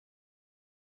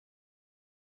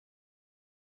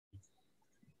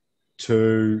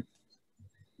2,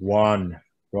 1.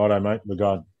 Righto, mate. We're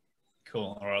going.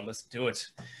 Cool. All right, let's do it.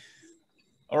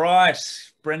 All right,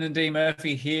 Brendan D.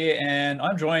 Murphy here, and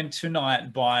I'm joined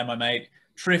tonight by my mate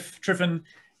Triffin,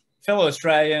 fellow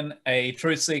Australian, a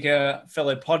truth seeker,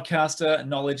 fellow podcaster,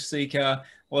 knowledge seeker.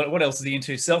 What else is he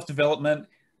into? Self-development.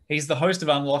 He's the host of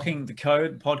Unlocking the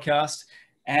Code podcast,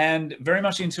 and very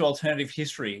much into alternative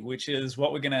history, which is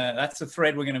what that's the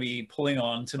thread we're gonna be pulling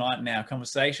on tonight in our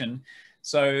conversation.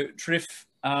 So, Triff,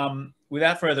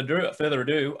 without further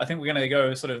ado, I think we're going to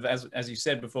go sort of, as you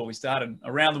said before we started,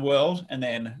 around the world and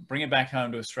then bring it back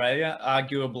home to Australia,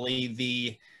 arguably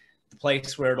the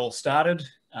place where it all started.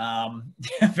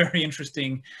 Very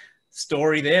interesting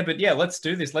story there. But yeah, let's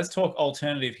do this. Let's talk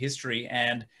alternative history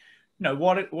and, you know,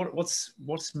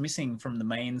 what's missing from the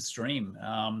mainstream.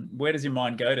 Where does your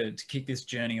mind go to kick this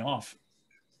journey off?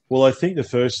 Well, I think the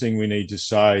first thing we need to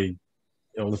say,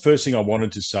 or the first thing I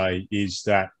wanted to say, is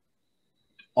that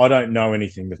I don't know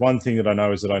anything. The one thing that I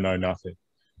know is that I know nothing.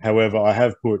 However, I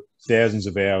have put thousands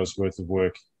of hours worth of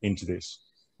work into this.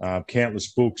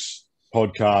 Countless books,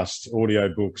 podcasts, audio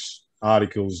books,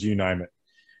 articles, you name it.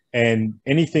 And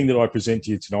anything that I present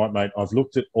to you tonight, mate, I've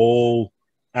looked at all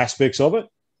aspects of it,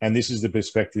 and this is the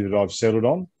perspective that I've settled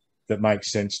on that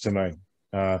makes sense to me.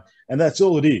 And that's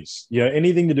all it is. You know,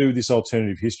 anything to do with this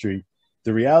alternative history,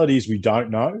 the reality is we don't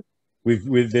know.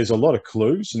 There's a lot of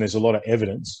clues and there's a lot of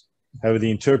evidence. However,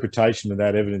 the interpretation of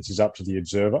that evidence is up to the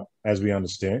observer, as we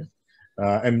understand.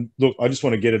 And look, I just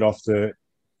want to get it off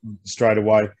straight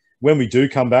away. When we do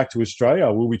come back to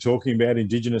Australia, we'll be talking about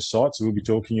Indigenous sites. We'll be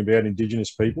talking about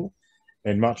Indigenous people,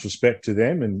 and much respect to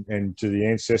them and to the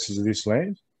ancestors of this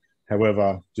land.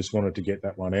 However, just wanted to get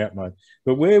that one out, mate.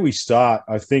 But where we start,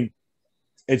 I think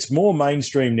it's more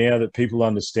mainstream now that people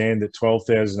understand that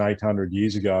 12,800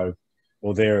 years ago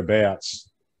or thereabouts,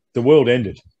 the world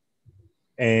ended.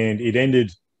 And it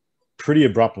ended pretty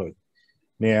abruptly.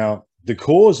 Now, the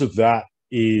cause of that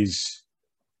is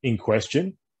in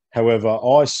question. However,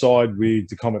 I side with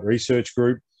the Comet Research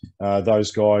Group.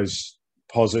 Those guys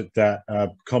posit that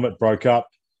comet broke up,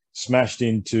 smashed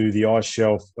into the ice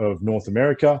shelf of North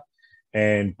America,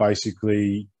 and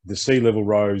basically the sea level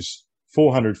rose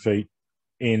 400 feet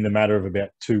in the matter of about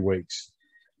 2 weeks.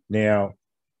 Now,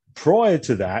 prior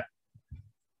to that,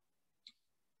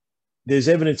 there's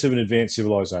evidence of an advanced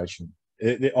civilization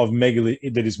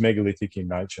that is megalithic in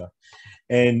nature.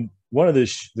 And one of the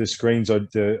screens, I'm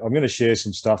going to share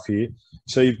some stuff here.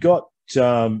 So you've got,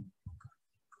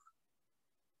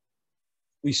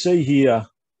 we see here,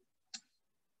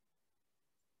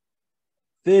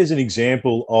 there's an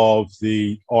example of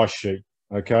the ice sheet,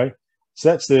 okay? So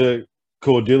that's the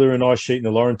Cordilleran ice sheet and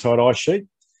the Laurentide ice sheet.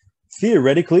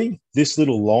 Theoretically, this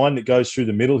little line that goes through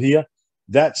the middle here,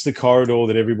 that's the corridor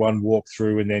that everyone walked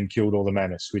through and then killed all the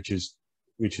mammoths, which is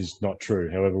not true.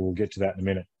 However, we'll get to that in a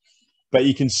minute. But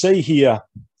you can see here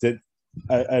that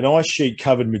an ice sheet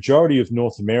covered majority of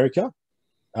North America,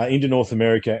 into North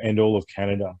America and all of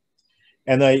Canada.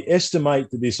 And they estimate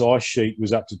that this ice sheet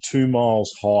was up to 2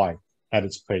 miles high at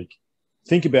its peak.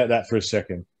 Think about that for a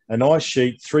second. An ice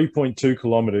sheet 3.2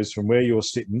 kilometers from where you're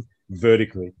sitting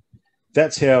vertically.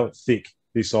 That's how thick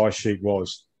this ice sheet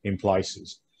was in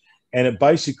places. And it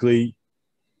basically,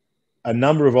 a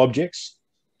number of objects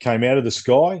came out of the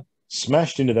sky,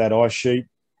 smashed into that ice sheet,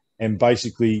 and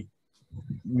basically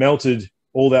melted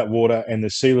all that water, and the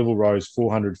sea level rose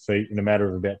 400 feet in a matter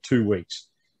of about 2 weeks.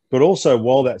 But also,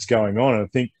 while that's going on, and I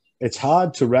think it's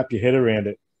hard to wrap your head around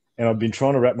it, and I've been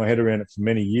trying to wrap my head around it for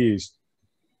many years,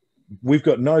 we've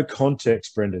got no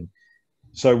context, Brendan.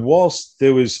 So whilst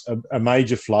there was a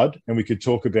major flood, and we could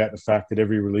talk about the fact that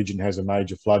every religion has a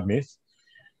major flood myth,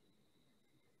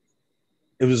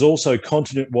 it was also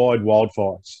continent-wide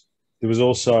wildfires. There was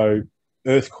also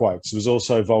earthquakes. There was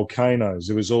also volcanoes.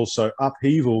 There was also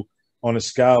upheaval on a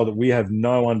scale that we have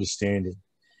no understanding.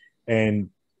 And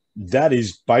that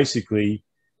is basically,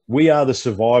 we are the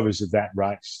survivors of that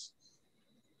race.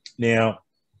 Now,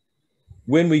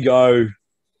 when we go,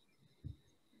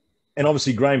 and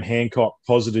obviously Graham Hancock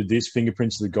posited this,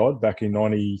 Fingerprints of the God, back in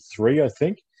 93, I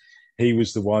think. He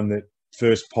was the one that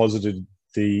first posited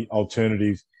the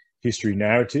alternative history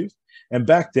narrative. And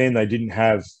back then they didn't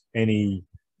have any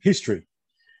history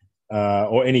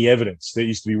or any evidence. There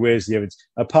used to be, where's the evidence?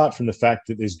 Apart from the fact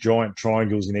that there's giant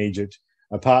triangles in Egypt,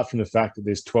 apart from the fact that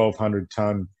there's 1,200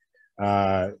 ton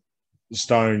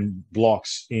stone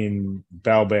blocks in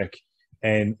Baalbek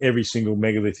and every single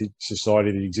megalithic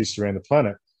society that exists around the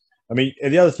planet. I mean,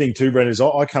 and the other thing too, Brent, is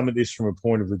I come at this from a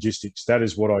point of logistics. That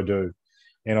is what I do.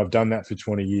 And I've done that for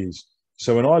 20 years.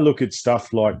 So when I look at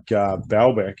stuff like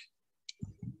Baalbek,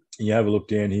 you have a look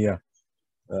down here.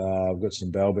 I've got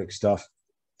some Baalbek stuff.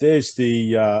 There's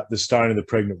the stone of the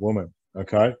pregnant woman.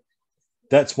 Okay,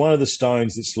 that's one of the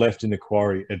stones that's left in the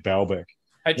quarry at Baalbek.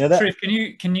 Hey, Triff,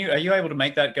 are you able to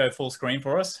make that go full screen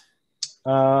for us?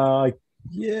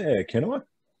 Yeah, can I?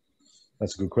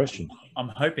 That's a good question. I'm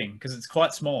hoping, because it's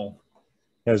quite small.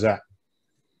 How's that?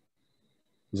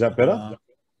 Is that better?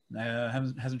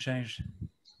 Hasn't changed.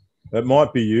 That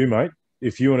might be you, mate.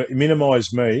 If you want to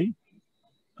minimize me.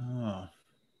 Oh,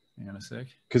 hang on a sec.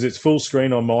 Because it's full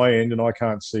screen on my end and I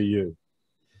can't see you.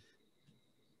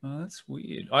 Oh, that's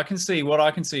weird. I can see is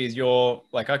I can see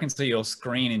your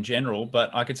screen in general,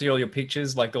 but I can see all your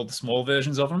pictures, like all the small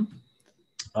versions of them.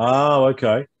 Oh,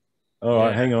 okay. All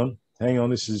right, hang on.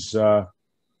 This is so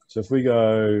if we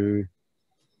go.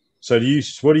 So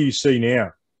what do you see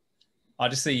now? I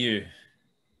just see you.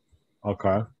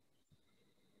 Okay.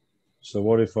 So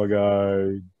what if I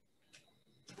go?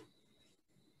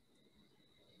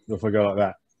 If I go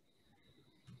like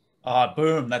that?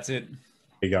 Boom! That's it. There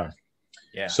you go.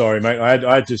 Yeah. Sorry, mate.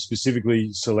 I had to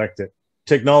specifically select it.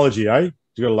 Technology, eh?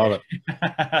 You gotta love it.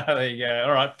 There you go.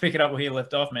 All right, pick it up where you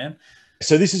left off, man.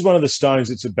 So this is one of the stones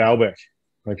that's at Baalbek.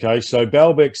 Okay, so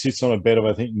Baalbek sits on a bed of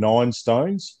I think 9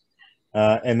 stones,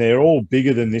 and they're all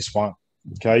bigger than this one.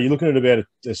 Okay, you're looking at about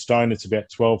a stone that's about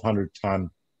 1,200 ton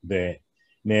there.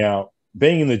 Now,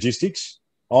 being in logistics,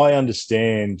 I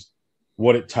understand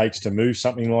what it takes to move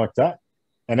something like that,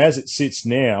 and as it sits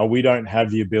now, we don't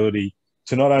have the ability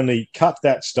to not only cut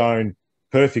that stone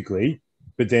perfectly,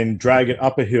 but then drag it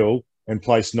up a hill and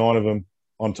place 9 of them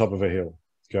on top of a hill.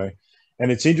 Okay.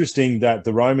 And it's interesting that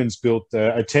the Romans built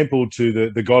a temple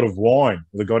to the god of wine,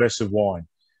 the goddess of wine.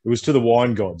 It was to the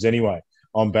wine gods anyway,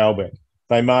 on Baalbek.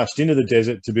 They marched into the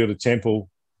desert to build a temple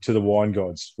to the wine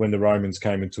gods when the Romans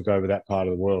came and took over that part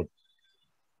of the world.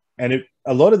 And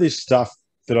a lot of this stuff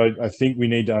that I think we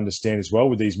need to understand as well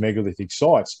with these megalithic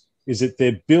sites is that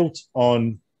they're built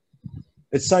on,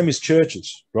 it's same as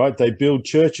churches, right? They build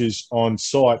churches on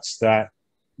sites that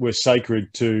were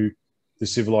sacred to the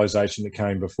civilization that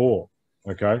came before.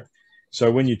 Okay,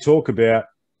 so when you talk about,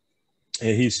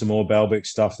 here's some more Baalbek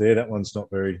stuff there. That one's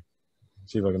not very.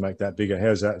 See if I can make that bigger.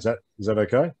 How's that? Is that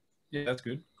okay? Yeah, that's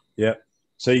good. Yeah.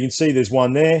 So you can see there's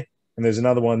one there, and there's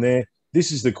another one there.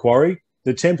 This is the quarry.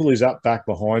 The temple is up back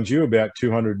behind you, about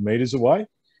 200 meters away,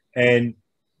 and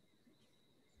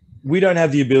we don't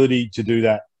have the ability to do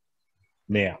that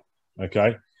now.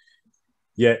 Okay.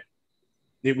 Yet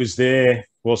it was there.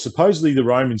 Well, supposedly the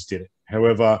Romans did it.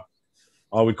 However,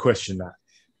 I would question that.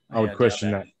 I would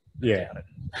question that. Yeah.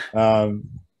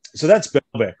 So that's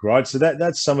Baalbek, right? So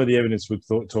that's some of the evidence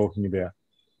we're talking about.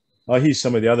 Here's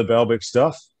some of the other Baalbek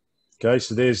stuff. Okay,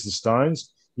 so there's the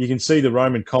stones. You can see the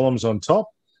Roman columns on top.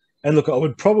 And look, I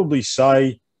would probably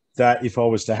say that if I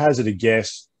was to hazard a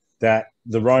guess, that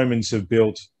the Romans have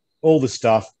built all the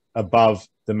stuff above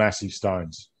the massive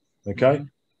stones. Okay? Mm-hmm.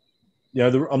 You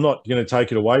know, I'm not going to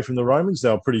take it away from the Romans. They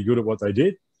were pretty good at what they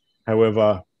did.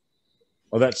 However,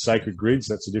 that's sacred grids.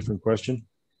 That's a different question.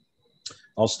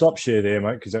 I'll stop share there,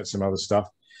 mate, because that's some other stuff.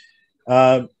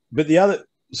 But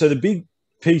the big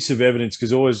piece of evidence,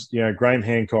 because always, Graham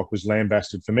Hancock was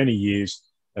lambasted for many years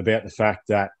about the fact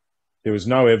that there was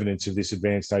no evidence of this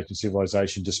advanced ancient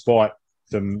civilization, despite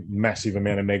the massive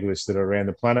amount of megaliths that are around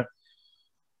the planet.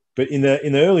 But in the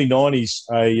early 90s,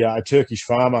 a Turkish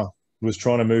farmer was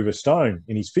trying to move a stone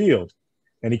in his field,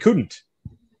 and he couldn't.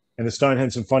 And the stone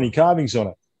had some funny carvings on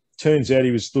it. Turns out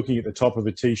he was looking at the top of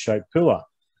a T-shaped pillar,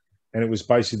 and it was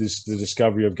basically the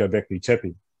discovery of Göbekli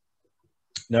Tepe.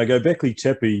 Now, Göbekli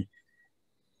Tepe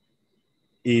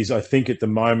is, I think at the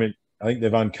moment,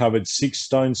 they've uncovered 6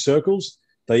 stone circles.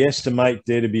 They estimate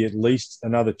there to be at least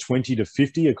another 20 to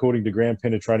 50, according to ground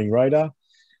penetrating radar.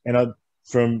 And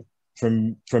from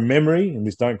memory,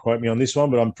 and don't quote me on this one,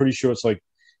 but I'm pretty sure it's like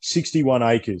 61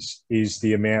 acres is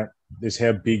the amount, is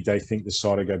how big they think the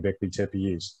site of Göbekli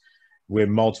Tepe is, where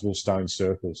multiple stone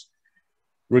circles.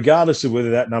 Regardless of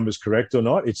whether that number is correct or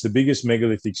not, it's the biggest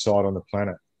megalithic site on the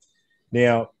planet.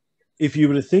 Now, if you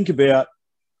were to think about,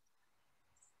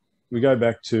 we go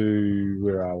back to,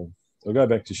 where are we? I'll go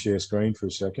back to share screen for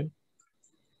a second.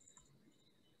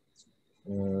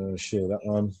 Share that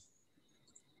one.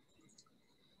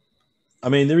 I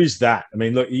mean, there is that. I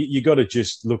mean, look, you got to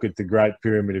just look at the Great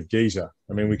Pyramid of Giza.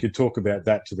 I mean, we could talk about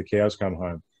that till the cows come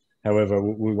home. However,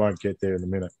 we won't get there in a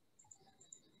minute.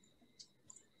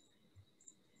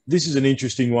 This is an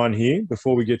interesting one here.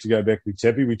 Before we get to Göbekli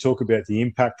Tepe, we talk about the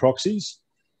impact proxies.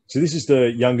 So this is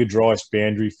the Younger Dryas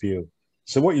boundary field.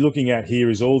 So what you're looking at here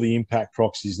is all the impact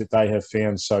proxies that they have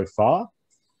found so far,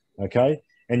 okay?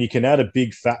 And you can add a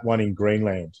big fat one in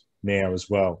Greenland now as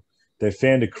well. They've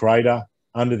found a crater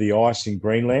under the ice in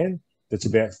Greenland that's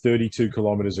about 32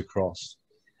 kilometers across.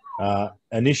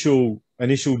 Initial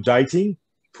dating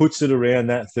puts it around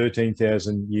that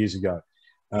 13,000 years ago.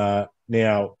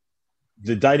 Now,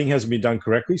 the dating hasn't been done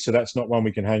correctly, so that's not one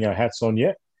we can hang our hats on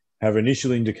yet. However,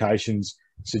 initial indications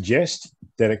suggest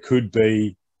that it could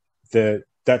be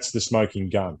that's the smoking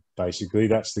gun, basically.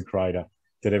 That's the crater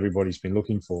that everybody's been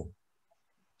looking for.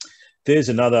 There's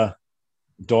another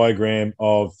diagram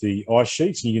of the ice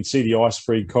sheets, and you can see the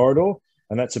ice-free corridor,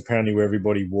 and that's apparently where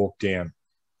everybody walked down,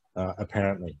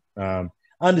 apparently.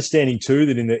 Understanding, too,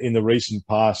 that in the recent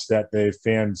past that they've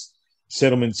found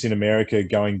settlements in America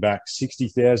going back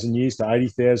 60,000 years to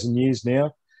 80,000 years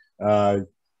now.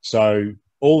 So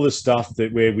all the stuff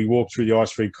that where we walked through the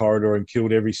ice-free corridor and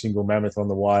killed every single mammoth on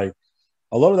the way,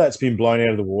 a lot of that's been blown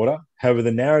out of the water. However,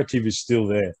 the narrative is still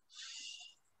there.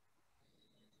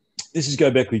 This is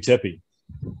Göbekli Tepe.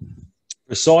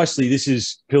 Precisely, this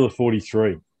is Pillar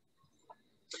 43.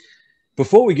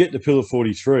 Before we get to Pillar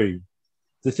 43,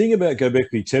 the thing about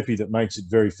Göbekli Tepe that makes it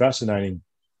very fascinating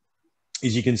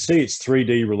is you can see it's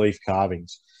 3D relief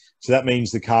carvings. So that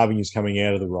means the carving is coming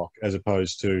out of the rock as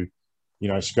opposed to, you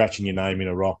know, scratching your name in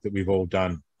a rock that we've all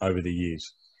done over the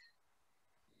years.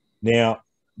 Now,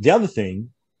 the other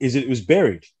thing is that it was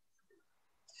buried,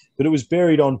 but it was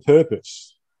buried on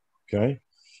purpose, okay?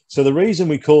 So the reason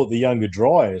we call it the Younger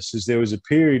Dryas is there was a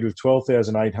period of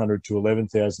 12,800 to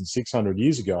 11,600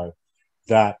 years ago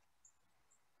that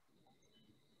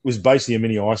was basically a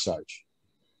mini ice age.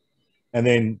 And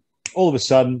then all of a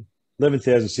sudden,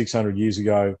 11,600 years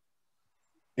ago,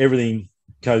 everything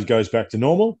goes back to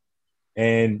normal.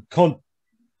 And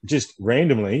just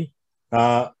randomly,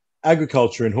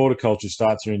 agriculture and horticulture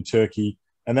starts in Turkey,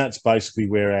 and that's basically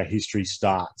where our history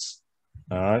starts.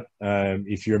 All right.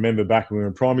 If you remember back when we were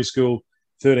in primary school,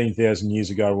 13,000 years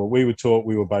ago, what we were taught,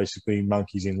 we were basically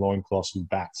monkeys in loincloths with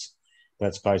bats.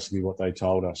 That's basically what they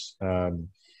told us.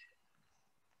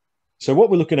 So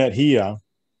what we're looking at here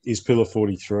is Pillar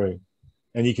 43,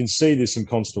 and you can see there's some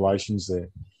constellations there.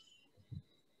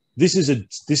 This is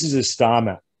a star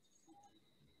map.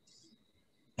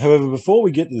 However, before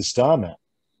we get to the star map,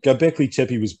 Göbekli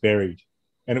Tepe was buried,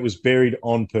 and it was buried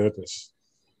on purpose.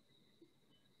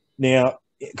 Now,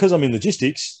 because I'm in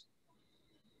logistics,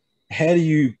 how do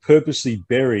you purposely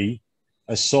bury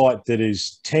a site that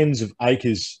is tens of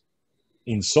acres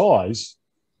in size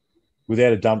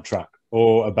without a dump truck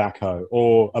or a backhoe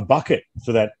or a bucket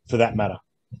for that matter,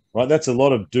 right? That's a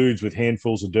lot of dudes with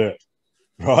handfuls of dirt,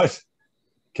 right?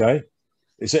 Okay.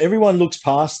 So everyone looks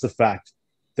past the fact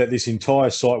that this entire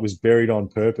site was buried on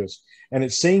purpose. And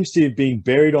it seems to have been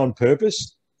buried on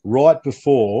purpose right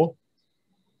before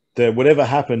whatever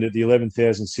happened at the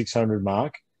 11,600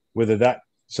 mark, whether that,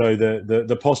 so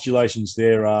the postulations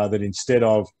there are that instead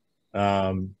of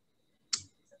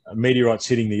meteorites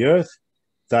hitting the Earth,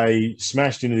 they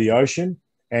smashed into the ocean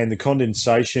and the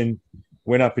condensation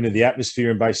went up into the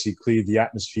atmosphere and basically cleared the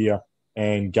atmosphere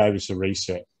and gave us a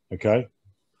reset, okay?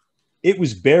 It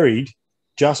was buried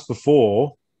just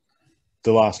before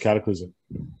the last cataclysm,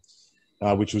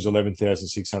 which was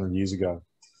 11,600 years ago.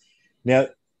 Now,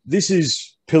 this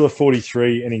is Pillar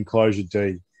 43 and Enclosure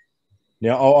D.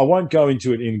 Now, I won't go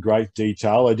into it in great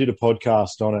detail. I did a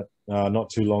podcast on it not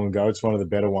too long ago. It's one of the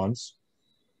better ones,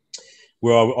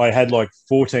 where I had like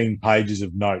 14 pages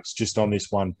of notes just on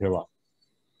this one pillar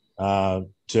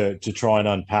to try and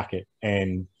unpack it.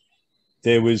 And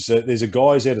there's a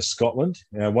guys out of Scotland.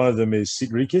 One of them is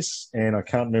Sitrikis, and I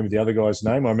can't remember the other guy's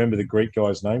name. I remember the Greek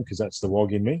guy's name because that's the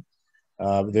wog in me.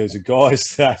 There's a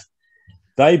guys that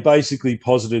they basically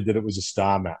posited that it was a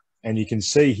star map. And you can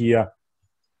see here,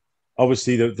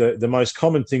 obviously, the most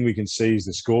common thing we can see is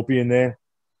the scorpion there.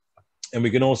 And we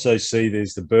can also see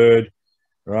there's the bird,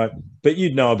 right? But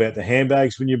you'd know about the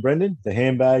handbags, wouldn't you, Brendan? The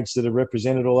handbags that are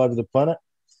represented all over the planet.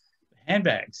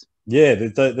 Handbags? Yeah,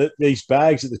 these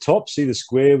bags at the top, see the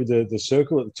square with the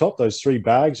circle at the top, those three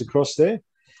bags across there?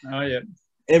 Oh, yeah.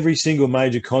 Every single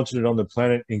major continent on the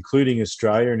planet, including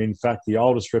Australia, and in fact, the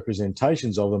oldest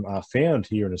representations of them are found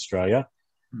here in Australia.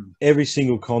 Every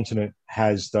single continent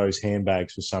has those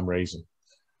handbags for some reason.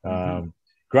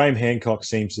 Graham Hancock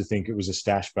seems to think it was a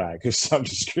stash bag of some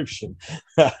description.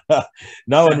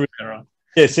 No one really, right.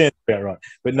 Yeah, sounds about right,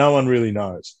 but no one really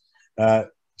knows.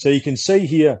 So you can see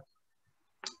here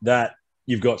that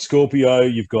you've got Scorpio,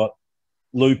 you've got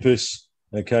Lupus.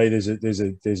 Okay, there's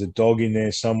a dog in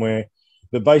there somewhere,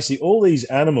 but basically all these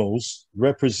animals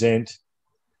represent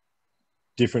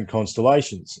different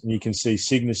constellations, and you can see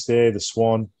Cygnus there, the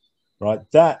swan, right?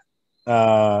 That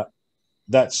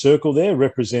circle there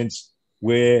represents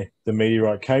where the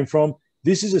meteorite came from,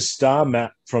 This is a star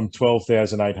map from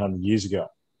 12,800 years ago.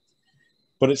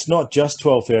 But it's not just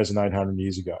 12,800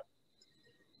 years ago.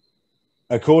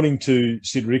 According to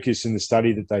Sid Rickus in the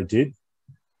study that they did,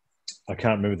 I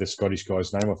can't remember the Scottish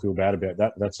guy's name. I feel bad about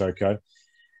that. That's okay.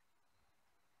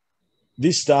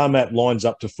 This star map lines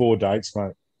up to 4 dates,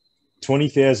 mate.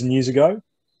 20,000 years ago,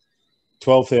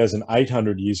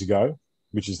 12,800 years ago,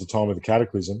 which is the time of the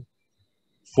cataclysm,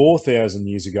 4,000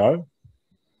 years ago,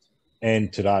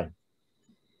 and today.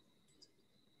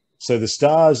 So the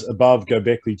stars above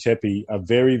Göbekli Tepe are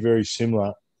very, very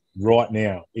similar right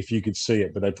now, if you could see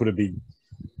it, but they put a big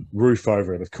roof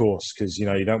over it, of course, because, you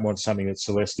know, you don't want something that's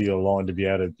celestial aligned to be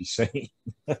able to be seen.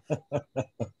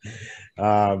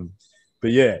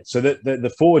 But yeah, so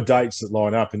the 4 dates that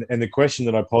line up, and the question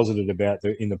that I posited about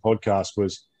in the podcast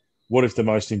was, what if the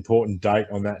most important date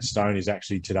on that stone is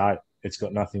actually today? It's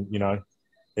got nothing, you know,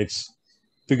 it's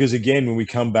because, again, when we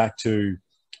come back to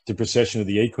the precession of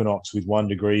the equinox, with 1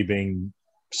 degree being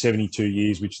 72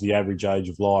 years, which is the average age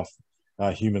of life,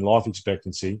 human life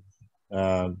expectancy,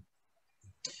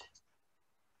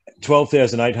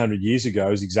 12,800 years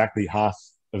ago is exactly half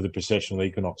of the precessional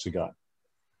equinox ago.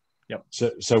 Yep.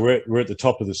 So we're at the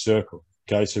top of the circle.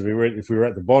 Okay, so if we were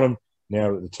at the bottom, now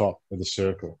we're at the top of the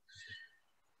circle.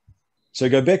 So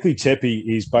Göbekli Tepe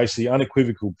is basically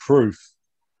unequivocal proof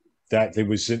that there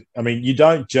was. I mean, you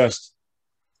don't just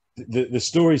the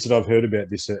stories that I've heard about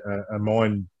this are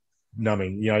mind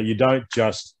numbing. You know, you don't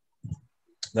just.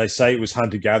 They say it was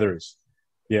hunter-gatherers.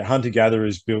 Yeah,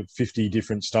 hunter-gatherers built 50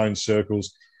 different stone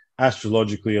circles,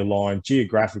 astrologically aligned,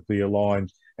 geographically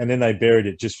aligned, and then they buried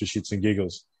it just for shits and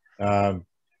giggles.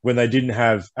 When they didn't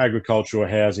have agriculture or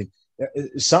housing,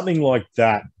 something like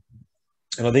that.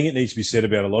 And I think it needs to be said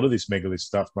about a lot of this megalith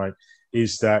stuff, mate,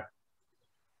 is that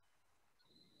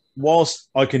whilst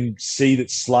I can see that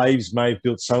slaves may have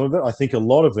built some of it, I think a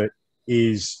lot of it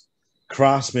is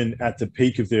craftsmen at the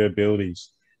peak of their abilities,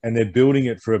 and they're building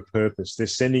it for a purpose. They're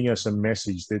sending us a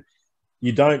message that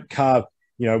you don't carve.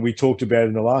 You know, we talked about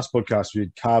in the last podcast, we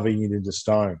had carving it into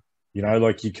stone. You know,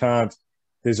 like you can't,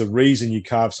 there's a reason you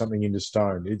carve something into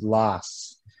stone. It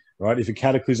lasts, right? If a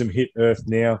cataclysm hit Earth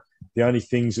now, the only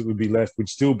things that would be left would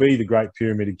still be the Great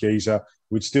Pyramid of Giza,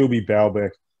 would still be Baalbek,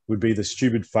 would be the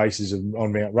stupid faces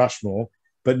on Mount Rushmore,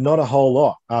 but not a whole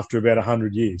lot after about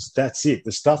 100 years. That's it.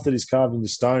 The stuff that is carved into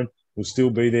stone will still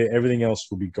be there. Everything else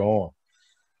will be gone.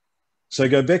 So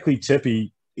Göbekli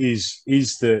Tepe is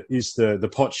the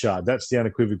potsherd. That's the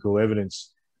unequivocal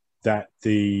evidence that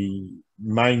the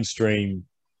mainstream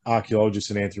archaeologists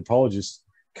and anthropologists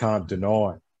can't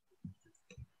deny.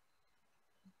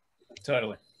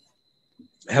 Totally.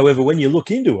 However, when you look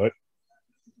into it,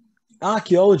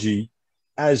 archaeology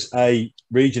as a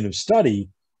region of study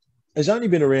has only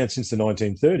been around since the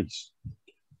 1930s.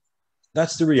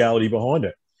 That's the reality behind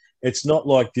it. It's not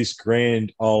like this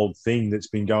grand old thing that's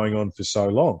been going on for so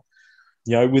long.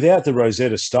 You know, without the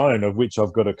Rosetta Stone, of which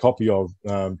I've got a copy of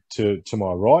to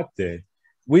my right there,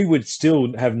 we would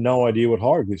still have no idea what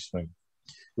hieroglyphs mean.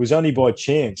 It was only by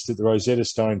chance that the Rosetta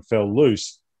Stone fell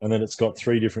loose, and then it's got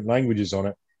 3 different languages on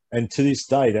it. And to this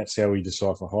day, that's how we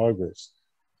decipher hieroglyphs.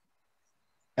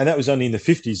 And that was only in the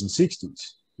 50s and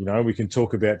 60s. You know, we can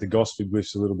talk about the Gosford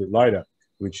glyphs a little bit later,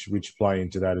 which play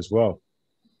into that as well.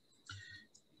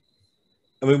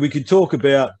 I mean, we could talk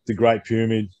about the Great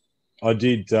Pyramid. I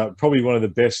did probably one of the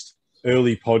best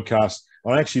early podcasts.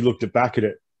 I actually looked back at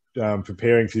it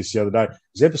preparing for this the other day. It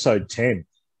was episode 10.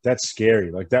 That's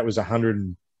scary. Like, that was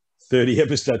 130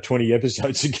 episodes, 20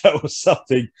 episodes ago or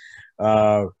something.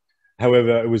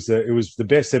 However, it was the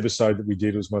best episode that we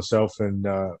did. It was myself and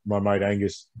my mate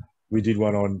Angus. We did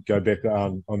one on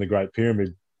Göbekli on the Great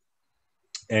Pyramid,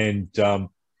 and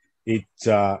it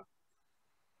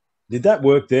did that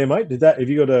work there, mate? Have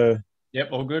you got a? Yep,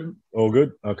 all good. All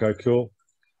good. Okay, cool.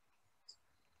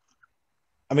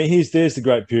 I mean, there's the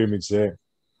Great Pyramids there.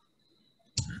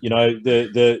 You know,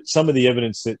 the some of the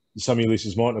evidence that some of your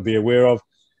listeners might not be aware of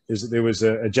is that there was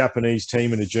a Japanese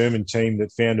team and a German team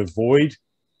that found a void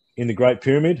in the Great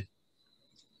Pyramid.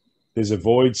 There's a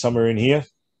void somewhere in here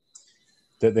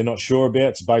that they're not sure about.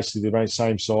 It's basically the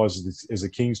same size as the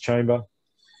King's Chamber.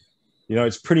 You know,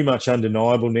 it's pretty much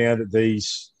undeniable now that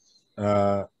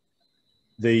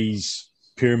these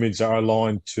pyramids are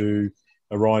aligned to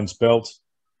Orion's belt.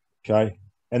 Okay.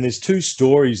 And there's 2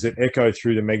 stories that echo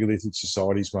through the megalithic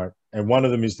societies, mate. And one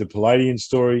of them is the Palladian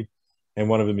story, and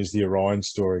one of them is the Orion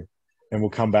story. And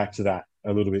we'll come back to that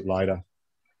a little bit later.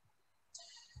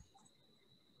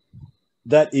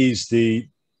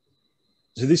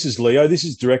 So this is Leo. This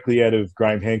is directly out of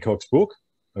Graham Hancock's book,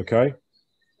 okay?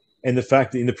 And the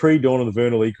fact that in the pre-dawn of the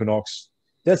vernal equinox,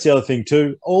 That's the other thing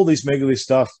too. All this megalith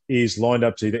stuff is lined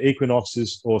up to either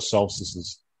equinoxes or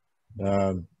solstices.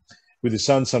 With the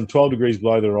sun some 12 degrees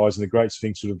below the horizon, the Great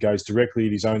Sphinx sort of goes directly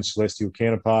at his own celestial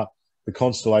counterpart, the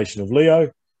constellation of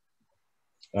Leo,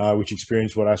 which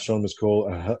experienced what astronomers call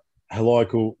a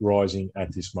heliacal rising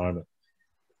at this moment.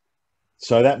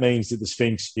 So that means that the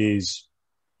Sphinx is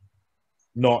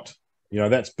not,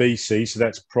 that's BC, so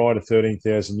that's prior to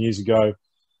 13,000 years ago,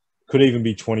 could even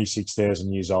be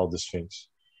 26,000 years old, the Sphinx.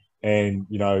 And,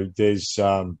 there's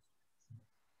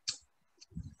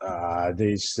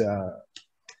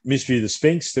Mystery of the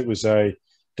Sphinx that was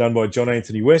done by John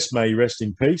Anthony West. May he rest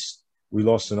in peace. We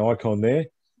lost an icon there.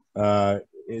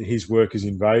 His work is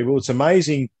invaluable. It's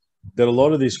amazing that a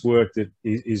lot of this work that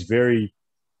is very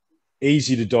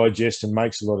easy to digest and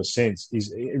makes a lot of sense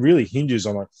it really hinges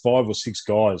on like 5 or 6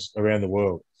 guys around the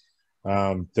world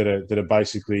that are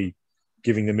basically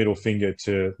giving the middle finger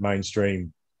to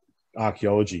mainstream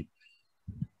archaeology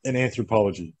and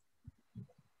anthropology.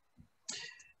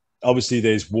 Obviously,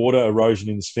 there's water erosion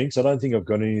in the Sphinx. I don't think I've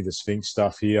got any of the Sphinx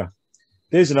stuff here.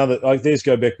 There's another, there's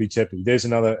Göbekli Tepe. There's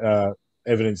another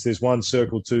evidence. There's 1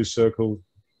 circle, 2 circle,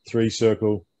 3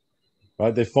 circle,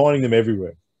 right? They're finding them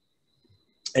everywhere.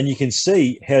 And you can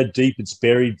see how deep it's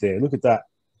buried there. Look at that.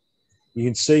 You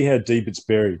can see how deep it's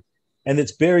buried. And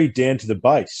it's buried down to the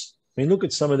base. I mean, look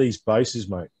at some of these bases,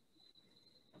 mate.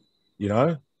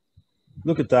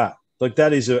 Look at that. Like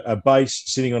that is a base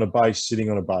sitting on a base, sitting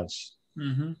on a base.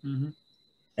 Mm-hmm, mm-hmm.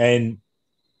 And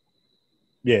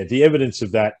yeah, the evidence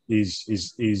of that is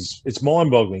it's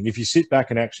mind-boggling. If you sit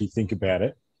back and actually think about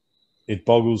it, it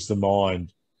boggles the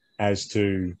mind as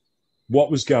to what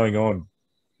was going on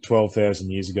 12,000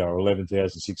 years ago or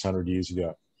 11,600 years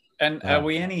ago. And have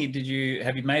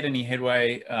you made any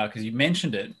headway, because you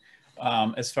mentioned it,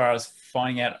 as far as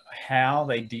finding out how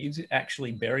they did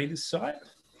actually bury this site?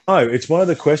 Oh, it's one of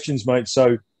the questions, mate.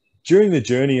 So during the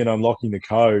journey and unlocking the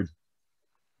code,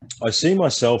 I see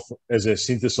myself as a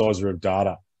synthesizer of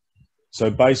data. So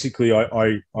basically,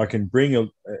 I can bring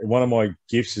one of my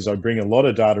gifts is I bring a lot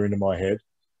of data into my head,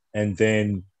 and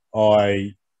then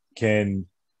I can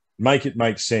make it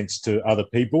make sense to other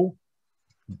people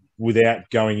without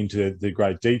going into the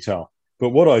great detail. But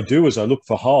what I do is I look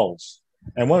for holes.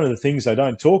 And one of the things they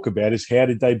don't talk about is how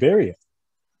did they bury it?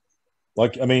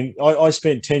 Like, I mean, I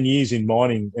spent 10 years in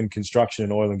mining and construction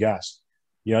and oil and gas.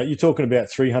 You're talking about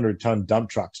 300-ton dump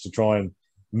trucks to try and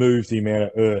move the amount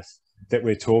of earth that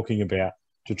we're talking about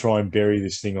to try and bury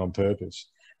this thing on purpose.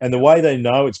 And the way they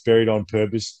know it's buried on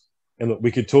purpose, and look,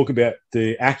 we could talk about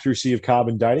the accuracy of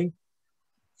carbon dating,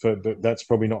 but that's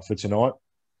probably not for tonight.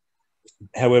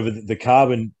 However, the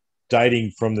carbon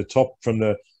dating from the top,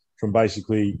 from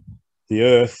basically the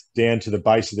earth down to the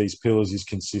base of these pillars is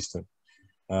consistent.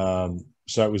 So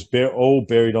it was all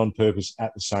buried on purpose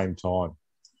at the same time.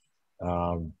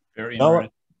 Very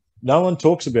no one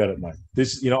talks about it, mate.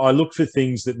 This, I look for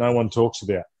things that no one talks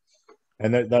about,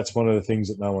 and that's one of the things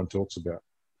that no one talks about,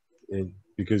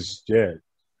 because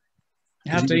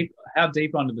How deep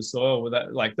under the soil would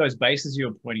that, like those bases you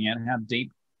were pointing out, how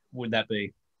deep would that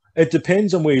be? It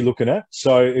depends on where you're looking at.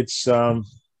 So it's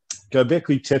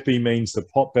Göbekli Tepe means the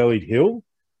pot-bellied hill.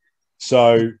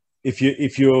 So if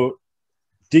you're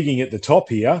digging at the top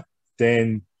here,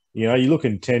 then you're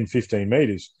looking 10, 15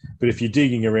 meters. But if you're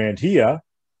digging around here,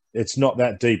 it's not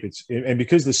that deep. And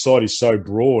because the site is so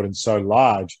broad and so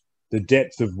large, the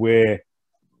depth of where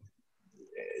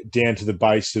down to the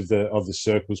base of the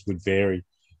circles would vary.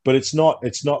 But it's not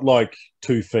like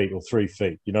 2 feet or 3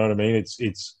 feet. You know what I mean?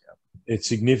 It's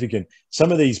significant.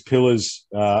 Some of these pillars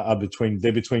are between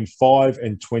 5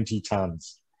 and 20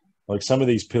 tons. Like some of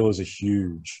these pillars are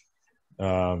huge.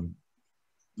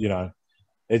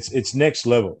 It's next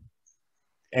level.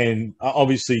 And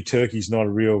obviously Turkey's not a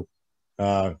real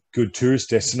good tourist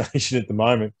destination at the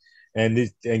moment. And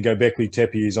Göbekli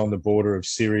Tepe is on the border of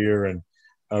Syria and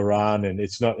Iran, and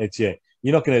you're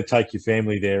not going to take your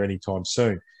family there anytime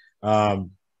soon.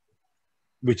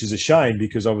 Which is a shame,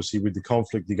 because obviously with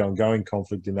the ongoing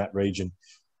conflict in that region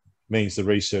means the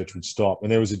research would stop.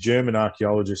 And there was a German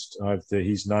archaeologist,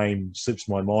 his name slips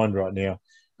my mind right now,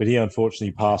 but he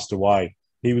unfortunately passed away.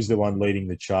 He was the one leading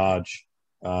the charge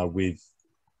with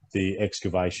the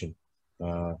excavation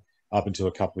up until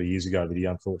a couple of years ago, but he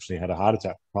unfortunately had a heart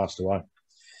attack, passed away.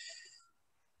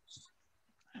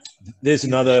 There's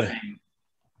another,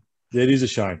 it is a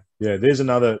shame. Yeah, there's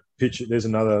another picture. There's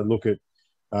another look at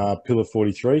Pillar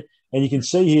 43, and you can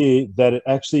see here that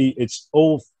it's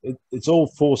all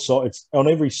 4 sides. On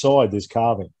every side there's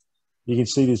carving. You can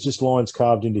see there's just lines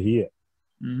carved into here,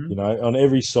 on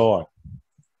every side.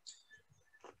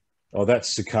 Oh,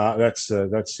 that's Saqqara. That's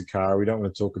Saqqara. We don't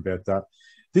want to talk about that.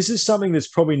 This is something that's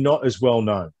probably not as well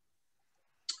known.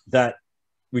 That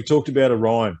we talked about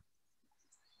Orion.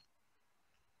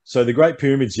 So the Great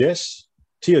Pyramids, yes.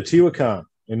 Teotihuacan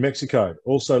in Mexico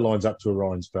also lines up to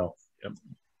Orion's belt. Yep.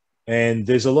 And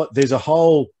there's a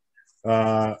whole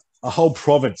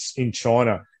province in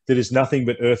China that is nothing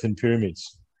but earthen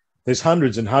pyramids. There's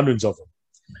hundreds and hundreds of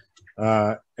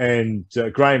them. And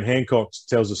Graham Hancock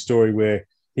tells a story where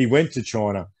he went to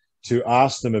China to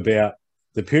ask them about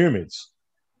the pyramids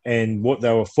and what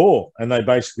they were for. And they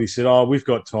basically said, oh, we've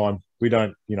got time. We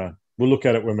don't, we'll look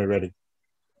at it when we're ready.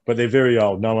 But they're very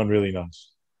old. No one really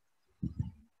knows.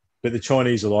 But the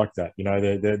Chinese are like that.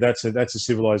 That's a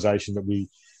civilization that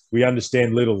we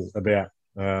understand little about.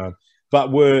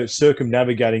 But were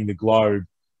circumnavigating the globe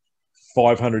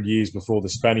 500 years before the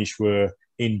Spanish were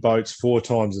in boats 4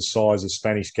 times the size of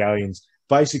Spanish galleons,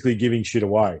 basically giving shit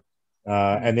away.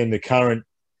 And then the current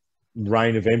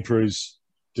reign of emperors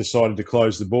decided to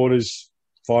close the borders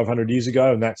 500 years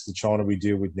ago, and that's the China we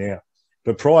deal with now.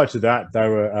 But prior to that, they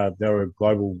were a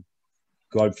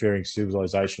globe-faring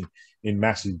civilization in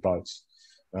massive boats.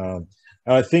 And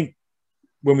I think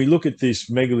when we look at this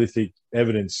megalithic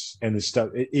evidence and the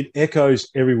stuff, it echoes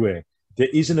everywhere. There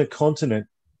isn't a continent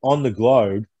on the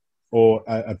globe or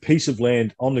a piece of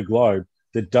land on the globe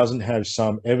that doesn't have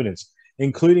some evidence,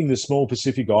 including the small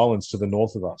Pacific islands to the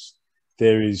north of us.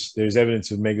 There's evidence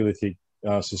of megalithic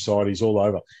societies all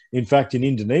over. In fact, in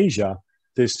Indonesia,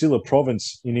 there's still a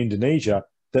province in Indonesia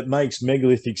that makes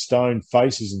megalithic stone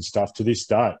faces and stuff to this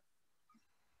day.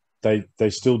 They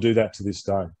still do that to this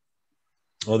day.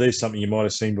 Oh, there's something you might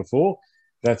have seen before.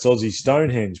 That's Aussie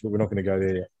Stonehenge, but we're not going to go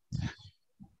there yet.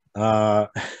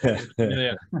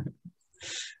 Yeah.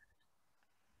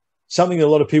 Something that a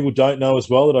lot of people don't know as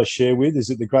well that I share with is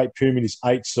that the Great Pyramid is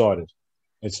 8-sided.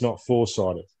 It's not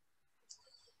 4-sided.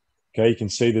 Okay, you can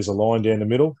see there's a line down the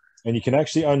middle, and you can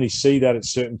actually only see that at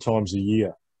certain times a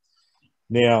year.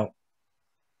 Now,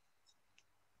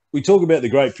 we talk about the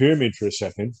Great Pyramid for a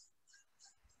second,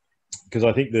 because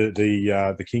I think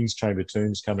the King's Chamber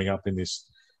tomb's coming up in this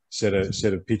set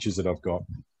of pictures that I've got.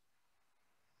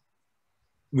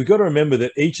 We've got to remember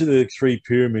that each of the 3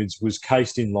 pyramids was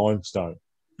cased in limestone,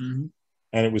 mm-hmm.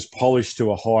 and it was polished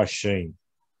to a high sheen.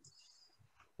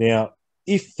 Now,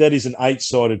 if that is an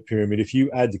 8-sided pyramid, if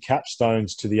you add the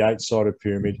capstones to the 8-sided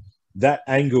pyramid, that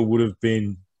angle would have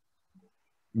been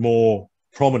more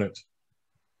prominent.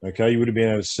 Okay, you would have been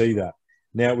able to see that.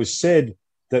 Now, it was said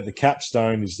that the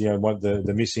capstone is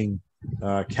the missing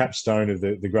capstone of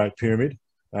the Great Pyramid.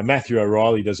 Matthew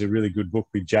O'Reilly does a really good book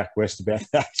with Jack West about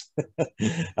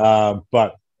that,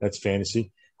 but that's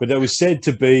fantasy. But that was said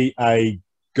to be a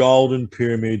golden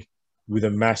pyramid with a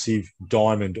massive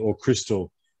diamond or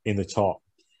crystal in the top.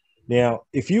 Now,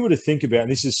 if you were to think about,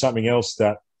 and this is something else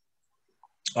that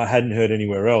I hadn't heard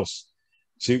anywhere else.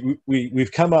 So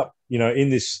we've come up, in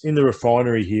the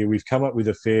refinery here, we've come up with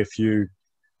a fair few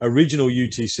original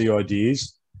UTC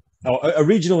ideas.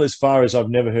 Original as far as I've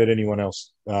never heard anyone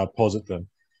else posit them.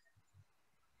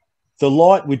 The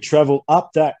light would travel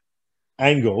up that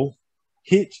angle,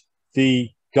 hit the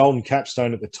golden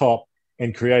capstone at the top,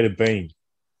 and create a beam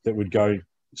that would go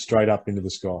straight up into the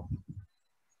sky.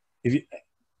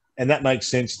 And that makes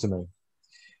sense to me.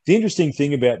 The interesting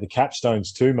thing about the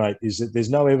capstones too, mate, is that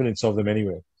there's no evidence of them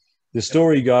anywhere. The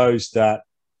story goes that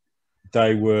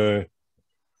an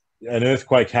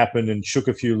earthquake happened and shook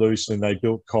a few loose and they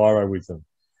built Cairo with them.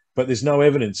 But there's no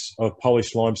evidence of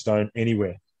polished limestone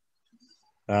anywhere.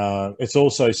 It's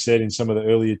also said in some of the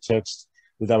earlier texts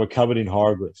that they were covered in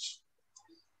hieroglyphs,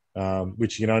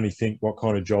 which you can only think what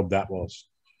kind of job that was.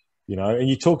 And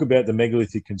you talk about the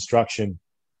megalithic construction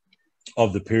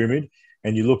of the pyramid,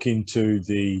 and you look into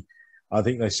I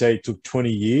think they say it took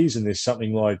 20 years, and there's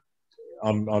something like,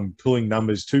 I'm pulling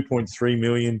numbers, 2.3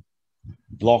 million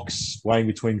blocks weighing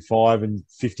between 5 and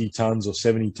 50 tons or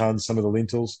 70 tons, some of the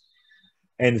lintels.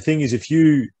 And the thing is,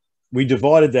 we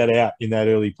divided that out in that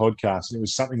early podcast, and it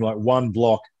was something like 1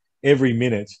 block every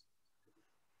minute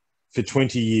for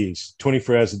 20 years,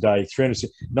 24 hours a day, 300,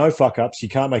 no fuck ups. You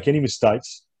can't make any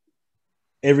mistakes.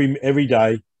 Every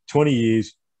day, 20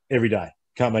 years, every day.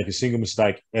 Can't make a single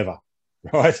mistake ever,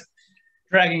 right?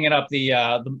 Dragging it up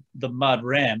the mud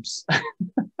ramps.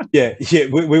 Yeah.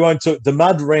 We won't talk. The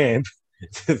mud ramp,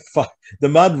 the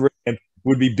mud ramp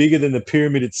would be bigger than the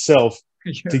pyramid itself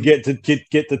to get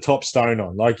the top stone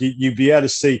on. Like you'd be able to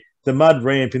see the mud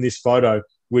ramp in this photo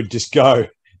would just go.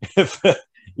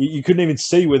 You couldn't even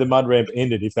see where the mud ramp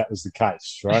ended if that was the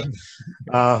case, right?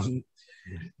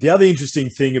 The other interesting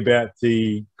thing about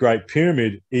the Great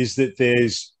Pyramid is that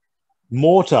there's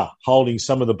mortar holding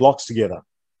some of the blocks together.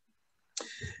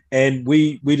 And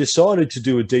we decided to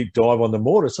do a deep dive on the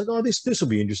mortar. It's like, oh, this will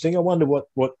be interesting. I wonder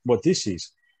what this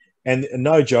is. And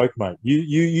no joke, mate.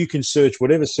 You can search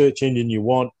whatever search engine you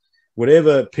want,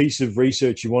 whatever piece of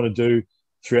research you want to do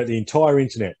throughout the entire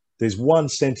internet. There's one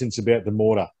sentence about the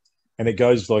mortar, and it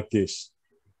goes like this: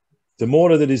 the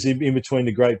mortar that is in between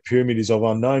the Great Pyramid is of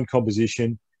unknown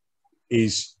composition,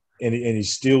 is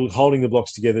still holding the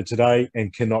blocks together today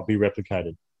and cannot be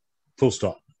replicated. Full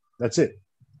stop. That's it.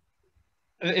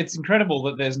 It's incredible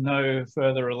that there's no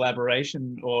further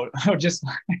elaboration or just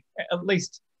at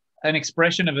least an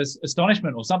expression of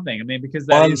astonishment or something. I mean, because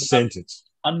that is sentence.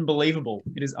 Unbelievable.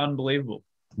 It is unbelievable.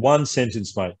 One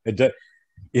sentence, mate.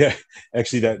 Yeah,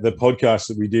 actually, the podcast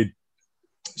that we did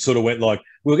sort of went like,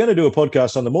 we're going to do a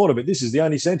podcast on the mortar, but this is the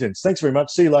only sentence. Thanks very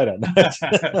much. See you later.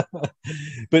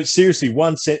 But seriously,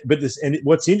 one sentence. But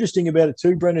what's interesting about it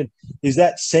too, Brendan, is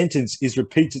that sentence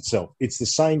repeats itself. It's the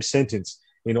same sentence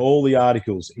in all the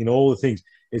articles, in all the things.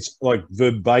 It's like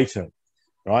verbatim,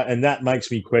 right? And that makes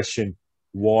me question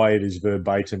why it is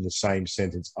verbatim the same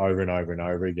sentence over and over and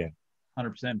over again.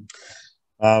 100%.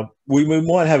 We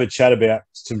might have a chat about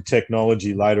some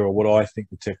technology later, or what I think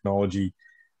the technology,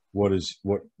 what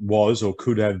was or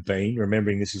could have been,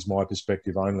 remembering this is my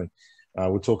perspective only.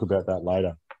 We'll talk about that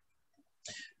later.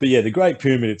 But yeah, the Great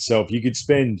Pyramid itself, you could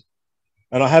spend,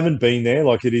 and I haven't been there,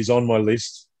 like it is on my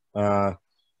list.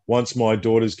 Once my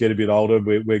daughters get a bit older,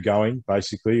 we're going,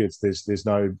 basically. There's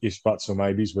no ifs, buts or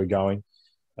maybes, we're going.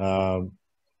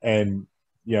 And,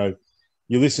 you know,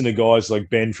 you listen to guys like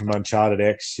Ben from Uncharted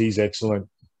X, he's excellent.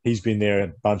 He's been there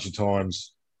a bunch of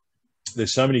times.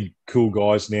 There's so many cool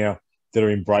guys now that are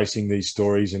embracing these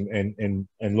stories and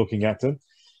looking at them.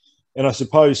 And I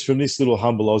suppose from this little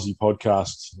humble Aussie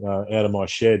podcast out of my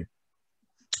shed,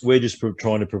 we're just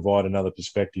trying to provide another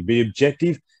perspective. Be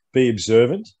objective, be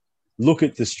observant, look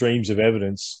at the streams of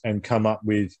evidence and come up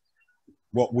with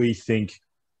what we think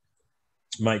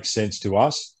makes sense to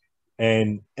us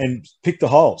and pick the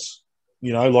holes.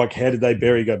 You know, like, how did they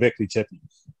bury Göbekli Tepe?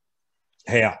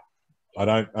 How? I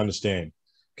don't understand.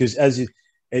 Because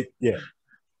they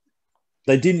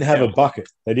didn't have a bucket.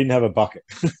 They didn't have a bucket.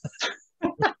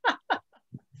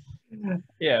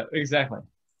 Yeah, exactly.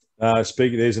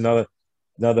 There's another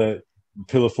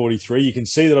Pillar 43. You can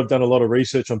see that I've done a lot of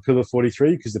research on Pillar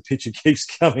 43 because the picture keeps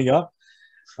coming up.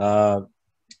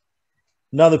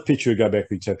 Another picture of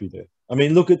Göbekli Tepe there. I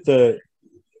mean, look at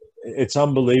it's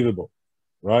unbelievable,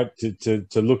 right? To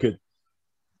look at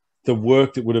the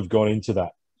work that would have gone into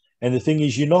that. And the thing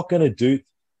is, you're not going to do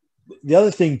the other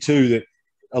thing too that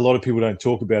a lot of people don't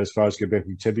talk about as far as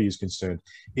Göbekli Tepe is concerned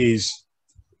is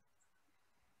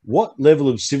what level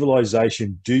of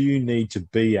civilization do you need to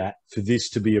be at for this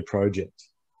to be a project?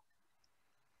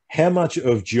 How much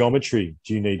of geometry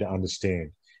do you need to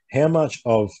understand? How much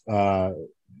of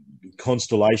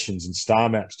constellations and star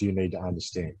maps do you need to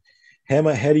understand? How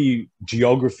do you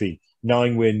geography,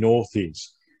 knowing where north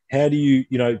is? How do you,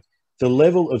 the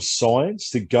level of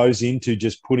science that goes into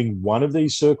just putting one of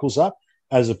these circles up,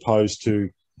 as opposed to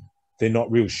they're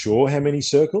not real sure how many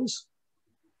circles.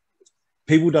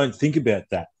 People don't think about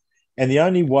that. And the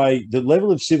only way, the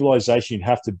level of civilization you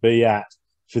have to be at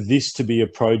for this to be a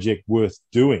project worth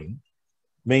doing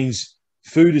means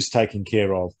food is taken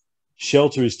care of,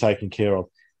 shelter is taken care of.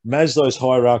 Maslow's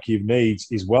hierarchy of needs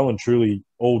is well and truly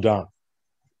all done.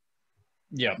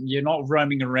 Yeah, you're not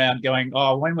roaming around going,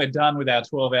 oh, when we're done with our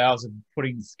 12 hours of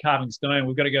carving stone,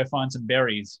 we've got to go find some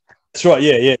berries. That's right.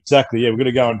 Yeah, exactly. Yeah, we've got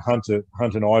to go and hunt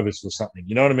an ibis or something.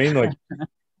 You know what I mean? Like,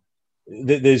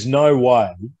 there's no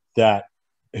way that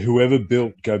whoever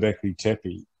built Göbekli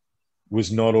Tepe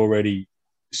was not already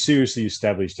seriously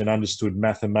established and understood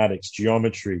mathematics,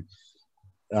 geometry,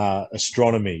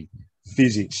 astronomy,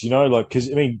 physics. Because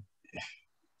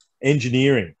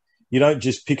engineering. You don't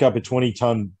just pick up a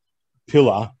 20-ton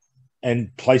pillar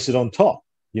and place it on top.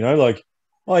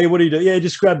 Oh, yeah, what do you do? Yeah,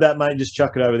 just grab that, mate, and just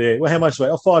chuck it over there. Well, how much weight?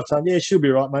 Oh, 5 tons. Yeah, she'll be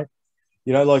right, mate.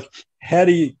 How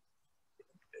do you...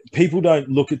 People don't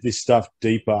look at this stuff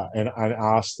deeper and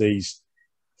ask these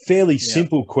fairly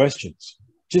simple questions.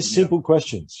 Just simple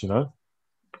questions,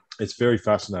 It's very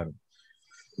fascinating.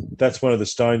 That's one of the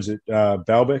stones at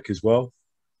Baalbek as well.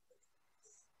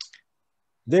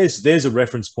 There's a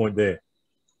reference point there.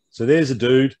 So there's a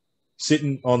dude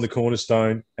sitting on the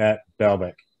cornerstone at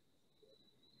Baalbek.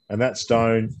 And that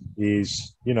stone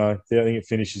is, I think it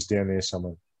finishes down there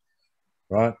somewhere,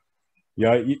 right?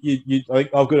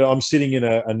 I'm sitting in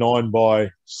a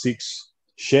 9x6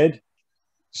 shed,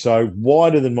 so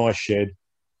wider than my shed,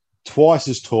 twice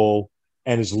as tall,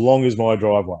 and as long as my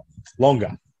driveway,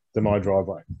 longer than my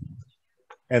driveway.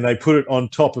 and they put it on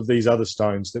top of these other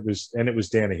stones and it was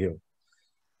down a hill.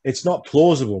 It's not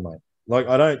plausible, mate. Like,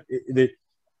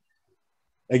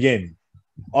 again,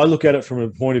 I look at it from a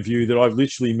point of view that I've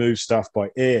literally moved stuff by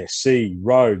air, sea,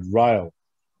 road, rail,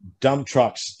 dump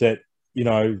trucks that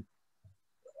run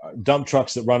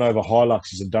over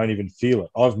Hiluxes and don't even feel it.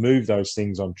 I've moved those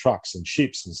things on trucks and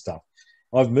ships and stuff.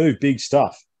 I've moved big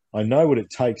stuff. I know what it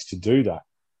takes to do that.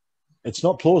 It's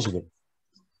not plausible.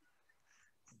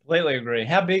 Completely agree.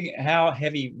 How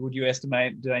heavy would you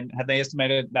estimate? Have they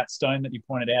estimated that stone that you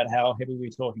pointed out? How heavy are we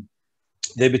talking?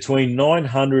 They're between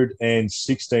 900 and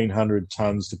 1,600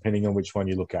 tons, depending on which one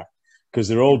you look at, because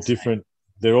they're all different.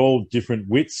 They're all different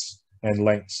widths and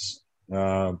lengths.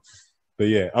 But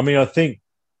yeah, I mean, I think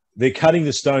they're cutting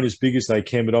the stone as big as they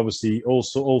can, but obviously all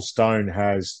stone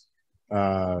has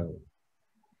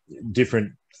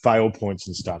different fail points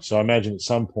and stuff. So I imagine at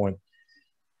some point.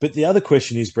 But the other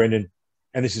question is, Brendan,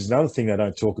 and this is another thing they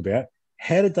don't talk about,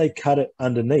 how did they cut it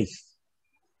underneath?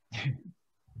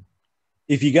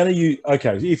 If you're going to use,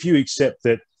 okay, if you accept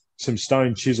that some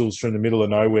stone chisels from the middle of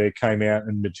nowhere came out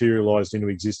and materialized into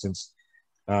existence,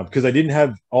 because they didn't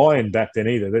have iron back then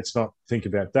either. Let's not think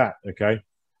about that, okay?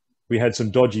 We had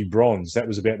some dodgy bronze. That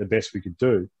was about the best we could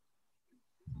do.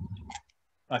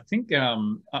 I think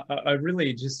I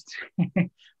really just,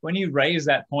 when you raise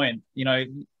that point,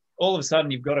 all of a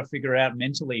sudden you've got to figure out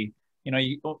mentally,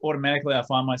 automatically I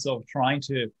find myself trying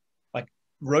to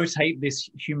rotate this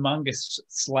humongous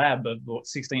slab of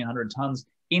 1,600 tons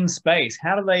in space.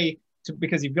 How do they,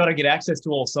 because you've got to get access to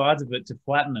all sides of it to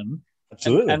flatten them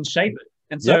and shape it.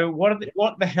 And so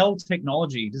what the hell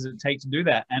technology does it take to do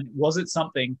that? And was it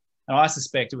something, and I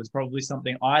suspect it was probably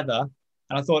something either,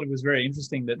 and I thought it was very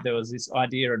interesting that there was this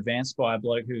idea advanced by a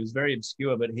bloke who was very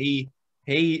obscure, but he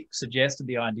suggested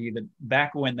the idea that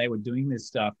back when they were doing this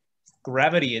stuff,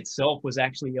 gravity itself was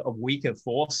actually a weaker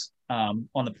force on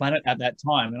the planet at that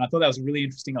time. And I thought that was a really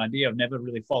interesting idea. I've never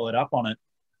really followed up on it.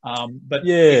 But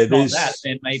if not that,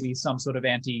 then maybe some sort of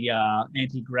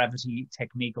anti-gravity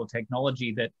technique or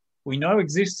technology that we know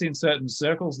exists in certain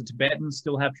circles. The Tibetans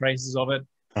still have traces of it.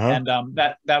 And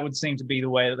that would seem to be the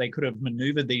way that they could have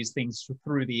maneuvered these things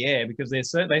through the air, because they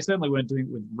certainly weren't doing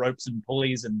it with ropes and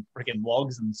pulleys and freaking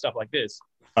logs and stuff like this.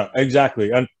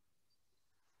 Exactly. And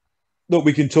look,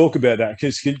 we can talk about that,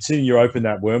 because considering you open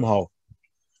that wormhole,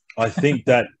 I think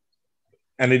that,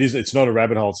 and it's not a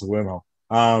rabbit hole, it's a wormhole.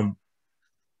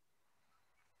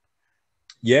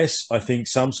 Yes, I think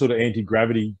some sort of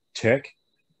anti-gravity tech.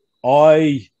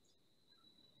 I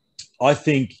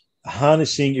think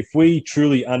harnessing, if we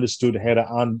truly understood how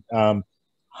to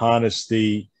harness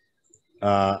the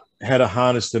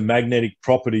magnetic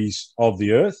properties of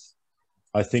the Earth,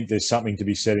 I think there's something to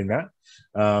be said in that.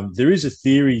 There is a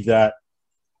theory that,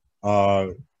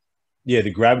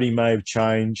 the gravity may have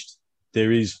changed.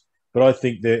 But I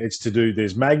think that it's to do,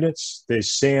 there's magnets,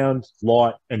 there's sound,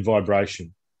 light, and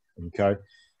vibration. Okay.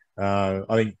 I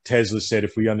think Tesla said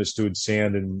if you understood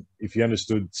sound and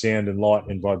light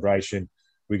and vibration,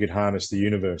 we could harness the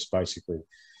universe, basically.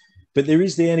 But there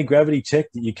is the anti-gravity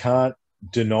tech that you can't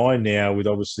deny now, with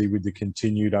the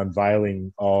continued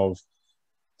unveiling of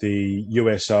the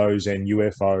USOs and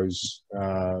UFOs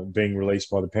being released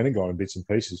by the Pentagon in bits and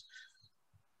pieces.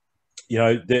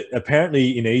 That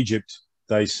apparently in Egypt,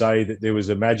 they say that there was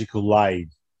a magical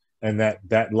lathe, and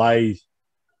that lathe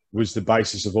was the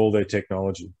basis of all their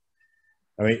technology.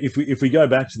 I mean, if we go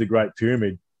back to the Great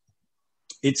Pyramid,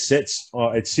 it sits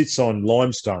on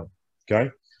limestone, okay?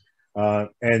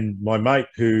 And my mate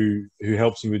who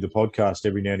helps me with the podcast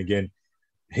every now and again,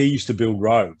 he used to build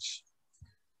roads.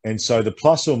 And so the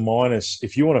plus or minus,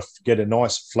 if you want to get a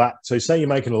nice flat, so say you're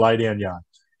making a lay-down yard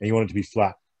and you want it to be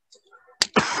flat,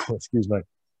 excuse me,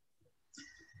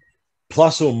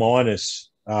 plus or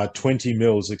minus 20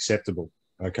 mils acceptable,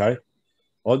 okay?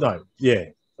 Oh, no, yeah.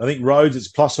 I think roads, it's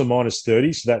plus or minus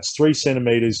 30, so that's 3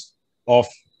 centimetres off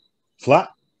flat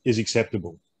is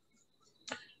acceptable.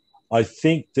 I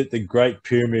think that the Great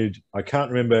Pyramid, I can't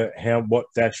remember what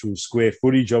the actual square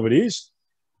footage of it is,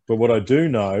 but what I do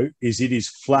know is it is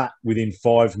flat within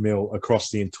 5 mil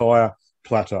across the entire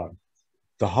plateau,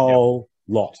 the whole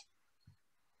lot.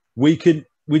 We could,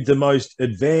 with the most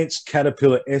advanced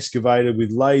Caterpillar excavator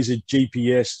with laser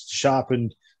GPS,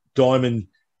 sharpened diamond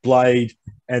blade,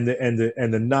 and the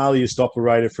gnarliest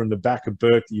operator from the back of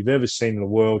Burke that you've ever seen in the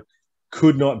world,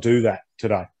 could not do that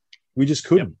today. We just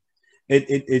couldn't.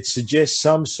 It suggests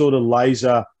some sort of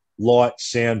laser, light,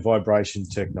 sound, vibration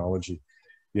technology,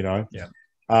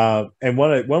 And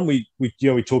when we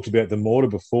talked about the mortar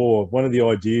before, one of the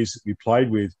ideas that we played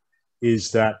with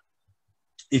is that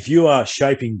if you are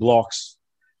shaping blocks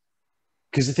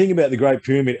because the thing about the Great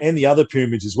Pyramid and the other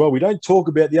pyramids as well, we don't talk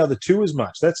about the other two as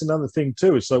much. That's another thing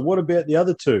too. It's like, what about the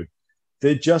other two?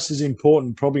 They're just as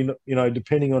important, probably, you know,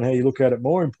 depending on how you look at it,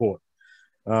 more important.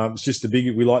 It's just the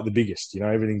big. We like the biggest. You know,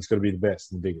 everything's got to be the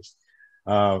best and the biggest.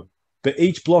 But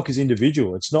each block is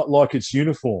individual. It's not like it's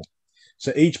uniform.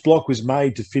 So each block was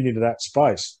made to fit into that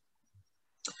space.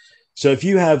 So if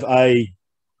you have a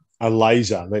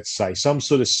laser, let's say, some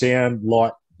sort of sound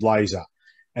light laser,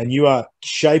 and you are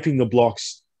shaping the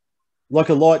blocks like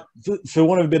a light, for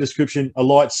want of a better description, a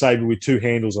lightsaber with two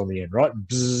handles on the end, right?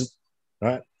 Bzzz,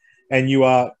 right? And you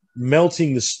are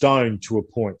melting the stone to a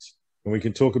point. And we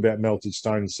can talk about melted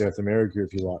stone in South America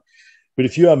if you like. But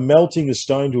if you are melting the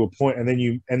stone to a point, and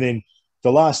then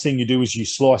the last thing you do is you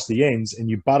slice the ends and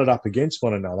you butt it up against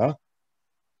one another,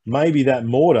 maybe that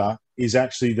mortar is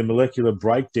actually the molecular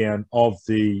breakdown of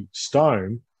the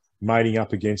stone mating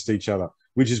up against each other,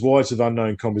 which is why it's of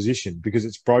unknown composition, because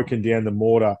it's broken down the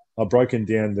mortar, or broken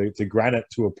down the granite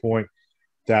to a point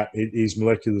that its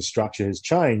molecular structure has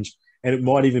changed, and it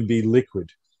might even be liquid.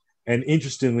 And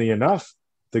interestingly enough,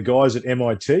 the guys at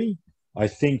MIT, I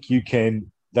think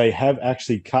they have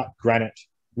actually cut granite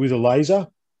with a laser,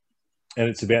 and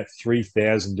it's about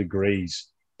 3,000 degrees.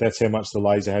 That's how much the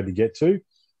laser had to get to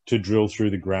drill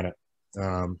through the granite.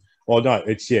 The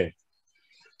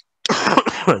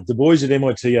boys at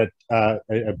MIT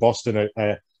at Boston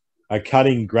are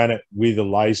cutting granite with a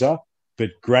laser, but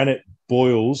granite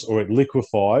boils, or it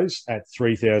liquefies at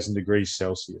 3,000 degrees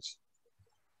Celsius.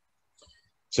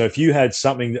 So if you had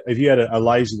a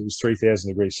laser that was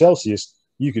 3,000 degrees Celsius,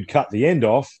 you could cut the end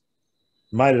off,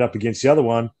 made it up against the other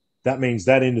one. That means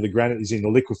that end of the granite is in the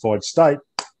liquefied state,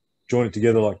 join it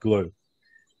together like glue.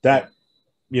 That,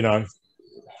 you know,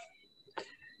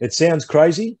 it sounds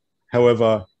crazy.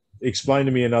 However, explain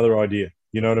to me another idea.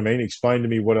 You know what I mean? Explain to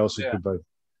me what else it could be.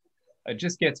 It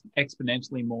just gets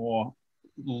exponentially more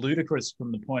ludicrous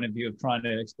from the point of view of trying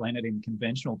to explain it in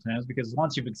conventional terms, because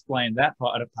once you've explained that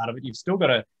part of it, you've still got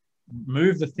to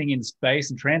move the thing in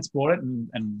space and transport it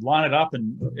and line it up,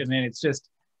 and then it's just,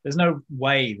 there's no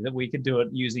way that we could do it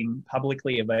using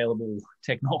publicly available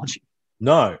technology.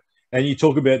 No. And you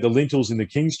talk about the lintels in the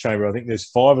King's Chamber. I think there's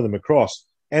 5 of them across,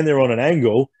 and they're on an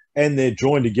angle, and they're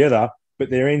joined together, but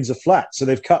their ends are flat. So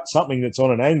they've cut something that's on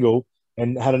an angle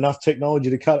and had enough technology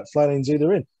to cut it flat ends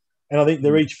either end. And I think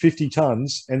they're each 50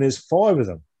 tons, and there's 5 of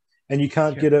them, and you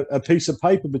can't get a piece of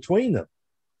paper between them.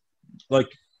 Like,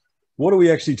 what are we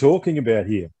actually talking about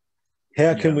here?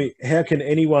 How can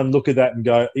anyone look at that and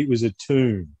go, it was a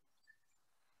tomb?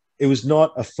 It was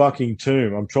not a fucking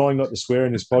tomb. I'm trying not to swear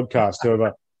in this podcast.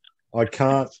 However, I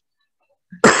can't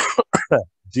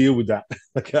deal with that.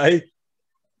 Okay.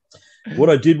 What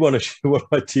I did want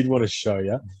to show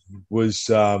you was,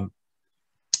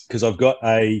 because I've got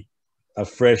a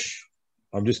fresh,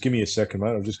 give me a second,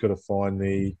 mate. I've just got to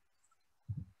find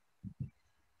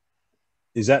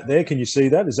is that there? Can you see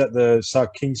that? Is that the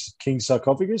King's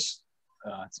sarcophagus?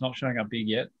 It's not showing up big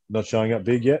yet. Not showing up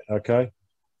big yet? Okay.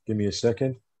 Give me a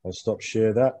second. I'll stop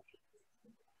share that.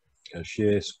 Go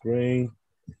share screen.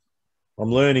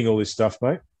 I'm learning all this stuff,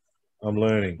 mate. I'm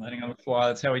learning. Learning on the fly.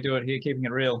 That's how we do it here, keeping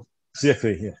it real.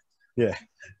 Exactly. Yeah.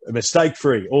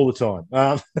 Mistake-free all the time.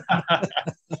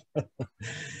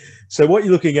 So what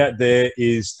you're looking at there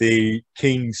is the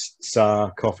King's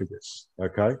sarcophagus,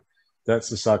 okay? That's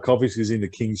the sarcophagus in the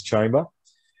King's chamber.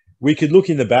 We could look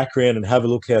in the background and have a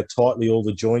look how tightly all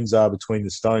the joins are between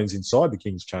the stones inside the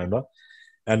King's chamber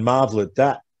and marvel at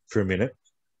that for a minute.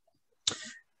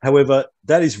 However,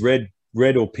 that is red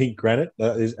or pink granite,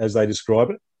 as they describe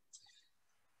it.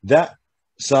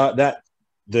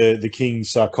 The King's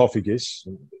sarcophagus,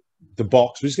 the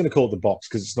box, we're just going to call it the box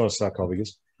because it's not a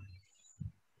sarcophagus,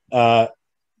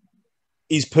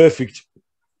 is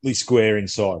perfectly square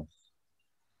inside.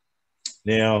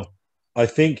 Now, I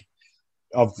think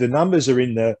of the numbers are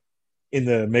in the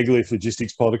Megalith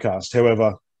Logistics podcast.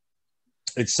 However,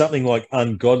 it's something like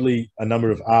ungodly a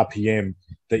number of RPM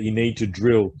that you need to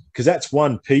drill, because that's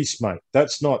one piece, mate.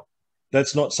 That's not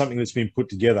something that's been put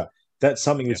together. That's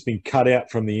something that's been cut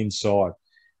out from the inside.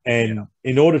 And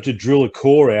in order to drill a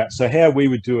core out, so how we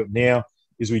would do it now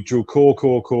is we drill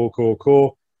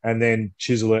core, and then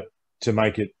chisel it to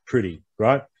make it pretty,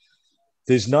 right?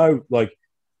 There's no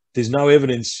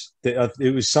evidence that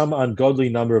it was some ungodly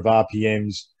number of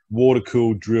RPMs,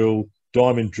 water-cooled drill,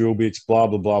 diamond drill bits, blah,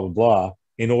 blah, blah, blah, blah,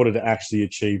 in order to actually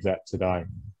achieve that today.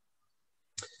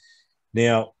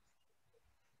 Now,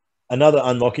 another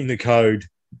unlocking the code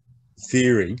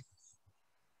theory,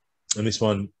 and this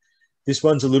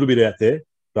one's a little bit out there,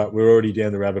 but we're already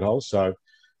down the rabbit hole,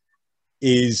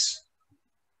 is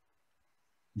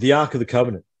the Ark of the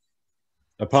Covenant.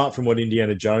 apart from what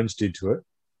Indiana Jones did to it,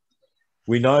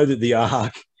 we know that the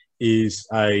Ark is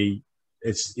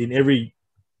it's in everything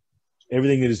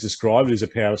that is described as a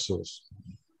power source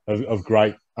of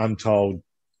great untold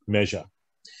measure.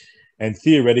 And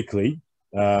theoretically,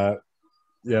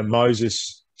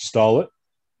 Moses stole it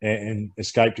and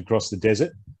escaped across the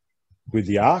desert with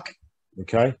the Ark.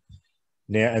 Okay.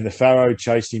 Now, and the Pharaoh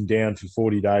chased him down for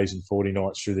 40 days and 40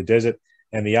 nights through the desert,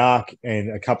 and the Ark and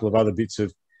a couple of other bits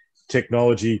of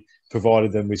technology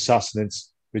provided them with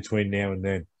sustenance between now and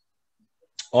then.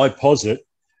 I posit,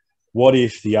 what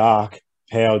if the Ark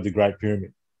powered the Great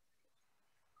Pyramid?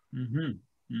 Mm-hmm.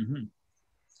 Mm-hmm.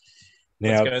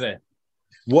 Now, let's go there.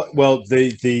 Well,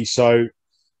 so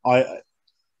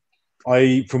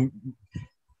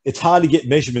it's hard to get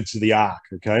measurements of the Ark.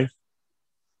 Okay.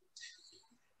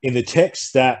 In the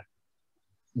texts that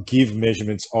give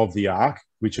measurements of the Ark,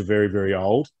 which are very, very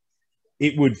old,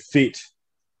 it would fit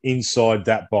inside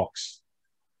that box.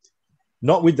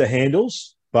 Not with the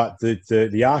handles, but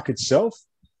the Ark itself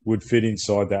would fit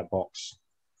inside that box.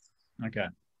 Okay.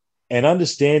 And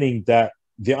understanding that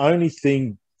the only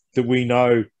thing that we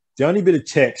know, the only bit of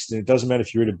text, and it doesn't matter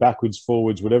if you read it backwards,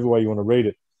 forwards, whatever way you want to read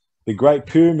it, the Great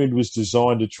Pyramid was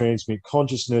designed to transmit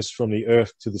consciousness from the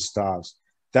earth to the stars.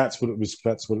 That's what it was.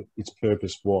 That's what its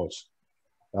purpose was.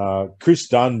 Chris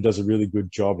Dunn does a really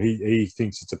good job. He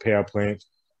thinks it's a power plant,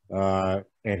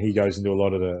 and he goes into a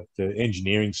lot of the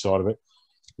engineering side of it.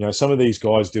 You know, some of these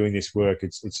guys doing this work,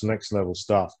 it's next level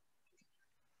stuff.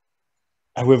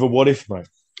 However, what if, mate?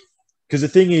 Because the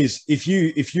thing is, if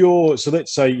you're so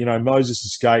let's say, you know, Moses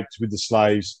escaped with the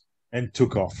slaves and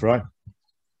took off, right?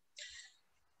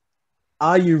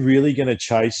 Are you really going to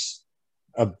chase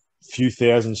a few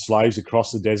thousand slaves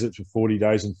across the desert for 40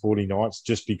 days and 40 nights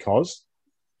just because?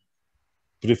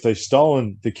 But if they've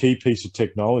stolen the key piece of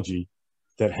technology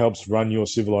that helps run your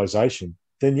civilization,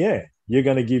 then yeah, you're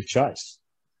going to give chase.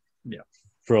 Yeah.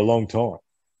 For a long time,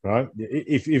 right?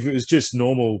 If it was just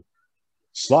normal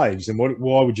slaves, then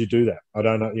why would you do that? I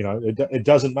don't know. You know, it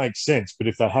doesn't make sense. But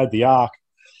if they had the Ark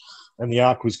and the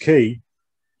Ark was key,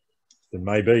 then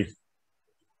maybe.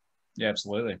 Yeah,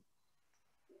 absolutely.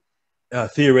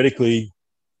 Theoretically,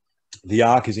 the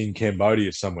Ark is in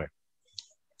Cambodia somewhere.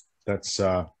 That's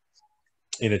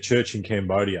in a church in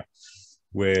Cambodia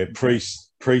where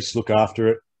priests look after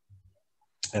it,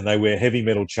 and they wear heavy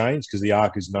metal chains because the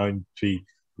Ark is known to be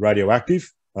radioactive.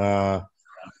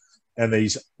 And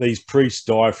these priests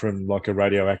die from like a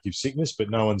radioactive sickness, but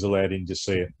no one's allowed in to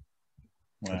see it,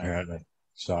 apparently.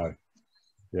 So,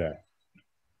 yeah.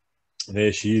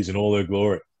 There she is in all her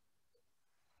glory.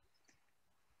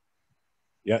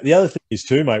 Yeah. The other thing is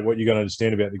too, mate, what you've got to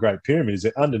understand about the Great Pyramid is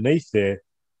that underneath there,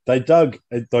 they dug,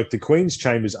 like the Queen's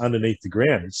Chamber's underneath the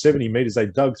ground. It's 70 meters. They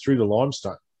dug through the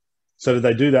limestone. So did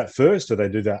they do that first or they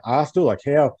do that after? Like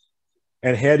how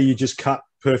do you just cut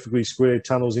perfectly square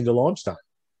tunnels into limestone?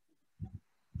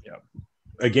 Yeah.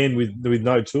 Again, with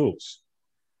no tools.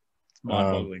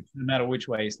 Mind-boggling. No matter which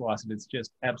way you slice it, it's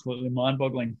just absolutely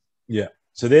mind-boggling. Yeah.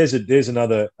 So there's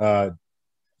another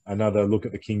look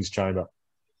at the King's Chamber.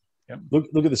 Yep.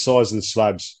 Look at the size of the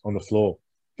slabs on the floor,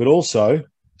 but also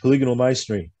polygonal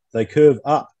masonry. They curve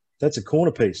up. That's a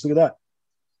corner piece. Look at that.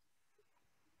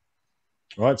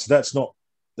 Right. So that's not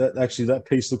that. Actually, that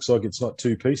piece looks like it's not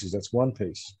two pieces. That's one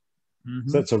piece. Mm-hmm.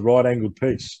 So that's a right-angled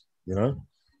piece. You know,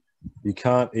 you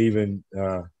can't even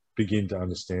begin to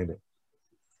understand it.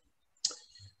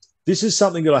 This is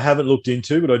something that I haven't looked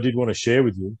into, but I did want to share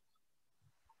with you.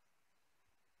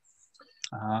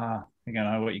 I think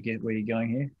I know where you're going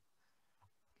here.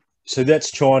 So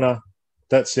that's China,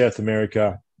 that's South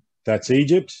America, that's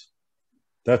Egypt,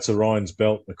 that's Orion's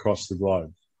belt across the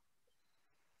globe.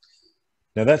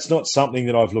 Now, that's not something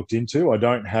that I've looked into. I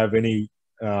don't have any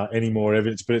more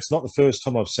evidence, but it's not the first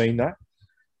time I've seen that,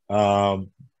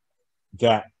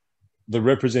 that the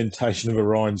representation of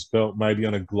Orion's belt may be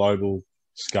on a global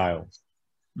scale,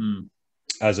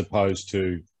 as opposed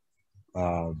to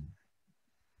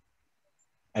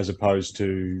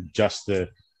just the.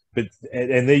 But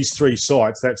and these three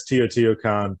sites, that's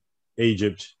Teotihuacan,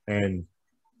 Egypt, and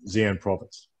Xi'an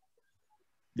province,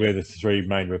 where the three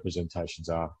main representations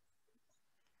are.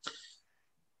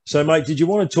 So, mate, did you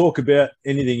want to talk about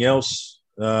anything else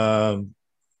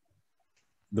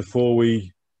before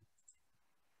we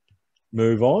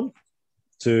move on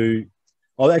to?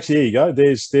 Oh, actually, there you go.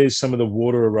 There's some of the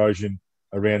water erosion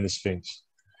around the Sphinx.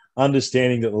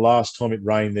 Understanding that the last time it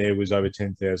rained there was over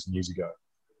 10,000 years ago.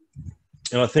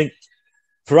 And I think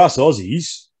for us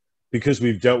Aussies, because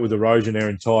we've dealt with erosion our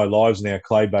entire lives in our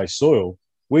clay-based soil,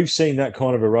 we've seen that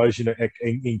kind of erosion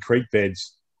in creek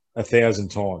beds 1,000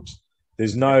 times.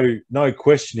 There's no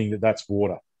questioning that that's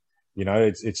water. You know,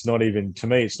 it's not even, to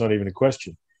me, it's not even a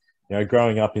question. You know,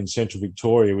 growing up in central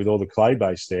Victoria with all the clay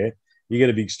base there, you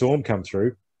get a big storm come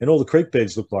through, and all the creek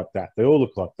beds look like that. They all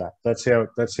look like that. That's how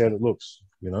it looks.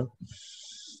 You know.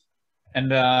 And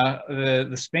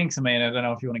the Sphinx. I mean, I don't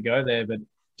know if you want to go there, but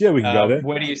yeah, we can go there.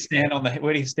 Where do you stand on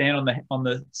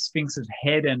the Sphinx's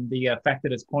head and the fact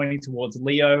that it's pointing towards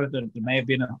Leo? That it may have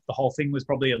been the whole thing was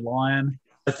probably a lion.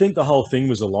 I think the whole thing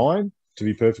was a lion, to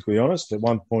be perfectly honest. At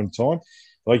one point in time,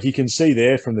 like you can see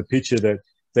there from the picture that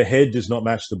the head does not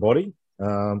match the body.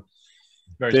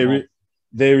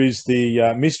 There is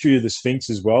the mystery of the Sphinx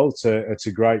as well. It's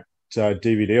a great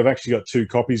DVD. I've actually got 2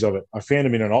 copies of it. I found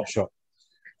them in an op shop.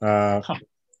 And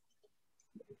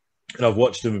I've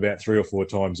watched them about 3 or 4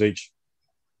 times each.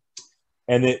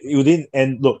 And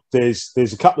look, there's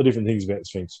a couple of different things about the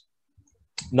Sphinx.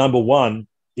 Number one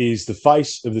is the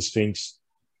face of the Sphinx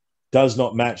does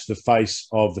not match the face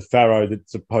of the pharaoh that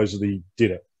supposedly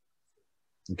did it.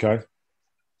 Okay?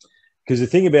 Because the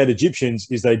thing about Egyptians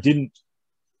is they didn't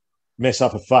mess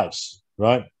up a face,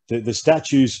 right? The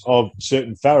statues of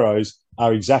certain pharaohs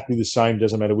are exactly the same,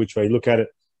 doesn't matter which way you look at it,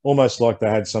 almost like they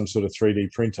had some sort of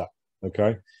 3D printer,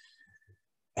 okay?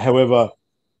 However,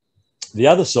 the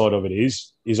other side of it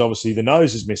is obviously the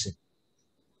nose is missing.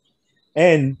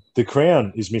 And the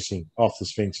crown is missing off the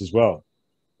Sphinx as well.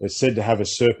 It's said to have a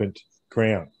serpent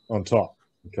crown on top,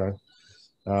 okay?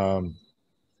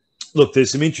 Look,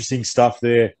 there's some interesting stuff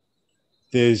there.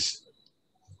 There's,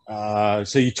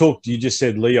 so you just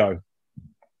said Leo.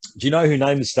 Do you know who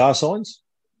named the star signs?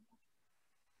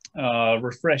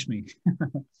 Refresh me.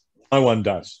 No one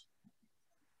does.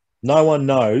 No one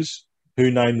knows who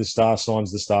named the star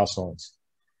signs.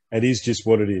 It is just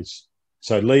what it is.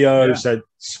 So Leo, so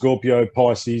Scorpio,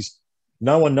 Pisces,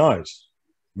 no one knows.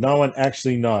 No one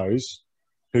actually knows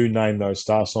who named those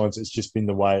star signs. It's just been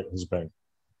the way it has been.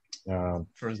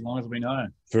 For as long as we know.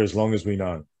 For as long as we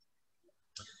know.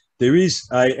 There is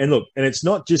and it's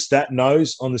not just that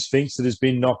nose on the Sphinx that has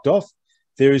been knocked off.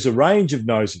 There is a range of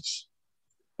noses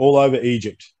all over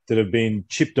Egypt that have been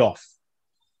chipped off.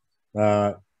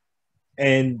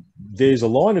 And there's a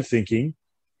line of thinking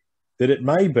that it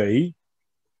may be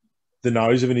the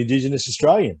nose of an Indigenous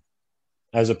Australian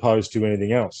as opposed to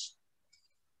anything else.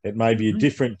 It may be a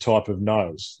different type of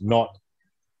nose,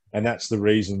 and that's the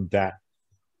reason that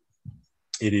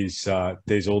it is,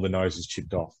 there's all the noses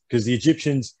chipped off. Because the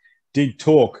Egyptians did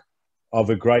talk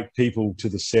of a great people to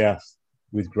the south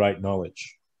with great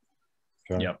knowledge.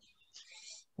 Okay? Yep.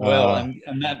 Well,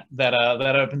 and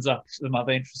that opens up some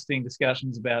other interesting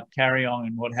discussions about carry on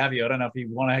and what have you. I don't know if you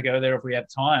want to go there if we have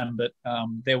time, but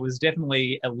there was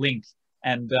definitely a link.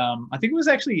 And I think it was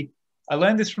actually, I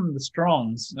learned this from the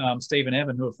Strongs, Steve and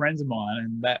Evan, who are friends of mine,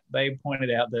 and that they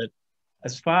pointed out that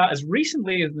as far as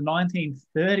recently as the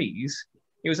 1930s,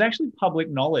 it was actually public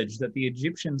knowledge that the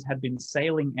Egyptians had been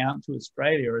sailing out to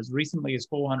Australia as recently as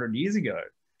 400 years ago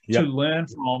to learn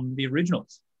from the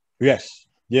originals. Yes,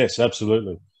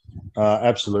 absolutely.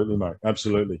 Absolutely, mate.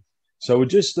 Absolutely. So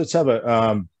let's have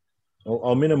a,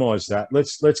 I'll minimize that.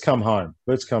 Let's come home.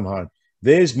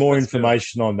 There's more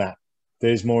information on that.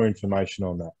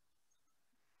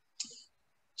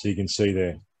 So you can see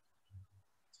there.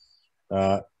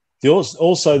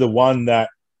 Also the one that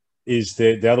is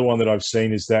the other one that I've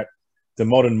seen is that the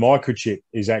modern microchip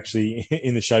is actually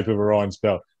in the shape of Orion's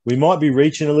belt. We might be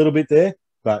reaching a little bit there,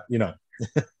 but you know,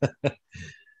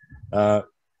 there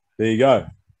you go.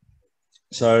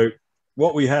 So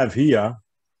what we have here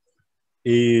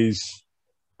is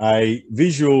a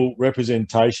visual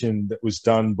representation that was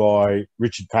done by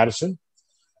Richard Patterson.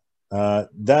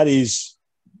 That is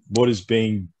what is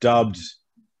being dubbed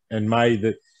and made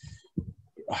that.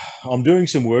 I'm doing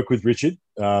some work with Richard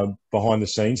behind the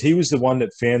scenes. He was the one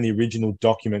that found the original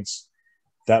documents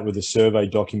that were the survey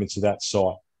documents of that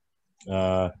site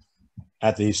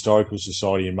at the Historical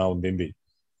Society in Mullumbimby,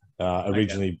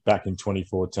 originally back in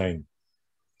 2014.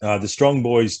 The Strong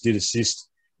Boys did assist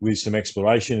with some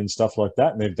exploration and stuff like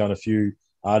that, and they've done a few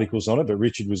articles on it, but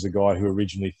Richard was the guy who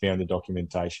originally found the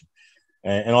documentation.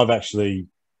 And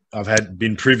I've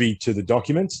been privy to the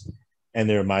documents, and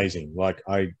they're amazing. Like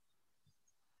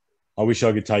I wish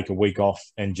I could take a week off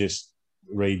and just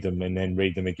read them and then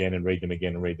read them again and read them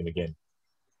again and read them again.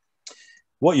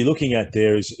 What you're looking at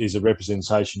there is a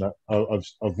representation of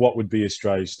what would be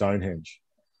Australia's Stonehenge.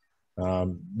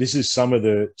 This is some of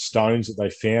the stones that they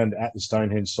found at the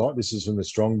Stonehenge site. This is from the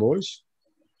Strong Boys.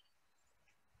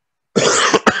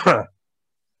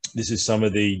 This is some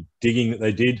of the digging that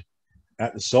they did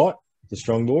at the site, the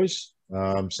Strong Boys,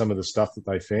 some of the stuff that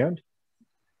they found.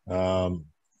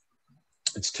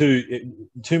 it's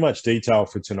too much detail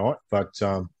for tonight, but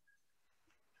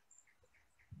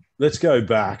let's go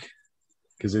back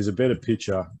because there's a better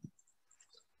picture.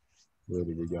 Where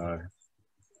did we go?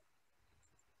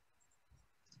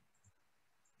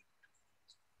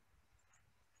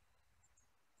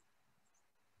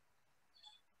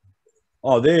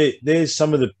 Oh, there's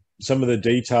some of the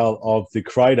detail of the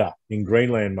crater in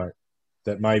Greenland, mate.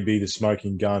 That may be the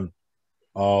smoking gun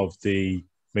of the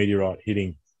meteorite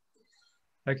hitting.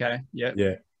 Okay. Yeah.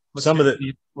 Yeah.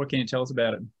 What can you tell us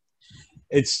about it?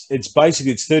 It's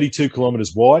basically 32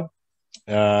 kilometers wide.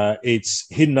 It's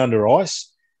hidden under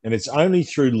ice, and it's only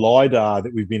through LiDAR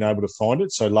that we've been able to find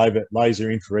it. So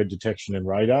laser infrared detection and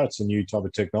radar. It's a new type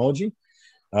of technology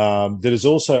that has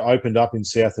also opened up in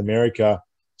South America.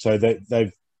 So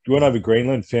they've gone over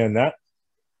Greenland, found that.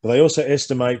 But they also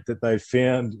estimate that they've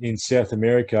found in South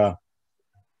America,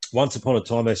 once upon a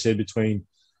time, they said between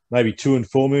maybe 2 and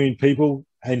 4 million people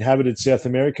inhabited South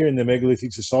America in the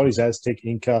megalithic societies, Aztec,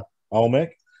 Inca,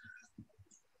 Olmec.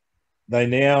 They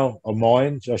now, or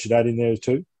Mayans, I should add in there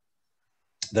too.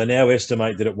 They now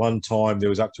estimate that at one time there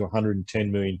was up to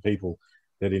 110 million people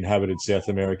that inhabited South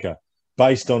America.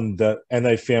 Based on and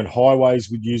they found highways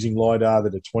with using LiDAR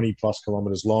that are 20 plus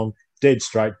kilometers long, dead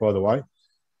straight, by the way.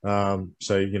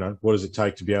 So, you know, what does it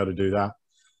take to be able to do that?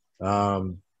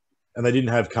 And they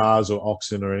didn't have cars or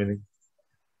oxen or anything.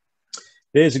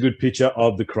 There's a good picture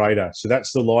of the crater. So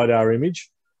that's the LiDAR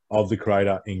image of the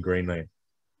crater in Greenland.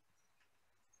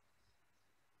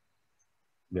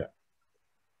 Yeah.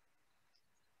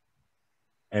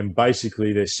 And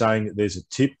basically they're saying that there's a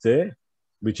tip there,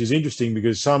 which is interesting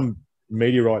because some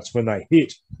meteorites, when they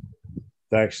hit,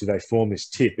 they form this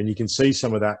tip. And you can see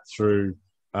some of that through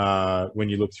when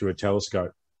you look through a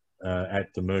telescope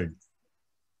at the moon.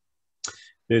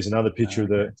 There's another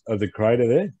picture of the crater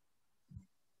there.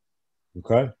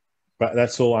 Okay. But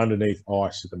that's all underneath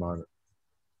ice at the moment.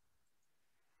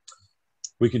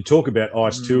 We can talk about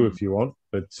ice too if you want,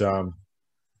 but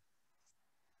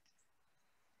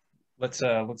let's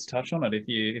touch on it.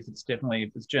 If it's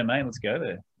germane, let's go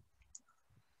there.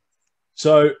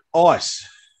 So ice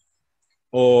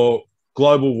or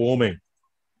global warming.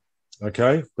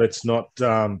 Okay, let's not.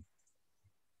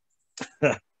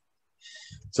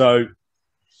 So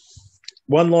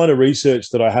one line of research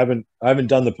that I haven't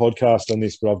done the podcast on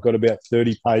this, but I've got about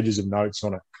 30 pages of notes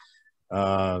on it.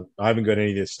 I haven't got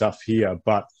any of this stuff here,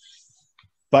 but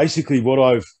basically what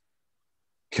I've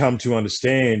come to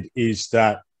understand is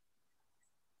that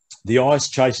the ice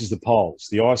chases the poles.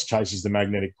 The ice chases the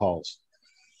magnetic poles.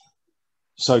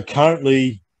 So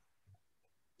currently,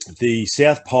 the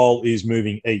South Pole is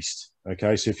moving east.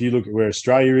 Okay, so if you look at where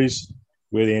Australia is,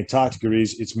 where the Antarctica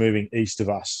is, it's moving east of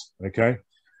us. Okay,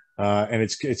 and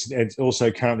it's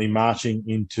also currently marching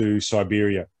into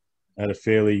Siberia at a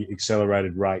fairly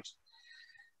accelerated rate.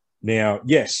 Now,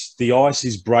 yes, the ice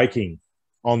is breaking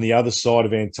on the other side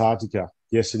of Antarctica.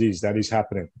 Yes, it is. That is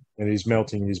happening. It is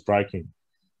melting. It is breaking.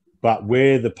 But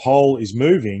where the pole is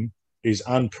moving is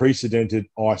unprecedented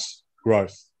ice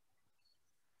growth.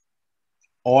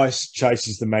 Ice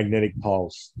chases the magnetic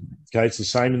poles. Okay, it's the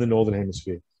same in the Northern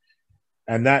Hemisphere.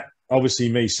 And that,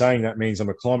 obviously, me saying that means I'm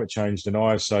a climate change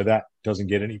denier, so that doesn't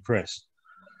get any press.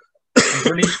 I'm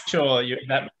pretty sure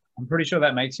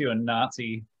that makes you a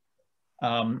Nazi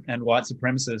and white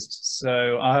supremacist.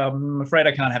 So I'm afraid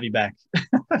I can't have you back.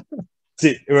 That's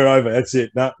it. We're over. That's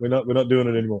it. No, we're not doing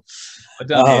it anymore.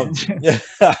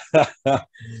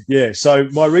 Yeah. So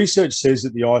my research says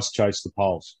that the ice chases the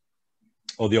poles,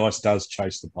 or the ice does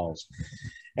chase the poles.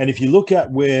 And if you look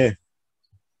at where,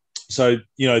 so,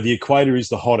 you know, the equator is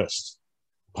the hottest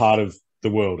part of the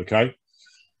world, okay?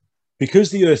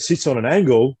 Because the Earth sits on an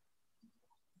angle,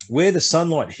 where the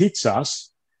sunlight hits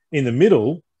us in the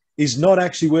middle is not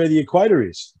actually where the equator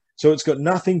is. So it's got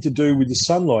nothing to do with the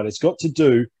sunlight. It's got to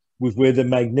do with where the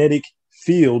magnetic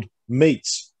field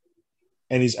meets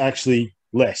and is actually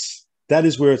less. That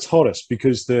is where it's hottest,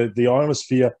 because the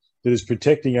ionosphere that is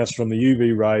protecting us from the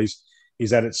UV rays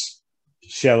is at its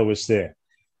shallowest there.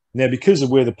 Now, because of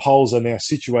where the poles are now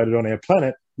situated on our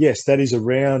planet, yes, that is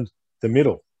around the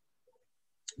middle.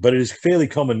 But it is fairly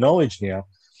common knowledge now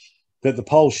that the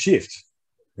poles shift,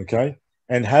 okay,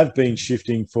 and have been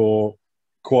shifting for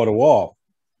quite a while,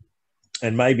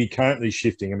 and maybe currently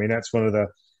shifting. I mean, that's one of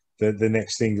the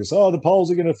next things is, the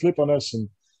poles are going to flip on us and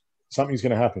something's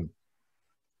going to happen.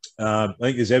 I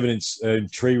think there's evidence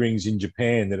tree rings in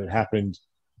Japan that it happened.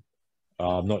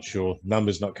 I'm not sure.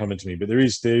 Numbers not coming to me, but there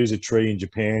is a tree in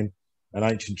Japan, an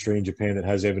ancient tree in Japan that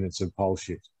has evidence of pole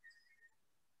shift.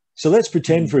 So let's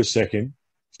pretend for a second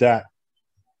that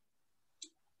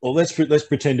Well, let's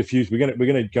pretend a few. We're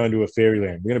gonna go into a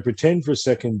fairyland. We're gonna pretend for a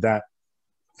second that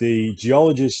the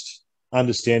geologist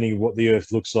understanding of what the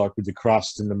Earth looks like with the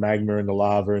crust and the magma and the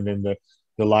lava and then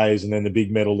the layers and then the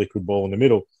big metal liquid ball in the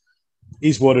middle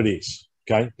is what it is.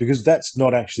 Okay, because that's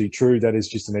not actually true. That is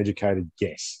just an educated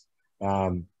guess.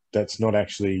 That's not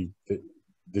actually.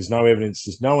 There's no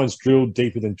evidence. No one's drilled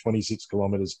deeper than 26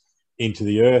 kilometers into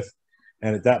the Earth,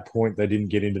 and at that point they didn't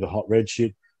get into the hot red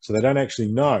shit, so they don't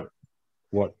actually know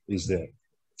what is there.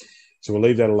 So we'll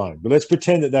leave that alone. But let's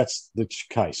pretend that that's the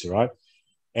case, all right?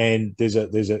 And there's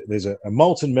a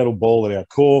molten metal ball at our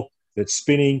core that's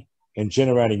spinning and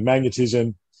generating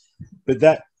magnetism, but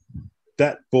that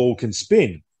ball can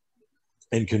spin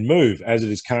and can move as it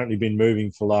has currently been moving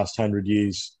for the last 100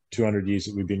 years, 200 years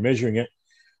that we've been measuring it.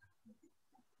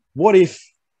 What if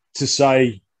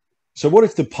what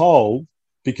if the pole,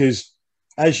 because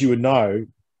as you would know,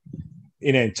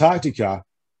 in Antarctica,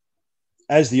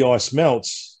 as the ice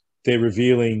melts, they're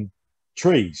revealing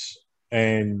trees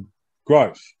and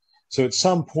growth. So at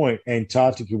some point,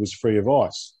 Antarctica was free of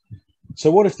ice. So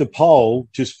what if the pole,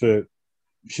 just for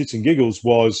shits and giggles,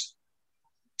 was,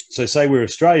 so say where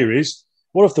Australia is,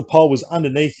 what if the pole was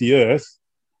underneath the Earth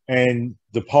and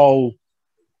the pole,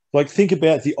 like think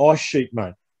about the ice sheet,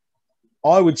 mate.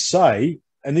 I would say,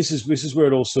 and this is where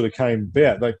it all sort of came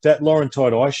about, like that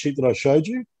Laurentide ice sheet that I showed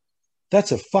you,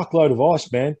 that's a fuckload of ice,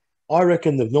 man. I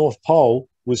reckon the North Pole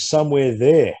was somewhere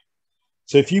there.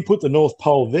 So if you put the North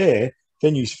Pole there,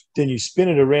 then you spin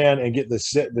it around and get the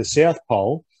South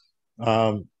Pole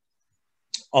on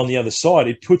the other side.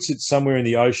 It puts it somewhere in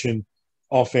the ocean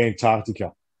off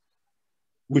Antarctica,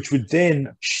 which would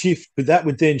then shift, but that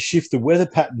would then shift the weather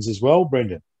patterns as well,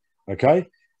 Brendan. Okay,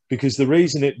 because the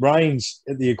reason it rains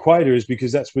at the equator is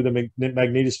because that's where the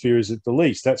magnetosphere is at the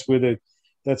least. That's where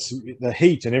that's the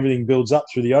heat and everything builds up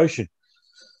through the ocean.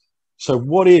 So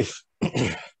what if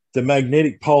the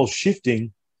magnetic pole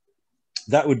shifting,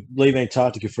 that would leave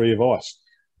Antarctica free of ice?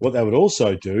 What that would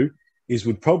also do is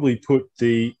would probably put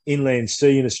the inland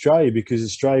sea in Australia, because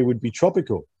Australia would be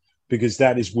tropical, because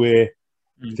that is where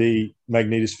the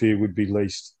magnetosphere would be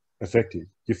least effective.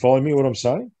 You follow me what I'm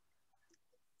saying?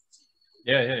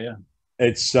 Yeah.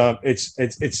 It's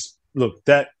look,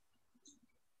 that,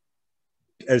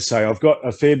 as I say, I've got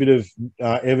a fair bit of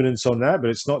evidence on that,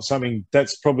 but it's not something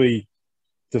that's probably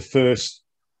the first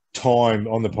time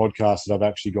on the podcast that I've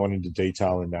actually gone into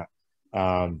detail in that.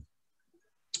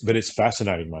 But it's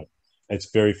fascinating, mate. It's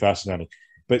very fascinating.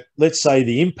 But let's say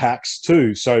the impacts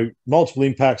too. So multiple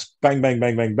impacts, bang, bang,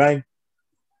 bang, bang, bang.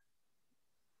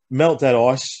 Melt that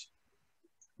ice.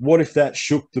 What if that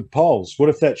shook the poles? What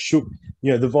if that shook,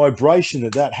 the vibration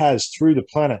that has through the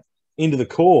planet into the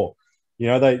core?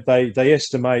 They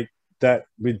estimate that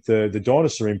with the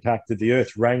dinosaur impact that the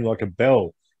Earth rang like a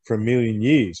bell for 1 million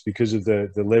years because of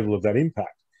the level of that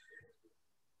impact.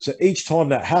 So each time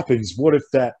that happens, what if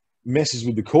that messes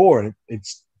with the core and it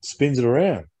spins it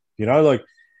around? Like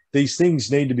these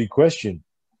things need to be questioned.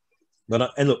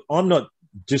 And look, I'm not,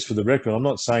 just for the record, I'm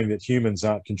not saying that humans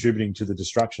aren't contributing to the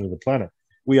destruction of the planet.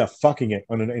 We are fucking it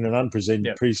in an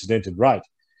unprecedented rate.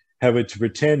 However, to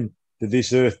pretend that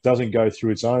this Earth doesn't go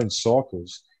through its own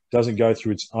cycles, doesn't go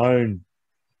through its own,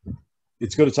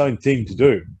 it's got its own thing to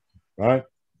do, right?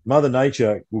 Mother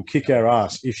Nature will kick our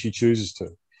ass if she chooses to.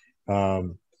 But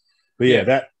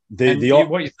yeah,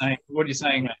 what you're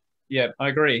saying, yeah, I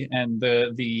agree. And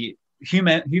the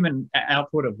human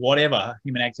output of whatever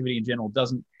human activity in general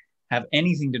doesn't have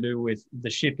anything to do with the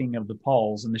shifting of the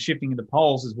poles, and the shifting of the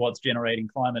poles is what's generating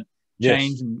climate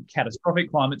change and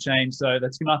catastrophic climate change. So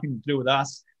that's nothing to do with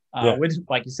us. We're,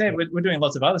 like you said, we're doing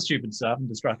lots of other stupid stuff and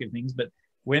destructive things, but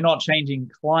we're not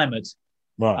changing climate.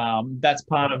 Right. That's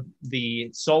part of the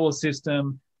solar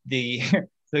system, the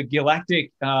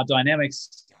galactic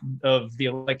dynamics of the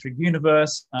electric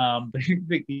universe,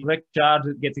 the electric charge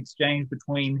that gets exchanged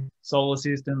between solar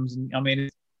systems. And I mean,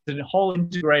 it's a whole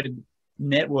integrated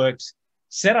networks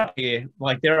set up here.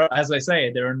 Like there are, as I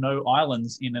say, there are no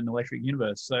islands in an electric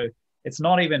universe. So it's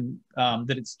not even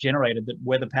that it's generated, that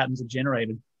weather patterns are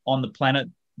generated on the planet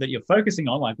that you're focusing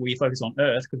on, like we focus on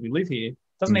Earth because we live here. It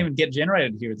doesn't even get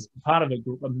generated here. It's part of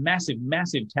a massive,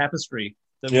 massive tapestry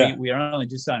that we are only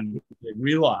just starting to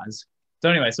realize. So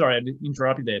anyway, sorry, I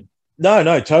interrupted there. No,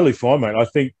 totally fine, mate. I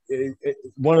think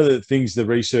one of the things, the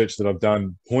research that I've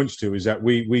done points to, is that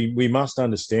we must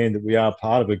understand that we are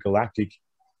part of a galactic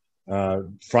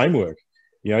framework.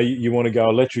 You want to go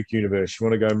electric universe, you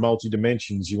want to go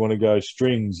multi-dimensions, you want to go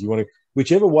strings, you want to,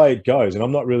 whichever way it goes. And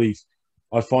I'm not really,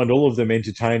 I find all of them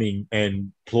entertaining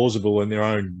and plausible in their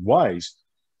own ways.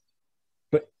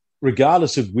 But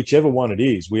regardless of whichever one it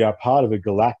is, we are part of a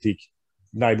galactic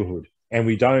neighborhood, and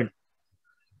we don't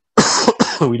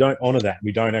we don't honor that.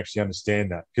 We don't actually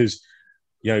understand that because,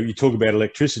 you know, you talk about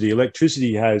electricity.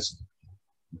 Electricity has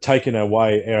taken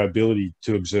away our ability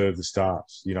to observe the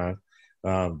stars. You know,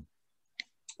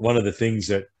 one of the things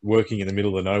that working in the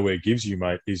middle of nowhere gives you,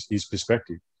 mate, is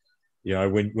perspective. You know,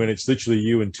 when it's literally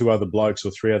you and two other blokes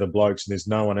or three other blokes, and there's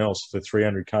no one else for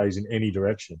 300 k's in any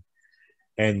direction,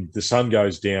 and the sun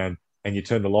goes down, and you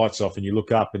turn the lights off, and you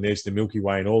look up, and there's the Milky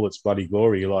Way in all its bloody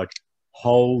glory. You're like,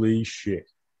 holy shit,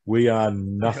 we are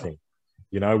nothing.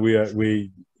 You know,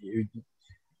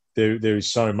 there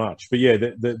is so much. But yeah,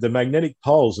 the magnetic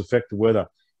poles affect the weather,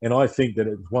 and I think that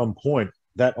at one point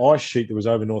that ice sheet that was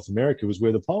over North America was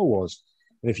where the pole was,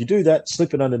 and if you do that,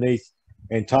 slip it underneath.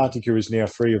 Antarctica is now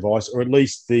free of ice, or at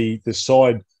least the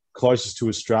side closest to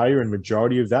Australia, and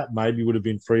majority of that maybe would have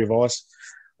been free of ice.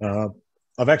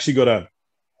 I've actually got a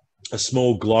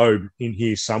small globe in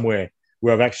here somewhere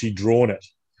where I've actually drawn it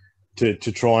to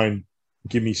try and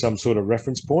give me some sort of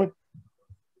reference point.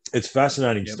 It's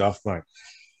fascinating stuff, mate.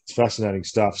 It's fascinating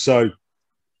stuff. So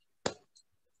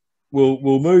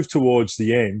we'll move towards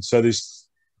the end. So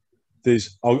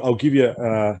I'll give you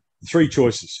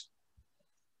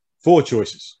 4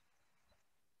 choices.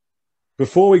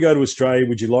 Before we go to Australia,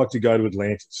 would you like to go to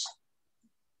Atlantis?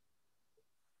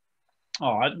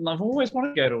 Oh, I've always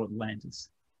wanted to go to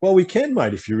Atlantis. Well, we can,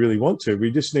 mate, if you really want to.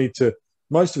 We just need to.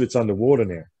 Most of it's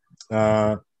underwater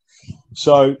now.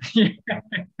 So,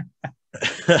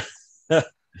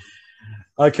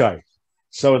 okay.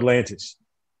 So Atlantis.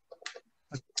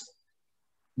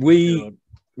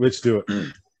 Let's do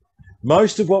it.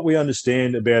 Most of what we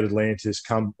understand about Atlantis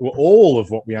all of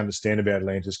what we understand about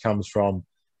Atlantis comes from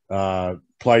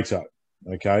Plato,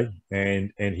 okay,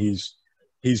 and his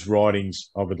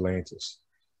writings of Atlantis.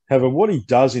 However, what he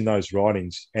does in those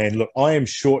writings, and look, I am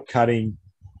shortcutting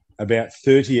about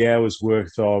 30 hours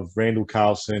worth of Randall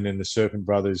Carlson and the Serpent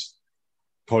Brothers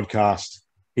podcast.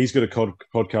 He's got a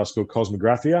podcast called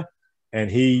Cosmographia,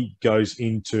 and he goes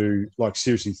into, like,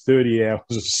 seriously 30 hours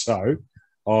or so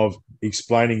of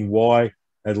explaining why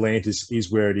Atlantis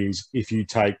is where it is if you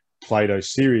take Plato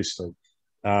seriously.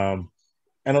 And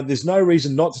there's no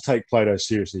reason not to take Plato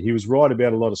seriously. He was right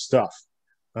about a lot of stuff.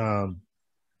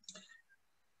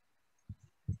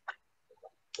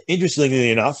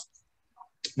 Interestingly enough,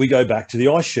 we go back to the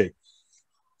ice sheet.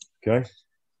 Okay?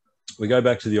 We go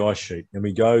back to the ice sheet and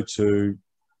we go to,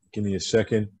 give me a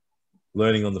second,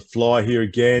 learning on the fly here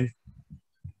again.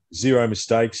 0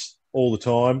 mistakes all the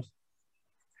time.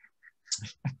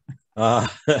 Give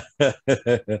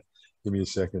me a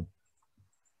second.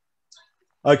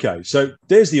 Okay, so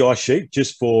there's the ice sheet,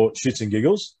 just for shits and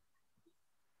giggles.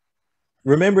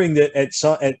 Remembering that at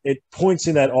points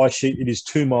in that ice sheet, it is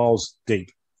 2 miles deep.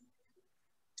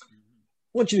 I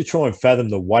want you to try and fathom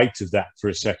the weight of that for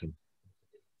a second.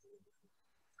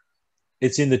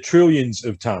 It's in the trillions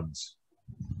of tons.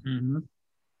 Mm-hmm.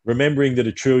 Remembering that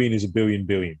a trillion is a billion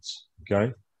billions,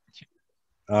 okay?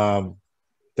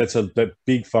 That's that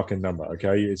big fucking number,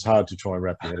 okay? It's hard to try and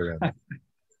wrap your head around that.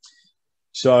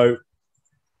 So,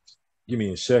 give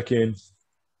me a second.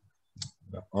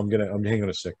 Hang on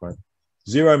a sec, mate.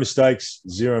 0 mistakes,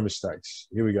 0 mistakes.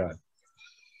 Here we go.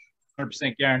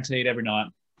 100% guaranteed every night.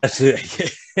 That's it.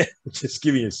 Just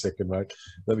give me a second, mate.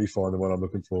 Let me find the one I'm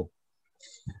looking for.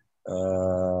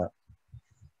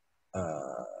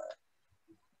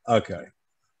 Okay.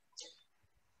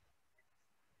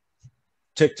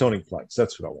 Tectonic plates.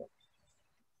 That's what I want.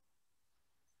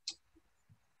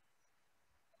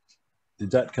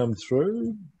 Did that come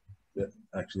through? Yeah,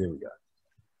 actually, there we go.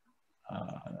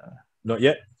 Not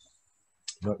yet.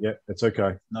 Not yet. It's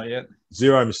okay. Not yet.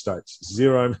 0 mistakes.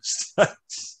 0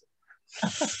 mistakes.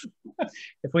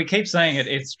 If we keep saying it,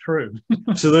 it's true.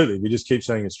 Absolutely. We just keep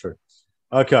saying it's true.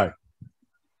 Okay.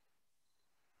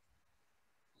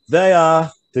 They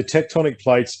are the tectonic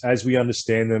plates as we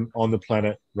understand them on the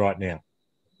planet right now.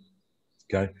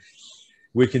 Okay.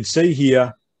 We can see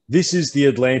here, this is the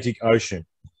Atlantic Ocean.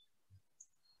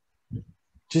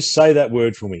 Just say that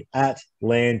word for me.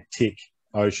 Atlantic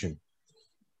Ocean.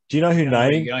 Do you know who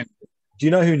named? Do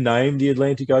you know who named the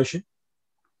Atlantic Ocean?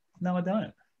 No, I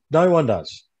don't. No one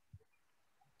does.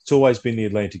 It's always been the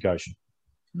Atlantic Ocean.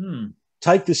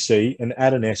 Take the C and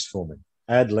add an S for me.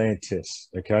 Atlantis.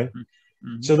 Okay.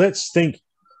 Mm-hmm. So let's think.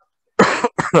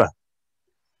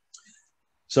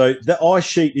 So the ice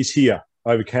sheet is here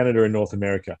over Canada and North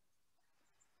America.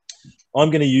 I'm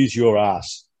going to use your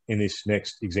ass in this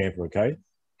next example, okay?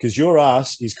 Because your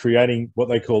ass is creating what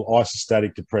they call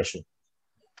isostatic depression.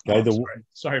 Okay.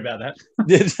 Sorry about that.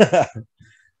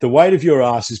 The weight of your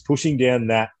ass is pushing down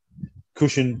that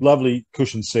cushion, lovely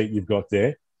cushion seat you've got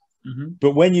there,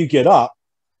 But when you get up,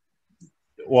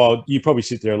 well, you probably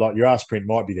sit there a lot. Your ass print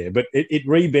might be there, but it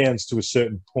rebounds to a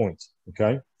certain point,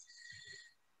 okay?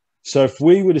 So if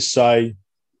we were to say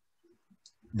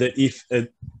that if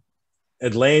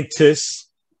Atlantis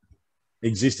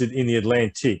existed in the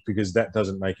Atlantic, because that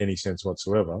doesn't make any sense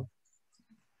whatsoever,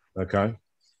 okay?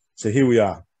 So here we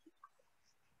are.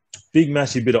 Big,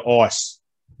 massive bit of ice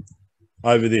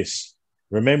over this,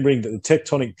 remembering that the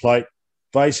tectonic plate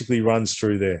basically runs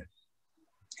through there,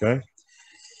 okay?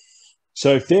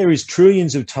 So if there is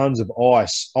trillions of tons of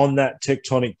ice on that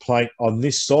tectonic plate on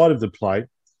this side of the plate,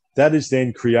 that is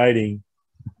then creating,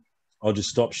 I'll just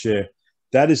stop share,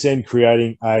 that is then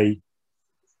creating a,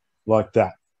 like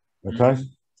that, okay?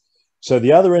 So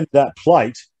the other end of that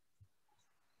plate,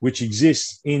 which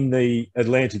exists in the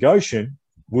Atlantic Ocean,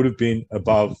 would have been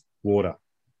above water,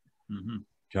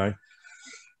 okay?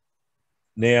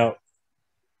 Now,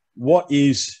 what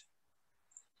is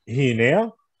here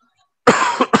now?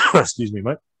 Excuse me,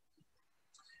 mate.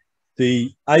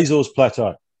 The Azores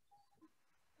Plateau.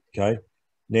 Okay.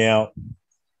 Now,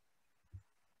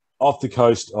 off the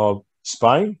coast of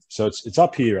Spain. So it's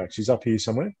up here, actually. It's up here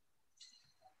somewhere.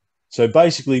 So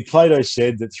basically, Plato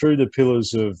said that through the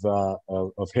pillars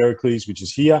of Heracles, which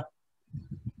is here,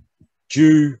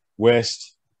 due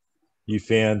west, you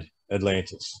found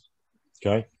Atlantis.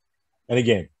 Okay. And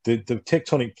again, the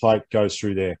tectonic plate goes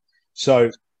through there. So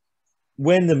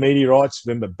when the meteorites,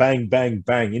 remember, bang, bang,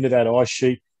 bang into that ice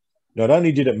sheet, not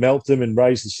only did it melt them and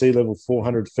raise the sea level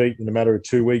 400 feet in a matter of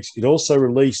 2 weeks, it also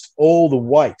released all the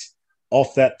weight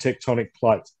off that tectonic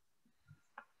plate.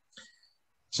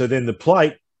 So then the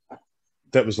plate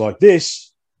that was like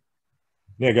this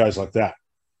now goes like that.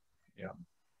 Yeah.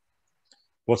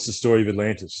 What's the story of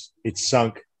Atlantis? It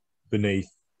sunk beneath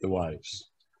the waves.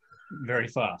 Very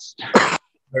fast.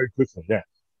 Very quickly, yeah.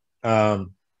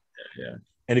 Yeah.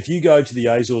 And if you go to the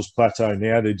Azores Plateau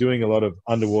now, they're doing a lot of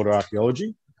underwater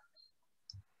archaeology.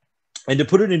 And to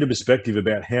put it into perspective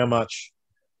about how much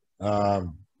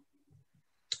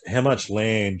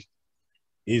land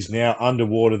is now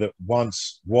underwater that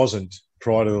once wasn't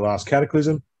prior to the last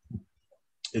cataclysm,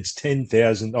 it's 10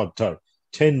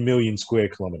 million square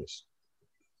kilometres.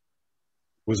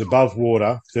 Was above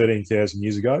water 13,000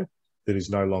 years ago, that is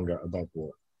no longer above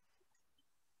water.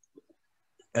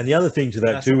 And the other thing to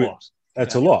that too,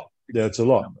 that's a lot. That's a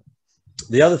lot.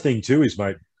 The other thing too is,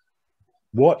 mate,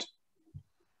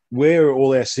 where are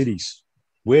all our cities?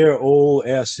 Where are all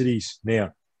our cities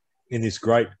now in this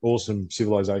great, awesome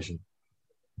civilization?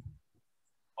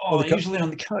 Oh, usually on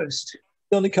the coast.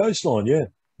 On the coastline, yeah.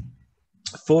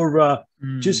 For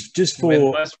just for we're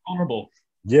the most vulnerable.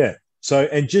 Yeah. So,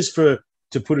 and just to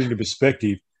put it into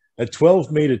perspective, a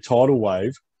 12-meter tidal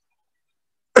wave,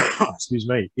 excuse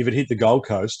me, if it hit the Gold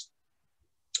Coast,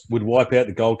 would wipe out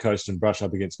the Gold Coast and brush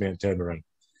up against Mount Tamborine.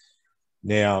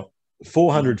 Now,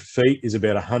 400 feet is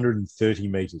about 130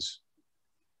 meters,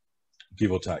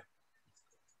 give or take,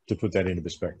 to put that into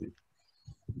perspective.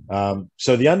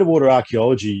 So the underwater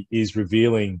archaeology is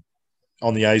revealing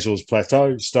on the Azores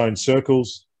Plateau, stone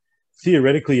circles,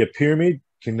 theoretically a pyramid,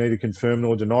 can neither confirm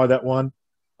nor deny that one,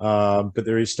 but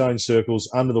there is stone circles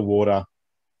under the water.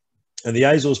 And the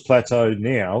Azores Plateau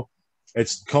now,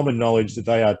 it's common knowledge that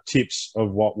they are tips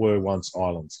of what were once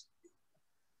islands.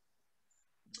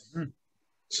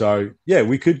 So, yeah,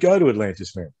 we could go to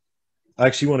Atlantis, man. I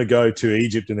actually want to go to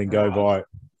Egypt and then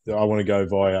I want to go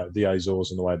via the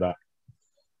Azores on the way back.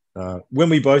 When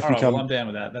we both become... well, I'm down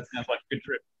with that. That sounds like a good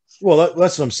trip. Well,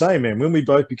 that's what I'm saying, man. When we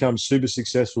both become super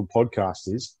successful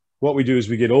podcasters, what we do is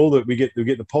we get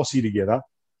the posse together.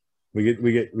 We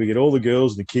get all the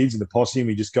girls and the kids and the posse, and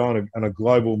we just go on a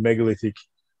global megalithic.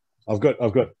 I've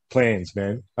got plans,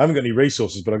 man. I haven't got any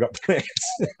resources, but I've got plans.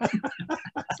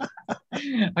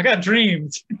 I got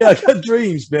dreams. Yeah, I got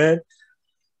dreams, man.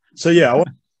 So yeah, I want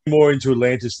to get more into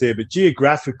Atlantis there, but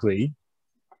geographically,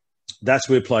 that's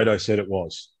where Plato said it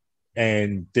was.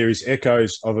 And there is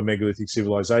echoes of a megalithic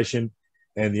civilization,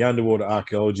 and the underwater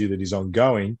archaeology that is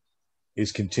ongoing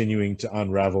is continuing to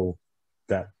unravel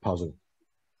that puzzle.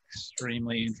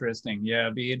 Extremely interesting. Yeah,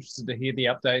 I'd be interested to hear the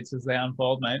updates as they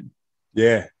unfold, mate.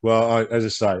 Yeah, well, as I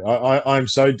say, I'm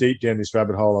so deep down this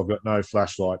rabbit hole, I've got no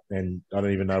flashlight, and I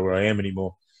don't even know where I am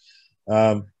anymore.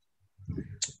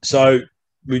 So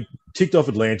we ticked off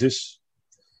Atlantis.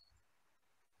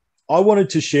 I wanted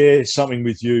to share something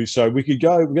with you. So we could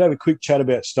have a quick chat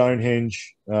about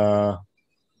Stonehenge, Gympie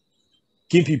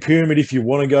Pyramid if you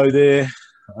want to go there.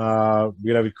 We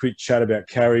could have a quick chat about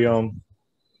Carry-On.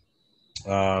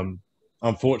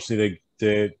 Unfortunately,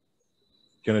 they're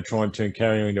going to try and turn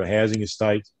Carry-On into a housing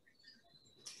estate.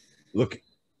 Look,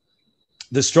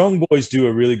 the Strong Boys do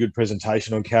a really good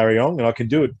presentation on Carry On, and I can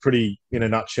do it pretty in a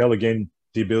nutshell. Again,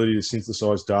 the ability to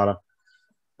synthesize data.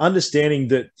 Understanding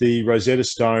that the Rosetta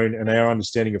Stone and our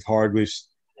understanding of hieroglyphs,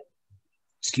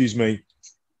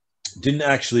 didn't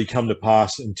actually come to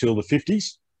pass until the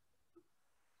 50s.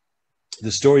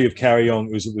 The story of Carry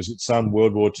On was some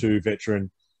World War II veteran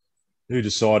who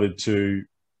decided to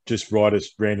just write a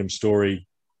random story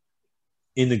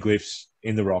in the glyphs,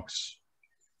 in the rocks,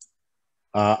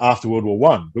 after World War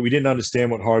One. But we didn't understand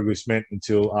what hieroglyphs meant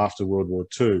until after World War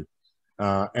II.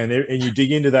 And you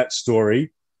dig into that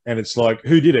story, and it's like,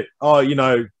 who did it? Oh,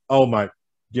 old mate,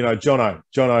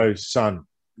 Jono's son,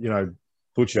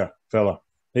 butcher fella,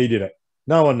 he did it.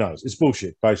 No one knows. It's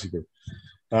bullshit, basically.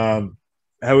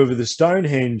 However, the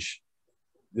Stonehenge,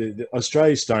 the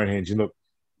Australia's Stonehenge, and look,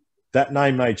 that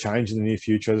name may change in the near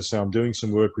future. As I say, I'm doing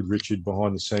some work with Richard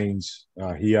behind the scenes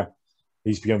here.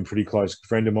 He's become a pretty close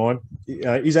friend of mine.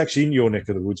 He's actually in your neck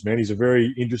of the woods, man. He's a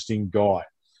very interesting guy.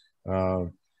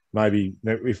 Maybe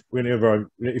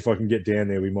if I can get down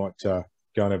there, we might go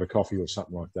and have a coffee or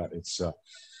something like that.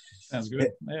 Sounds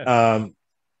good. Yeah.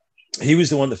 He was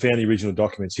the one that found the original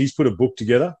documents. He's put a book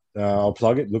together. I'll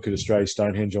plug it. Look at Australia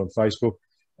Stonehenge on Facebook.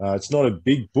 It's not a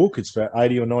big book. It's about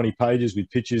 80 or 90 pages with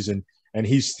pictures and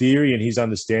his theory and his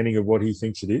understanding of what he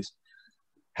thinks it is.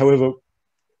 However,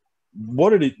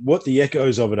 what the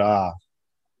echoes of it are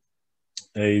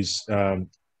is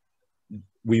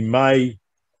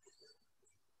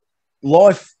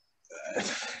life.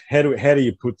 How do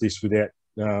you put this without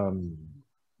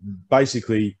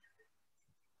basically?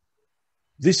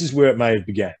 This is where it may have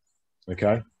began,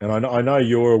 okay? And I know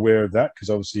you're aware of that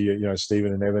because obviously,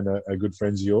 Stephen and Evan are good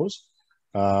friends of yours.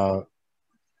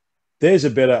 There's a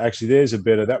better,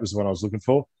 that was the one I was looking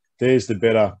for. There's the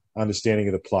better understanding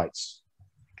of the plates.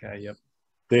 Okay, yep.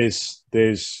 There's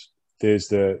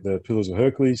the Pillars of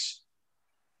Hercules,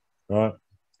 right?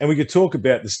 And we could talk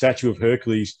about the statue of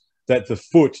Hercules, that the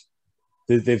foot,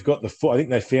 they've got the foot. I think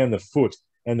they found the foot,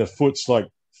 and the foot's like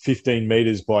 15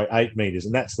 meters by 8 meters,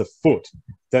 and that's the foot.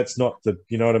 That's not the,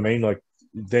 you know what I mean? Like,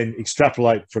 then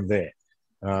extrapolate from there.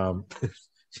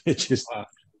 It's just,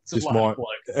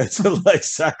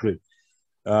 exactly.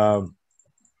 Oh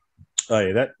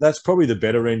yeah, that's probably the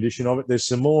better rendition of it. There's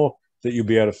some more that you'll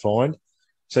be able to find.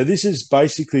 So this is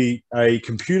basically a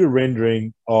computer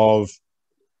rendering of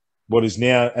what is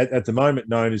now at the moment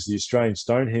known as the Australian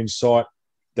Stonehenge site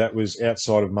that was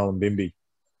outside of Mullumbimby.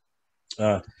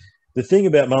 The thing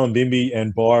about Mullumbimby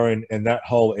and Byron and that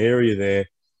whole area there,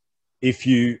 if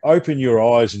you open your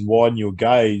eyes and widen your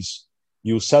gaze,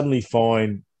 you'll suddenly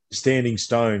find standing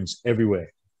stones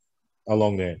everywhere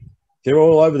along there. They're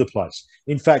all over the place.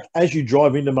 In fact, as you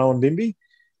drive into Mullumbimby,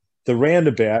 the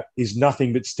roundabout is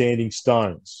nothing but standing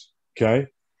stones, okay?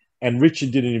 And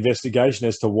Richard did an investigation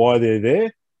as to why they're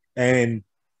there, and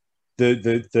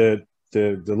the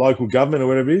local government or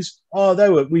whatever it is,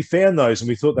 we found those and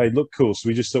we thought they'd look cool, so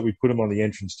we just thought we'd put them on the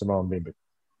entrance to Mullumbimby.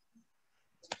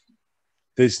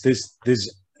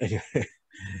 There's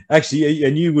actually,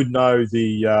 and you would know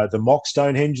the mock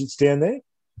Stonehenge that's down there.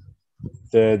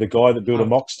 The guy that built a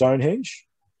mock Stonehenge.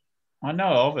 I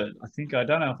know of it. I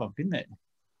don't know if I've been there.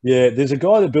 Yeah, there's a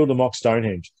guy that built a mock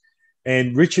Stonehenge,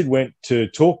 and Richard went to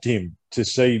talk to him to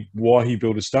see why he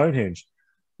built a Stonehenge.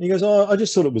 And he goes, I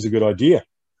just thought it was a good idea.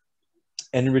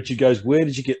 And Richard goes, where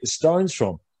did you get the stones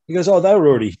from? He goes, they were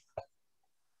already.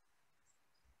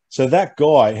 So that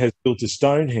guy has built a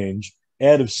Stonehenge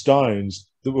out of stones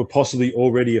that were possibly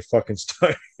already a fucking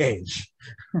Stonehenge,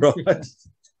 right?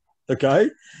 Okay?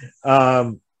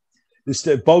 This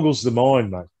boggles the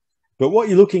mind, mate. But what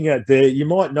you're looking at there, you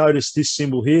might notice this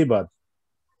symbol here, bud.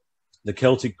 The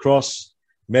Celtic cross,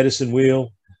 medicine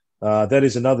wheel. That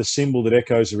is another symbol that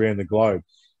echoes around the globe.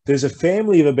 There's a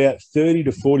family of about 30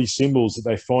 to 40 symbols that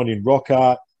they find in rock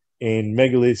art, in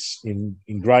megaliths, in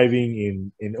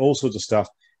engraving, in all sorts of stuff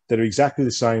that are exactly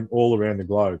the same all around the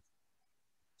globe.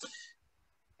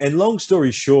 And long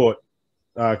story short,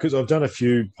 because I've done a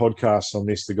few podcasts on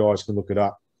this, the guys can look it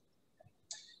up.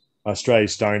 Australia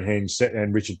Stonehenge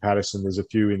and Richard Patterson, there's a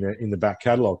few in the back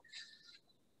catalogue.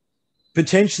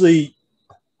 Potentially,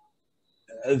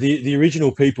 the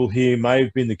original people here may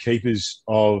have been the keepers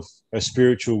of a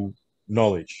spiritual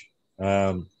knowledge.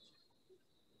 And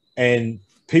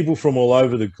people from all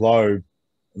over the globe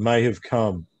may have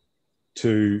come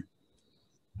to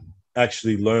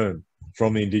actually learn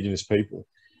from the Indigenous people.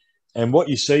 And what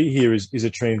you see here is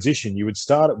a transition. You would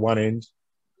start at one end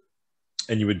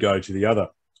and you would go to the other.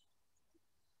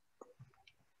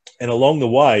 And along the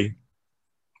way,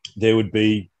 there would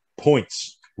be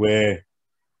points where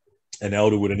an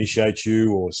elder would initiate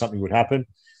you or something would happen.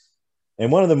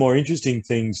 And one of the more interesting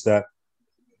things that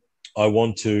I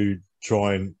want to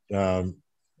try and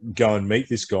go and meet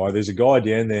this guy. There's a guy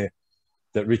down there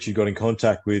that Richard got in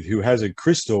contact with who has a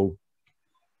crystal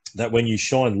that when you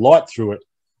shine light through it,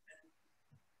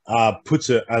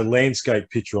 puts a landscape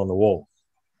picture on the wall.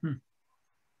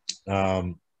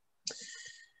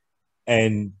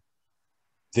 And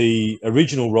the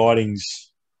original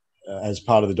writings as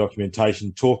part of the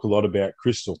documentation talk a lot about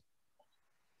crystal.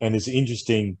 And it's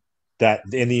interesting that,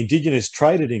 and the indigenous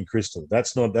traded in crystal.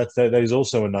 That is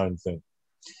also a known thing.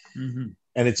 Mm-hmm.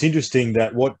 And it's interesting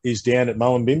that what is down at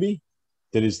Mullumbimby,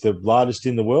 that is the largest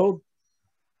in the world,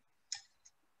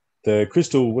 the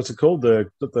crystal, what's it called? The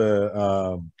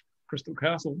Crystal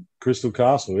Castle. Crystal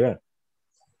Castle, yeah.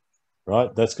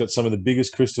 Right, that's got some of the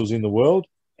biggest crystals in the world,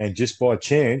 and just by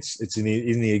chance, it's in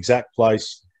the exact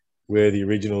place where the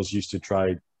originals used to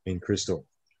trade in crystal.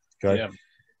 Okay, Yeah.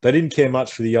 They didn't care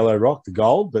much for the yellow rock, the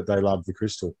gold, but they loved the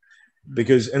crystal.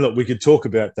 Because, and look, we could talk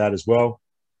about that as well.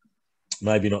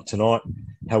 Maybe not tonight.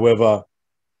 However,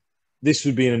 this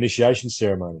would be an initiation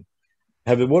ceremony.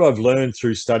 However, what I've learned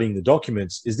through studying the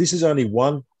documents is this is only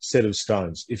one set of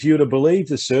stones. If you were to believe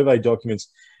the survey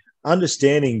documents,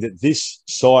 understanding that this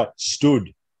site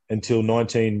stood until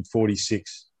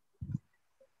 1946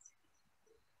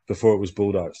 before it was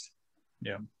bulldozed.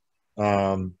 Yeah.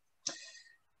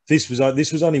 This was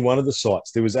only one of the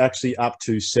sites. There was actually up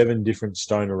to 7 different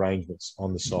stone arrangements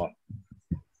on the site.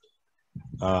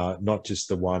 Not just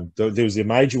the one. There was the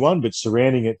major one, but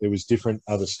surrounding it, there was different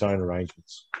other stone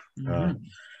arrangements. Mm-hmm.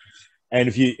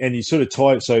 And you sort of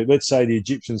tie it. So let's say the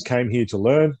Egyptians came here to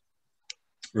learn,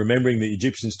 remembering the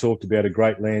Egyptians talked about a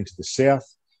great land to the south.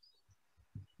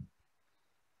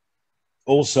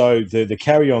 Also, the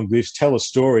carry-on glyphs tell a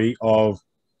story of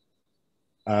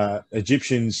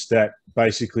Egyptians that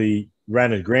basically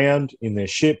ran aground in their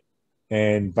ship,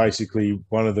 and basically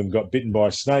one of them got bitten by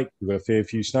a snake. We've got a fair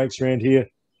few snakes around here,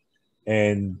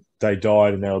 and they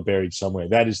died and they were buried somewhere.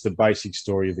 That is the basic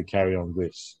story of the carry-on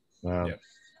glyphs.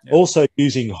 Also,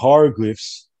 using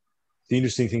hieroglyphs, the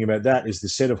interesting thing about that is the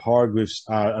set of hieroglyphs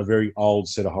are a very old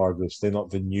set of hieroglyphs. They're not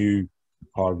the new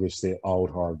hieroglyphs, they're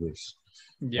old hieroglyphs.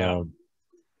 Yeah.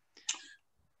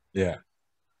 Yeah.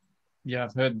 Yeah,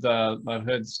 I've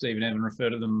heard Stephen Evan refer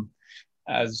to them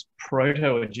as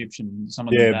proto-Egyptian. Some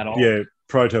of them that old. Yeah,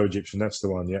 proto-Egyptian. That's the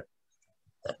one. Yeah.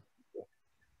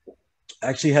 I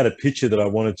actually had a picture that I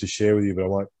wanted to share with you, but I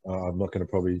won't. I'm not going to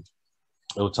probably.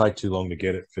 It'll take too long to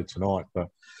get it for tonight. But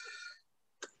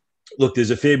look,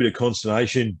 there's a fair bit of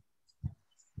consternation,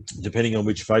 depending on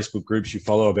which Facebook groups you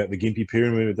follow, about the Gympie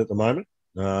Pyramid at the moment.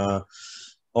 I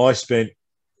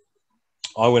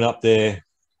went up there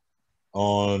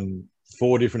on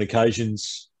 4 different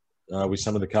occasions with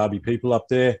some of the Kabi people up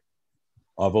there.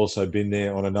 I've also been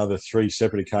there on another 3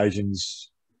 separate occasions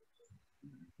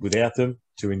without them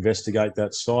to investigate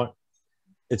that site.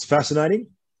 It's fascinating.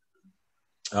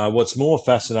 What's more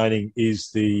fascinating is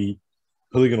the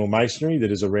polygonal masonry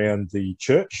that is around the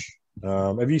church.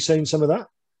 Have you seen some of that?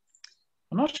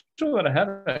 I'm not sure that I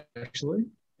have, actually.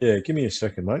 Yeah, give me a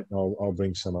second, mate. I'll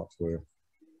bring some up for you.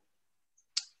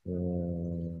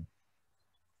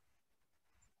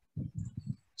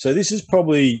 So this is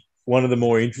probably one of the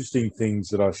more interesting things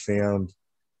that I've found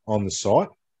on the site.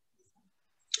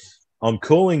 I'm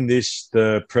calling this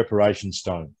the preparation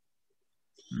stone.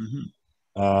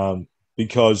 Mm-hmm.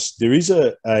 Because there is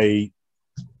this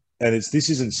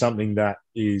isn't something that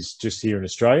is just here in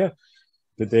Australia,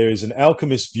 but there is an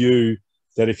alchemist view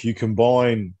that if you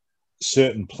combine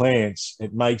certain plants,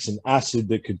 it makes an acid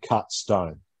that could cut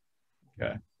stone.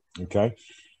 Okay.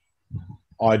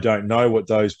 I don't know what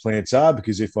those plants are,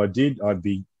 because if I did, I'd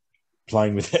be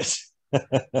playing with it.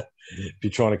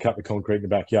 Be trying to cut the concrete in the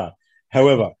backyard.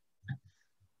 However,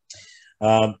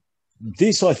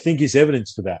 this I think is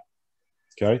evidence for that.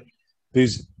 Okay,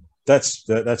 because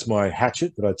that's my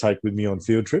hatchet that I take with me on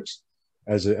field trips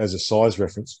as a size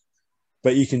reference.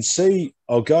 But you can see,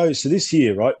 so this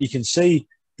here, right? You can see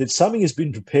that something has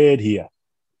been prepared here,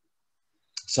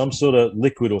 some sort of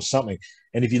liquid or something.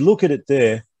 And if you look at it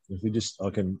there, if we just,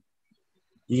 you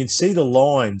can see the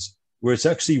lines where it's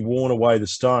actually worn away the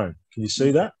stone. Can you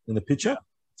see that in the picture?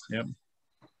 Yeah.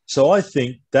 So I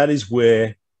think that is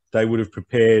where they would have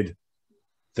prepared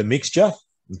the mixture.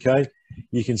 Okay.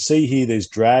 You can see here there's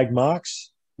drag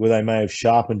marks where they may have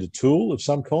sharpened a tool of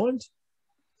some kind.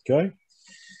 Okay.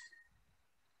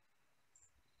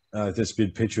 This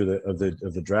big picture of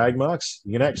the drag marks.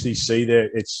 You can actually see there.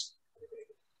 It's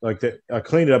like that. I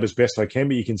cleaned it up as best I can,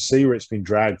 but you can see where it's been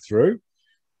dragged through.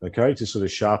 Okay, to sort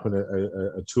of sharpen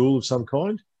a tool of some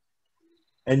kind.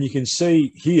 And you can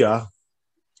see here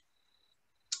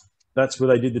that's where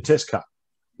they did the test cut.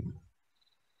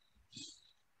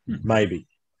 Maybe.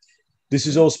 This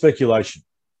is all speculation,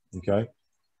 okay?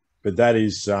 But that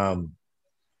is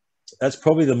that's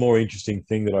probably the more interesting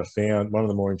thing that I found. One of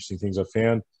the more interesting things I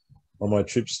found on my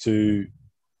trips to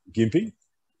Gympie.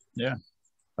 Yeah.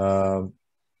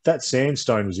 That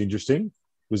sandstone was interesting. It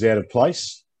was out of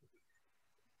place.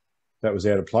 That was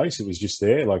out of place. It was just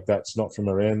there. Like, that's not from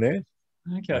around there.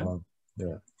 Okay.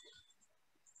 Yeah.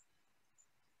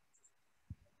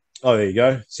 Oh, there you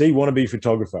go. See, wannabe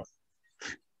photographer.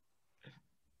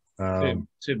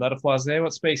 Two butterflies there.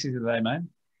 What species are they, mate?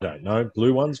 Don't know.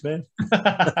 Blue ones, man.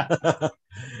 But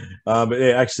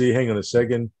yeah, actually, hang on a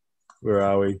second. Where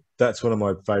are we? That's one of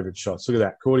my favourite shots. Look at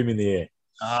that. Caught him in the air.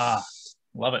 Ah,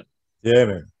 love it. Yeah,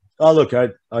 man. Oh, look,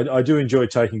 I do enjoy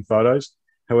taking photos.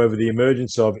 However, the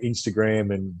emergence of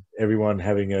Instagram and everyone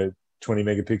having a 20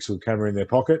 megapixel camera in their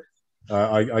pocket,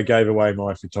 I gave away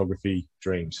my photography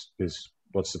dreams, because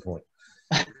what's the point?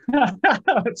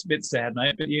 It's a bit sad,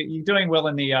 mate, but you're doing well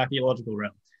in the archaeological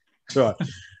realm. That's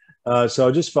right. So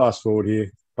I'll just fast forward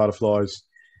here, butterflies.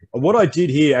 What I did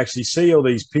here, actually see all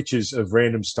these pictures of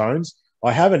random stones.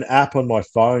 I have an app on my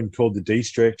phone called the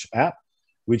D-Stretch app,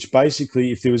 which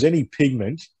basically, if there was any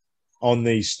pigment on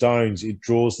these stones, it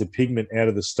draws the pigment out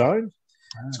of the stone.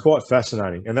 It's quite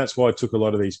fascinating. And that's why I took a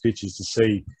lot of these pictures, to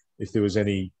see if there was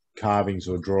any carvings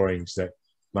or drawings that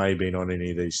may have been on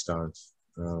any of these stones.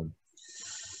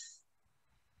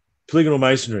 Polygonal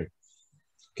masonry.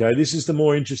 Okay, this is the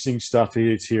more interesting stuff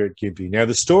here at Gympie. Now,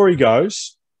 the story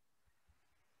goes,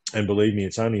 and believe me,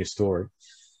 it's only a story.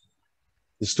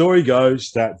 The story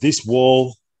goes that this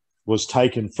wall was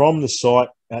taken from the site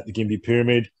at the Gympie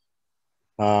Pyramid,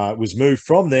 was moved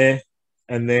from there,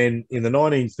 and then in the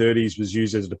 1930s was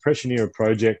used as a Depression-era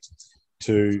project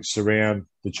to surround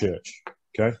the church.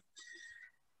 Okay.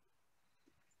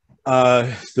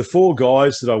 The four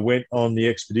guys that I went on the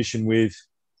expedition with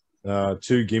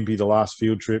to Gympie, the last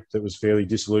field trip that was fairly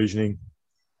disillusioning,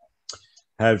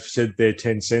 have said their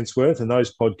 10 cents worth. And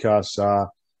those podcasts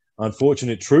are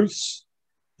Unfortunate Truths,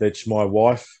 that's my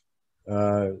wife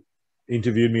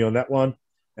interviewed me on that one,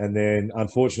 and then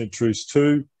Unfortunate Truths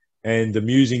 2, and The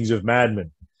Musings of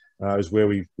Madmen is where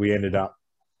we ended up.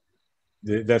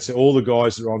 That's all the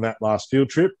guys that are on that last field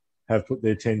trip have put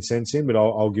their 10 cents in, but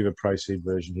I'll give a proceed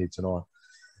version here tonight.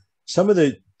 Some of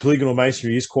the polygonal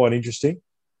masonry is quite interesting.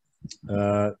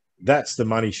 That's the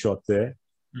money shot there.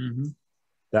 Mm-hmm.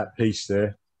 That piece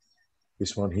there,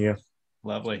 this one here.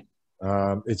 Lovely.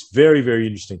 It's very, very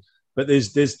interesting. But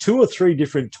there's two or three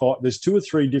different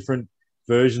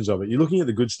versions of it. You're looking at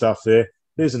the good stuff there.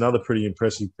 There's another pretty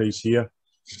impressive piece here,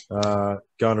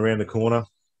 going around the corner.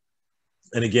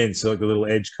 And again, so like a little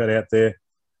edge cut out there.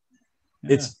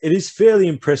 Yeah. It is fairly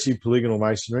impressive polygonal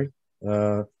masonry.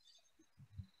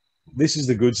 This is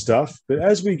the good stuff. But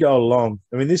as we go along,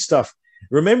 I mean, this stuff,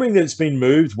 remembering that it's been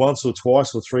moved once or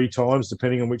twice or three times,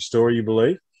 depending on which story you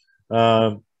believe.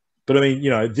 But I mean, you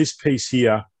know, this piece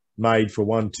here made for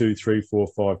 1, 2, 3, 4,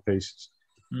 5 pieces.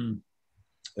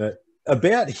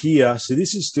 About here, so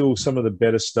this is still some of the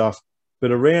better stuff,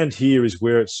 but around here is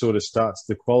where it sort of starts,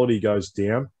 the quality goes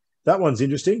down. That one's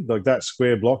interesting, like that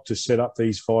square block to set up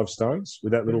these 5 stones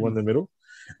with that little one in the middle.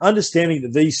 Understanding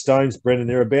that these stones, Brendan,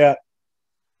 they're about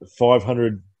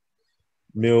 500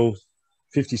 mil,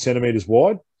 50 centimeters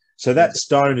wide. So that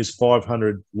stone is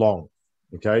 500 long.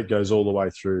 Okay, it goes all the way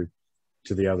through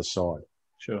to the other side.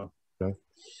 Sure. Okay.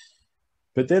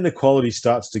 But then the quality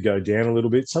starts to go down a little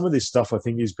bit. Some of this stuff I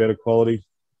think is better quality.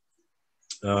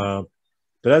 But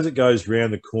as it goes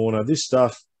around the corner, this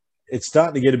stuff, it's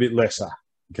starting to get a bit lesser.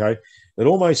 Okay. It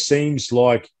almost seems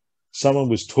like someone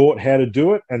was taught how to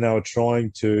do it and they were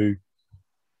trying to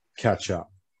catch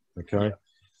up. Okay. Yeah.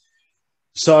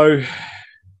 So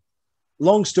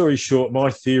long story short,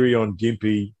 my theory on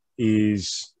Gympie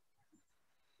is,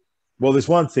 well, there's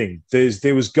one thing.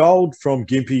 There was gold from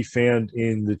Gympie found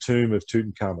in the tomb of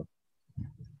Tutankhamun.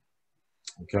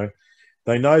 Okay.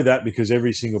 They know that because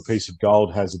every single piece of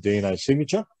gold has a DNA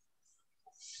signature.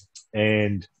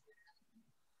 And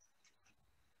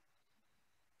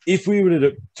if we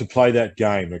were to play that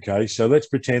game, okay, so let's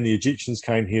pretend the Egyptians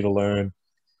came here to learn,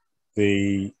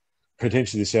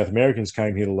 potentially the South Americans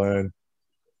came here to learn.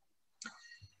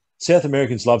 South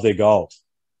Americans love their gold,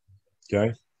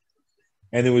 okay?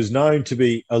 And there was known to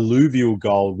be alluvial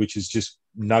gold, which is just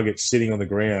nuggets sitting on the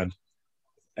ground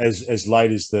as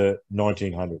late as the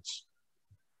 1900s,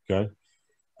 okay?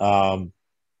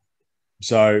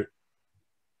 So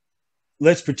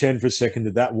let's pretend for a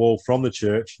second that wall from the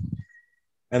church,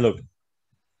 and look,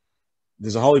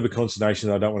 there's a whole heap of consternation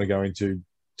that I don't want to go into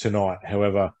tonight.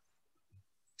 However,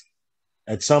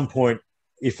 At some point,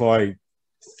 if I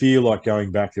feel like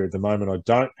going back there, at the moment I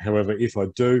don't. However, if I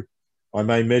do, I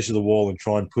may measure the wall and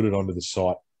try and put it onto the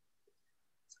site.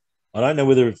 I don't know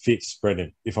whether it fits,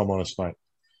 Brendan, if I'm honest, mate.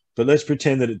 But let's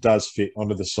pretend that it does fit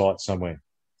onto the site somewhere.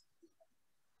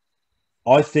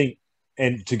 I think,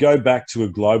 and to go back to a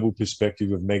global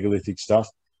perspective of megalithic stuff,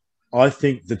 I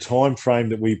think the time frame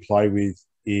that we play with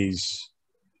is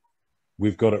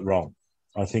we've got it wrong.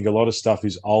 I think a lot of stuff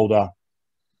is older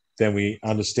than we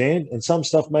understand, and some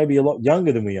stuff may be a lot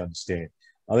younger than we understand.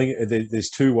 I think there's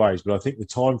two ways, but I think the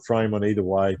time frame on either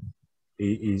way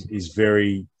is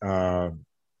very out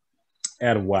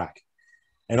of whack.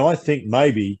 And I think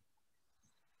maybe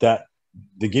that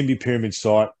the Gympie Pyramid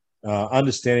site,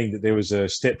 understanding that there was a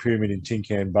step pyramid in Tin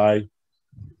Can Bay,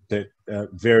 that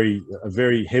very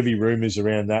heavy rumours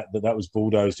around that was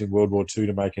bulldozed in World War II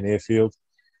to make an airfield.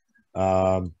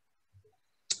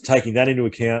 Taking that into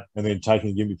account, and then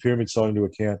taking the Gympie Pyramid site into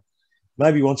account,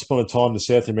 maybe once upon a time the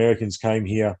South Americans came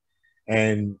here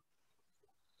and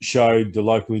showed the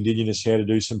local indigenous how to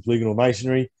do some polygonal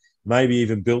masonry, maybe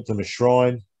even built them a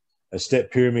shrine, a step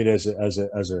pyramid as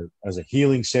a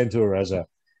healing center, or as a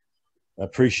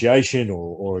appreciation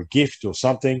or a gift or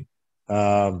something.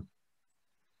 And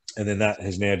then that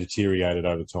has now deteriorated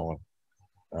over time.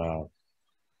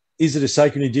 Is it a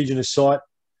sacred indigenous site?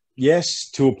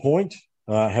 Yes, to a point.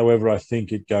 However, I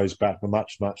think it goes back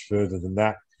much, much further than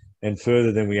that, and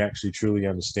further than we actually truly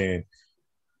understand.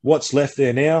 What's left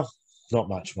there now? Not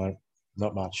much, mate.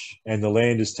 Not much. And the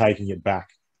land is taking it back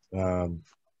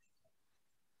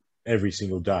every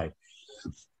single day.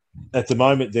 At the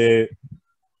moment, the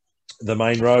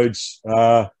main roads,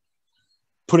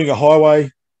 putting a highway,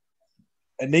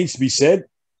 it needs to be said,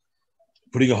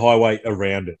 putting a highway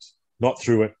around it, not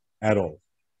through it at all.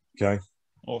 Okay?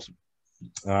 Awesome.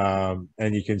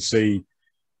 And you can see,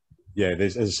 yeah,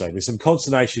 there's, as I say, there's some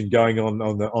consternation going on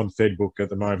FedBook at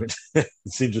the moment.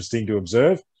 It's interesting to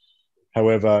observe.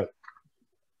 However,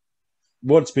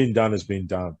 what's been done has been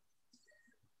done.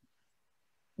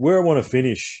 Where I want to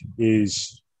finish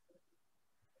is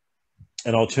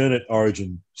an alternate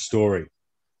origin story.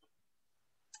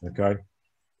 Okay.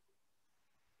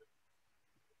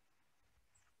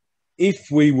 If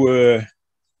we were,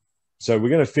 so we're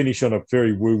going to finish on a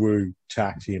very woo-woo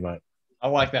tact here, mate. I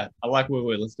like that. I like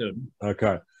woo-woo. Let's do it.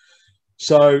 Okay.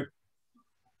 So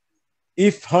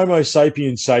if Homo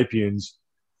sapiens sapiens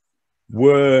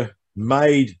were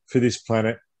made for this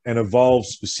planet and evolved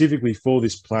specifically for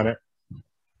this planet,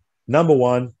 number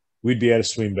one, we'd be able to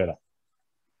swim better.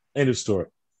 End of story.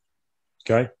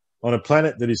 Okay. On a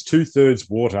planet that is 2/3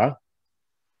 water,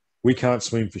 we can't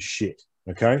swim for shit.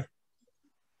 Okay.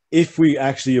 If we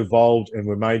actually evolved and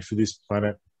were made for this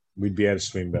planet, we'd be able to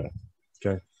swim better.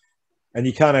 Okay. And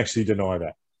you can't actually deny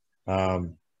that.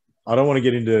 I don't want to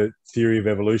get into theory of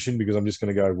evolution because I'm just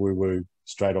going to go woo-woo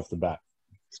straight off the bat.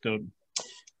 Let's do it.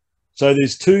 So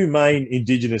there's two main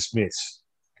indigenous myths.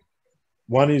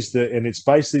 One is and it's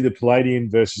basically the Palladian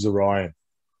versus Orion.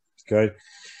 Okay.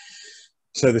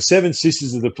 So the 7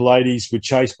 sisters of the Pleiades were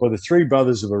chased by the 3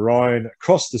 brothers of Orion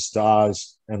across the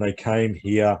stars, and they came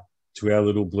here to our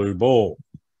little blue ball.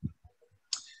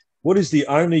 What is the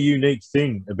only unique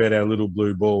thing about our little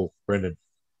blue ball, Brendan?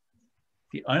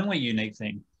 The only unique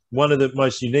thing? One of the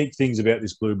most unique things about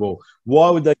this blue ball. Why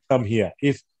would they come here?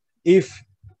 If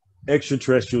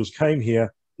extraterrestrials came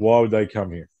here, why would they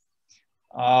come here?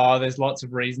 There's lots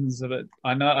of reasons of it.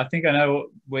 I think I know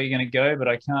where you're going to go, but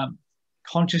I can't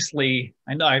consciously.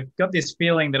 I know I've got this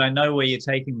feeling that I know where you're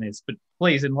taking this, but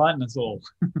please enlighten us all.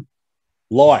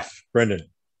 Life, Brendan.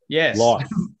 Yes. Life.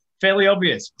 Fairly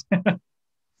obvious.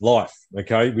 Life.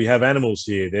 Okay. We have animals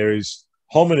here. There is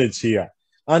hominids here.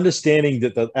 Understanding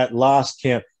that at last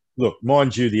count, look,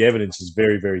 mind you, the evidence is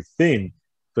very, very thin,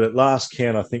 but at last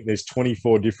count, I think there's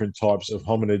 24 different types of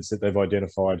hominids that they've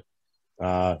identified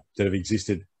that have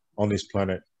existed on this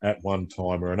planet at one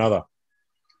time or another.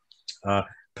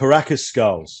 Paracas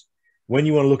skulls. When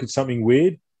you want to look at something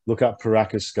weird, look up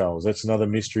Paracas skulls. That's another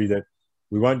mystery that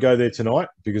we won't go there tonight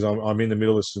because I'm in the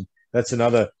middle of some. That's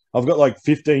another. I've got like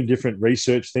 15 different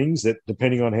research things that,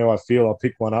 depending on how I feel, I'll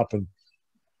pick one up and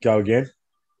go again.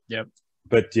 Yep.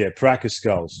 But yeah, Paracas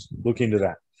skulls. Look into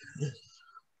that.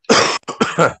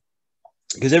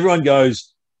 Because everyone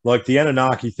goes, like, the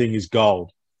Anunnaki thing is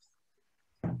gold.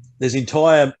 There's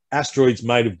entire asteroids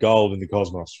made of gold in the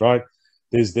cosmos, right?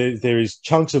 There is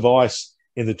chunks of ice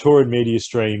in the Taurid media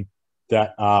stream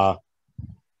that are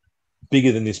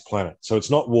bigger than this planet. So it's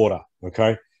not water,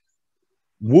 okay?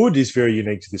 Wood is very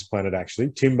unique to this planet,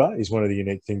 actually. Timber is one of the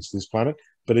unique things to this planet,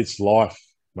 but it's life,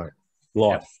 mate.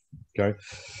 Life, okay?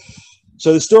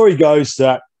 So the story goes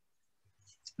that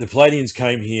the Palladians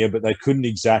came here, but they couldn't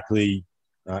exactly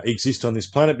exist on this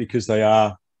planet because they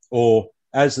are, or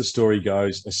as the story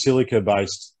goes, a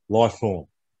silica-based life form.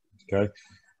 Okay,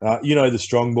 you know the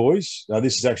Strong Boys.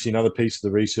 This is actually another piece of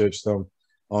the research that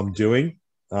I'm doing,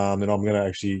 and I'm going to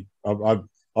actually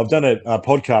I've done a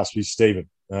podcast with Stephen,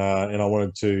 and I'm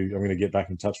going to get back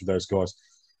in touch with those guys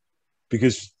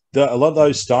because a lot of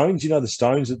those stones, you know, the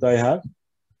stones that they have,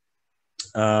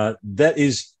 that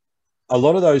is a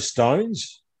lot of those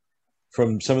stones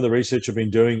from some of the research I've been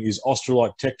doing is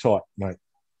australite tektite, mate.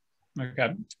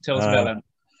 Okay, tell us about that.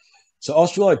 So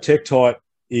australite tektite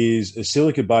is a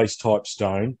silica-based type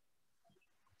stone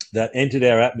that entered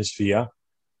our atmosphere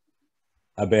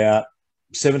about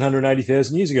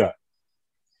 780,000 years ago.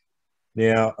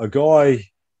 Now, a guy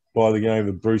by the name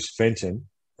of Bruce Fenton,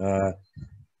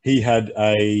 he had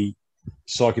a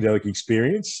psychedelic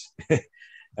experience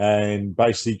and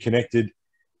basically connected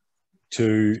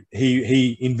to,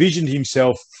 he envisioned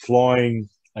himself flying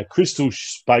a crystal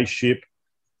spaceship,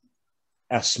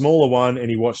 a smaller one, and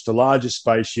he watched a larger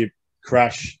spaceship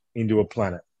crash into a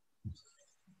planet.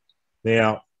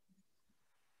 Now,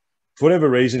 for whatever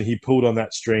reason, he pulled on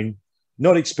that string,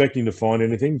 not expecting to find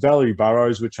anything. Valerie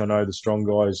Burrows, which I know the Strong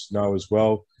guys know as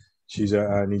well, she's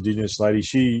an Indigenous lady.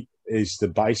 She is the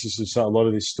basis of a lot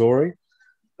of this story.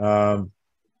 But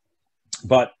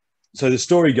so the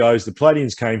story goes, the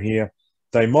Palladians came here.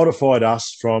 They modified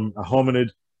us from a hominid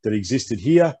that existed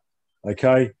here,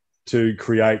 okay, to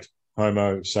create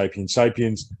Homo sapiens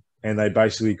sapiens, and they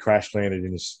basically crash landed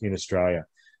in Australia.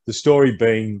 The story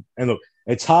being, and look,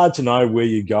 it's hard to know where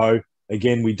you go.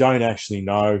 Again, we don't actually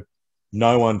know.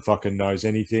 No one fucking knows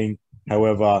anything.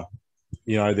 However,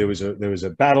 you know, there was a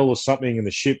battle or something in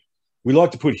the ship. We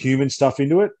like to put human stuff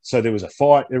into it. So there was a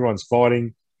fight. Everyone's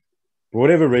fighting. For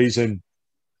whatever reason,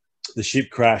 the ship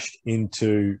crashed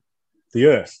into the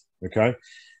Earth. Okay.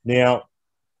 Now,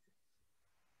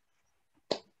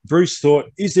 Bruce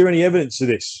thought, is there any evidence of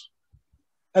this?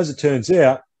 As it turns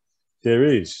out, there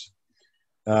is.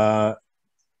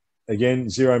 Again,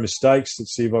 zero mistakes.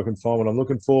 Let's see if I can find what I'm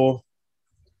looking for.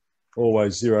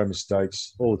 Always zero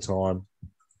mistakes all the time.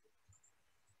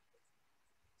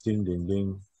 Ding, ding,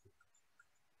 ding.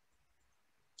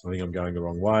 I think I'm going the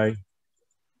wrong way.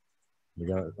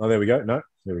 Oh, there we go. No,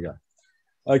 there we go.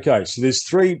 Okay, so there's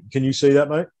three. Can you see that,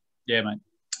 mate? Yeah, mate.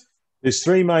 There's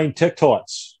three main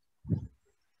tektites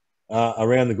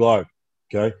around the globe,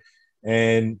 okay?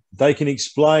 And they can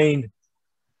explain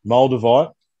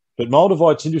moldavite, but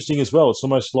moldavite's interesting as well. It's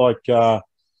almost like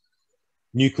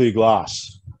nuclear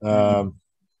glass. But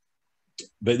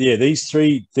yeah, these are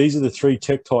the three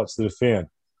tektites that are found.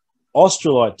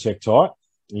 Australite tektite,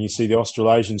 and you see the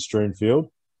Australasian strewn field,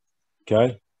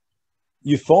 okay?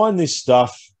 You find this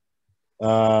stuff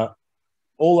all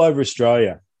over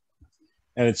Australia,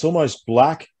 and it's almost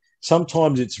black.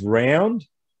 Sometimes it's round.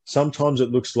 Sometimes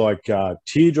it looks like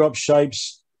teardrop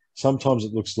shapes. Sometimes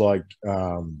it looks like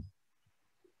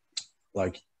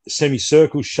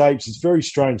semicircle shapes. It's very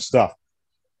strange stuff.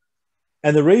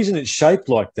 And the reason it's shaped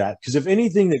like that, because if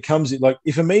anything that comes in, like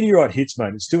if a meteorite hits,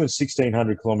 mate, it's doing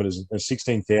 1,600 kilometers,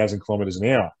 16,000 kilometers an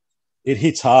hour. It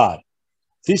hits hard.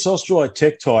 This australite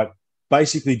tektite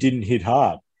basically didn't hit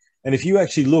hard. And if you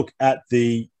actually look at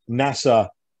the NASA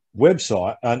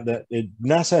website,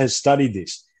 NASA has studied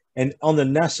this. And on the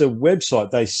NASA website,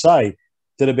 they say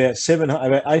that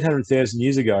about 800,000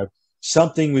 years ago,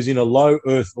 something was in a low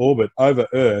Earth orbit over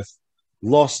Earth,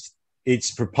 lost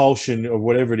its propulsion or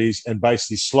whatever it is, and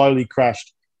basically slowly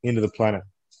crashed into the planet.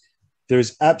 There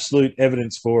is absolute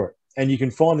evidence for it. And you can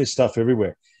find this stuff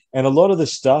everywhere. And a lot of the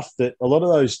stuff that, a lot of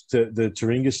those, the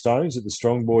Taringa stones that the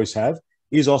Strong Boys have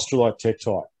is australite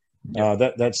tektite.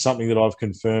 Yep. That's something that I've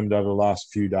confirmed over the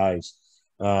last few days,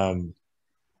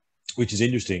 which is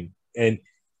interesting. And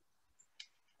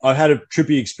I had a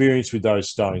trippy experience with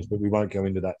those stones, but we won't go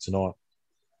into that tonight.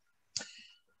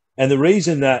 And the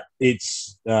reason that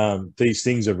it's these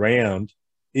things are round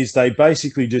is they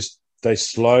basically they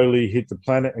slowly hit the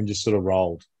planet and just sort of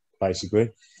rolled, basically.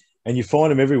 And you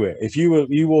find them everywhere. If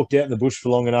you walked out in the bush for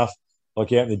long enough,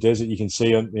 like out in the desert, you can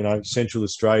see them, you know, Central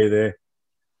Australia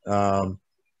there.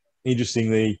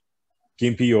 Interestingly,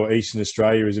 Gympie or Eastern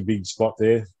Australia is a big spot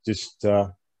there. Just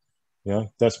you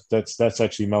know, that's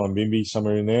actually Mullumbimby,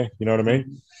 somewhere in there. You know what I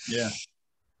mean? Yeah.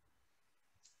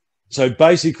 So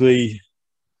basically,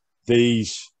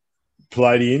 these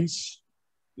Palladians,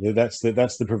 that's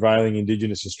the prevailing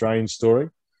Indigenous Australian story.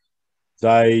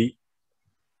 They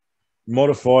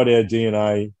modified our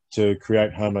DNA to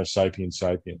create Homo sapiens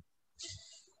sapien.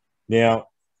 Now,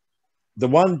 the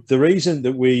reason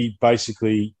that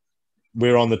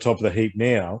we're on the top of the heap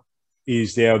now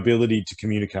is our ability to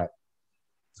communicate.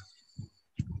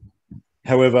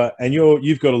 However, and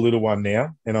you've got a little one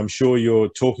now, and I'm sure you're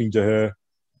talking to her,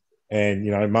 and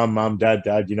you know, mum, dad,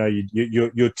 you know,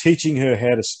 you're teaching her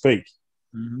how to speak.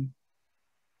 Mm-hmm.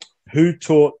 Who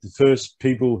taught the first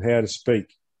people how to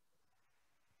speak?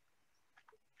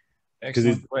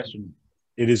 Excellent question.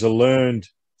 It is a learned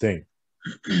thing.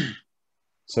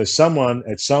 So someone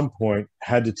at some point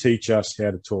had to teach us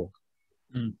how to talk.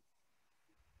 Mm.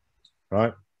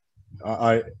 Right?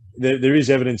 There is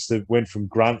evidence that went from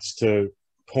grunts to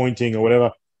pointing or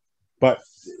whatever, but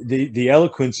the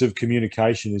eloquence of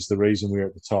communication is the reason we're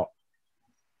at the top.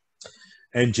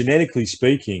 And genetically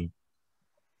speaking,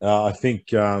 I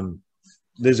think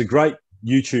there's a great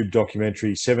YouTube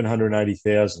documentary,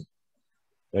 780,000.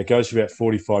 It goes for about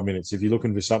 45 minutes. If you're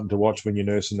looking for something to watch when you're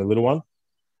nursing the little one,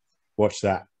 watch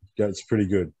that. It's pretty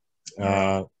good.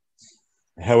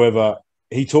 However,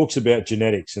 he talks about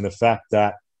genetics and the fact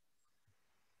that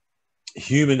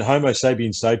Homo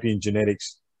sapiens sapiens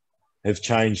genetics have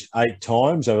changed 8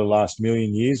 times over the last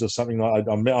million years or something like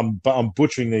that. I'm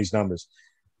butchering these numbers.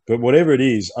 But whatever it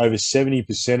is, over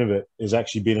 70% of it has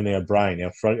actually been in our brain,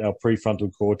 our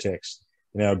prefrontal cortex,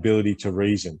 and our ability to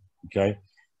reason, okay?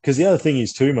 Because the other thing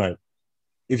is too, mate,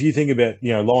 if you think about,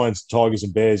 you know, lions, tigers,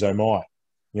 and bears, oh my,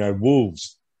 you know,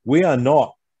 wolves, we are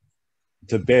not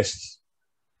the best.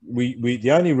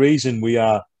 The only reason we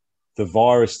are the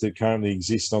virus that currently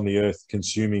exists on the earth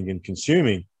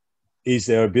consuming is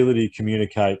their ability to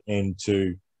communicate and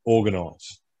to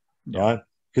organize, right?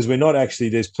 Because we're not actually,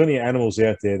 there's plenty of animals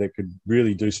out there that could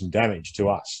really do some damage to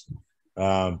us.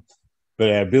 But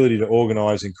our ability to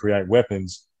organize and create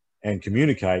weapons and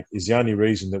communicate is the only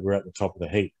reason that we're at the top of the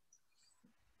heap.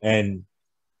 And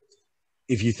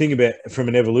if you think about it from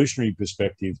an evolutionary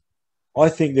perspective, I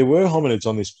think there were hominids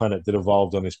on this planet that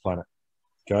evolved on this planet,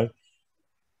 okay?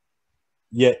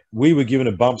 Yet we were given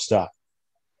a bump start.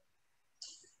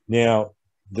 Now,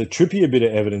 the trippier bit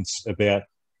of evidence about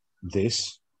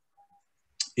this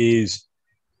is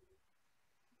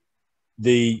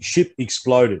the ship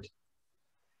exploded.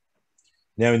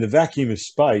 Now, in the vacuum of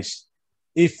space,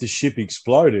 if the ship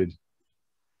exploded,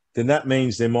 then that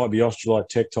means there might be australite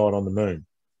tektite on the moon.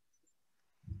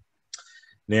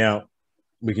 Now,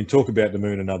 we can talk about the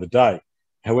moon another day.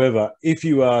 However, if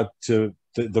you are to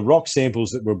the rock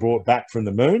samples that were brought back from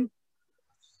the moon,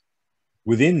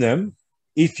 within them,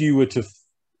 if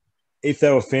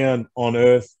they were found on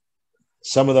Earth,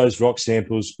 some of those rock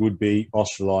samples would be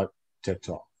australite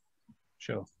tektite.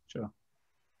 Sure.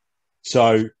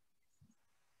 So,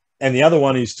 and the other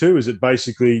one is too, is it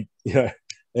basically, you know,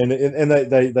 and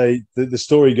the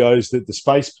story goes that the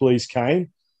space police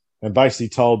came and basically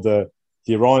told the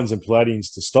Orions and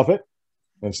Palladians to stop it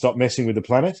and stop messing with the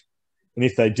planet. And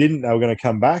if they didn't, they were going to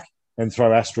come back and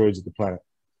throw asteroids at the planet.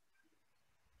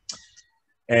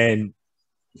 And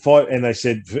they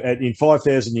said, in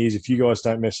 5,000 years, if you guys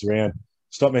don't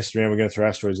stop messing around, we're going to throw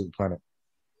asteroids at the planet.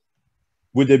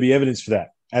 Would there be evidence for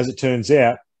that? As it turns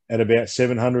out, at about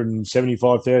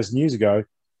 775,000 years ago,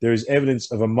 there is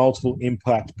evidence of a multiple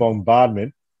impact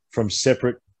bombardment from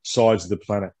separate sides of the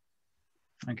planet.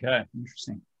 Okay,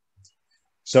 interesting.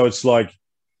 So it's like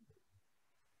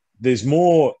there's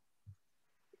more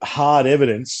hard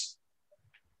evidence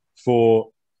for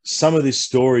some of this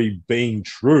story being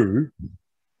true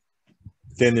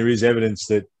than there is evidence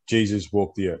that Jesus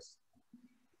walked the earth.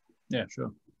 Yeah,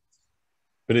 sure.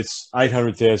 But it's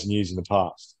 800,000 years in the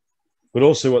past. But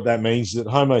also what that means is that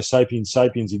Homo sapiens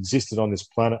sapiens existed on this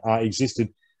planet,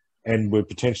 and were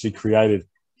potentially created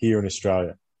here in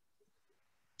Australia.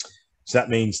 So that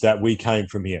means that we came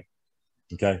from here,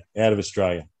 okay, out of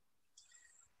Australia.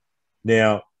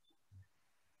 Now,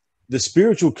 the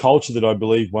spiritual culture that I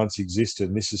believe once existed,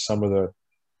 and this is some of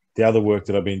the other work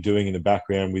that I've been doing in the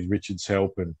background with Richard's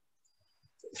help and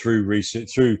through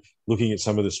research, through looking at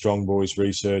some of the Strong Boys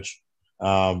research.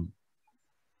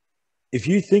 If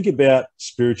you think about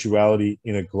spirituality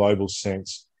in a global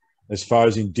sense, as far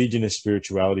as indigenous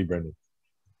spirituality, Brendan,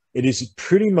 it is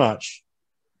pretty much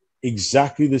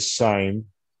exactly the same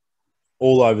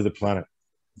all over the planet.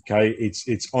 Okay,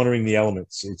 it's honoring the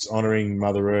elements, it's honoring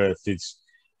Mother Earth,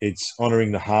 it's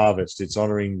honoring the harvest, it's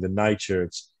honoring the nature,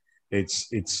 it's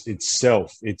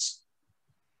self, it's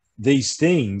these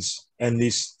things, and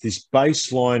this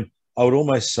baseline, I would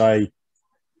almost say,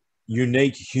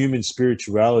 unique human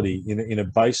spirituality in a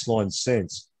baseline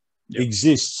sense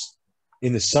exists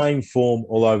in the same form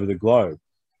all over the globe.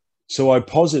 So I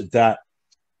posit that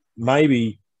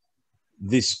maybe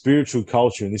this spiritual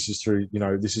culture, and this is through, you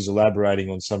know, this is elaborating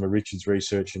on some of Richard's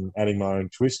research and adding my own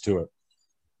twist to it,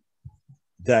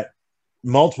 that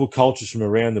multiple cultures from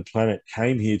around the planet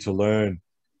came here to learn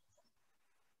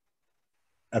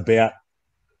about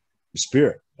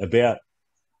spirit, about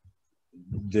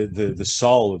the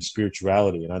soul of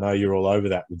spirituality. And I know you're all over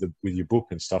that with your book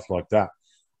and stuff like that.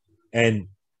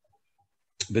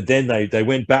 But then they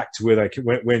went back to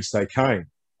whence they came,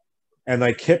 and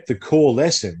they kept the core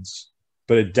lessons,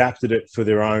 but adapted it for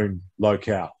their own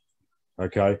locale.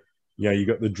 Okay, you've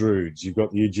got the Druids, you've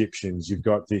got the Egyptians, you've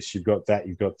got this, you've got that,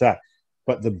 you've got that.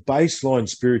 But the baseline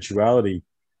spirituality,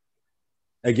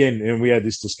 again, and we had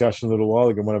this discussion a little while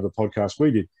ago in one of the podcasts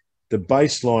we did. The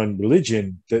baseline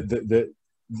religion,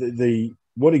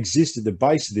 what exists at the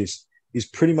base of this is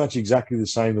pretty much exactly the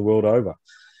same the world over.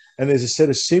 And there's a set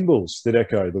of symbols that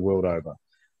echo the world over.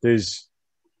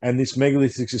 And this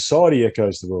megalithic society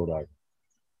echoes the world over.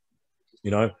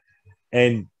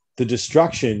 And the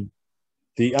destruction,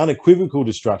 the unequivocal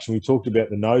destruction, we talked about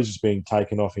the noses being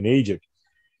taken off in Egypt.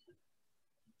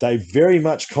 They very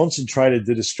much concentrated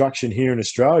the destruction here in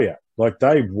Australia. Like,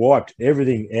 they wiped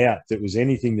everything out that was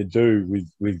anything to do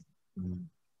with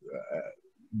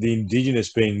the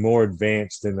indigenous being more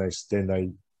advanced than they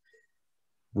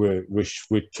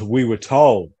we were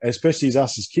told, especially as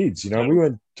us as kids. We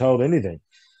weren't told anything.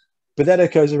 But that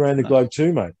echoes around the globe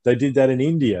too, mate. They did that in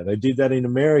India. They did that in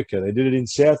America. They did it in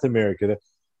South America.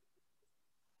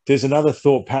 There's another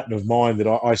thought pattern of mine that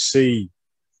I see.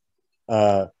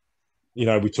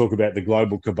 We talk about the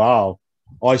global cabal.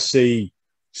 I see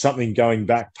something going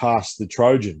back past the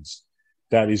Trojans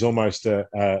that is almost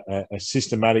a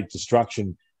systematic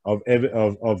destruction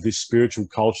of this spiritual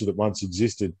culture that once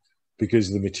existed,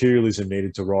 because the materialism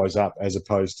needed to rise up as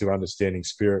opposed to understanding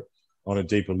spirit on a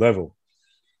deeper level.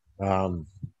 That's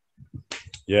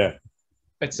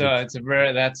a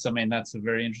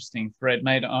very interesting thread,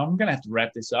 mate. I'm going to have to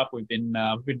wrap this up. We've been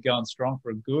going strong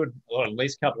for at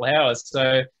least a couple of hours.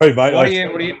 So, hey, mate, what's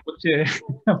your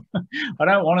I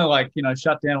don't want to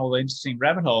shut down all the interesting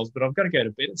rabbit holes, but I've got to go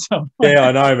to bed at some point. Yeah,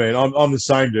 I know, man. I'm the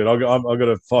same, dude. I've got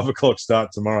a 5 o'clock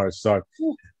start tomorrow. So,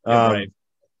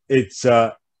 it's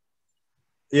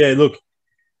look,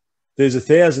 there's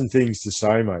 1,000 things to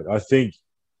say, mate. I think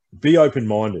be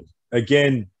open-minded.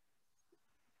 Again,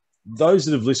 those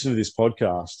that have listened to this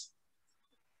podcast,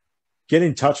 get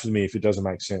in touch with me if it doesn't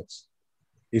make sense.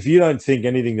 If you don't think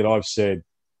anything that I've said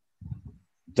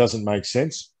doesn't make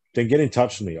sense, then get in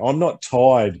touch with me. I'm not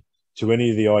tied to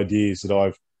any of the ideas that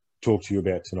I've talked to you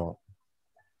about tonight.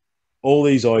 All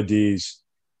these ideas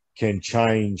can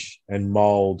change and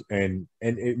mold, and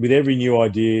with every new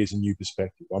idea is a new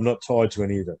perspective. I'm not tied to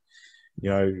any of it.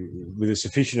 With a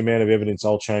sufficient amount of evidence,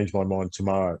 I'll change my mind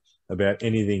tomorrow about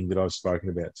anything that I've spoken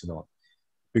about tonight.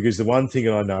 Because the one thing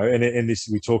that I know, and this,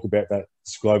 we talk about that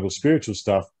global spiritual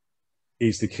stuff,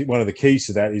 is one of the keys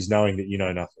to that is knowing that you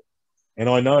know nothing. And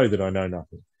I know that I know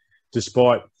nothing,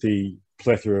 despite the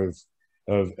plethora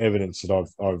of evidence that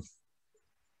I've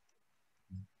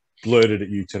blurted at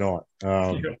you tonight.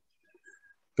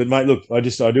 But mate, look, I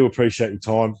do appreciate your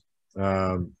time.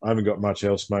 I haven't got much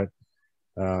else, mate.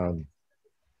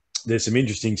 There's some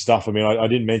interesting stuff. I mean, I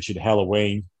didn't mention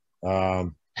Halloween.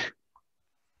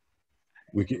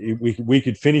 We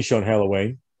could finish on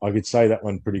Halloween. I could say that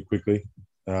one pretty quickly.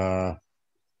 Or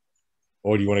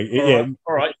do you want to?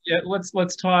 All right. Yeah.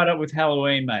 Let's tie it up with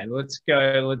Halloween, mate. Let's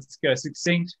go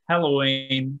succinct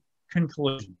Halloween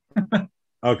conclusion.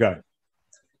 Okay.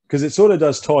 Because it sort of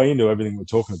does tie into everything we're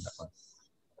talking about, mate.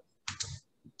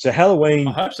 So Halloween.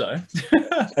 I hope so.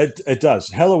 it does.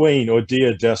 Halloween, or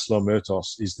Dia de los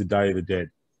Muertos, is the Day of the Dead.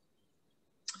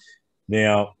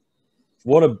 Now,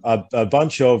 what a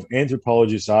bunch of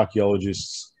anthropologists,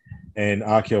 archaeologists, and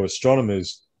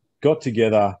archaeoastronomers got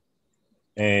together,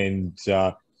 and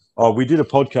we did a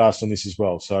podcast on this as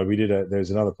well. So there's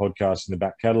another podcast in the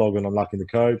back catalogue on unlocking the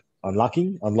code.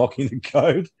 Unlocking the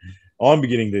code. I'm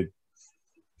beginning to.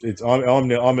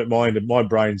 I'm at my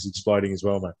brain's exploding as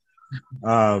well, mate.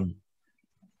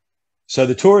 So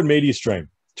the Taurid media stream,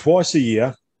 twice a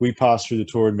year we pass through the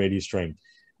Taurid media stream.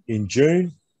 In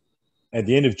June, at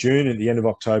the end of June, at the end of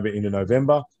October, into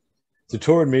November. The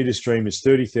Taurid media stream is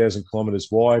 30,000 kilometres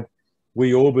wide.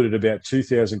 We orbit at about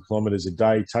 2,000 kilometres a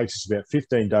day. It takes us about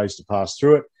 15 days to pass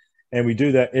through it. And we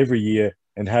do that every year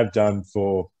and have done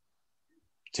for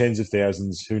tens of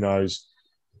thousands, who knows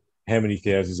how many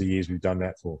thousands of years we've done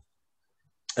that for.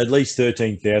 At least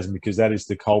 13,000, because that is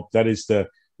the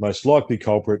most likely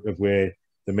culprit of where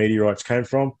the meteorites came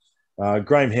from.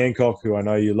 Graham Hancock, who I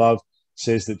know you love,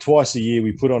 says that twice a year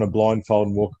we put on a blindfold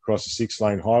and walk across a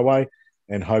 6-lane highway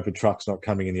and hope a truck's not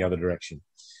coming in the other direction.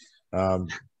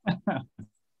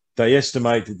 They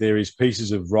estimate that there is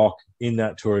pieces of rock in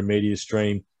that Taurid media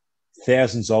stream,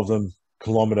 thousands of them,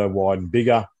 kilometre wide and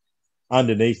bigger.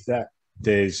 Underneath that,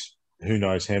 there's who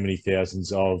knows how many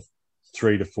thousands of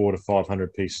 300 to 400 to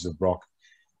 500 pieces of rock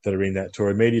that are in that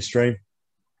Torrid meteor stream.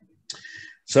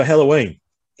 So Halloween,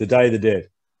 the Day of the Dead,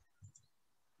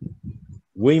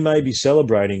 we may be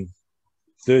celebrating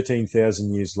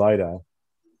 13,000 years later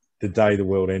the day the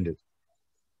world ended.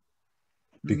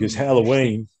 Because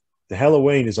Halloween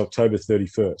is October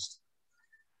 31st.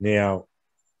 Now,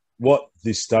 what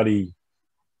this study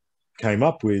came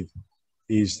up with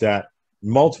is that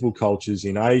multiple cultures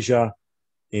in Asia,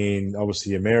 in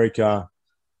obviously America,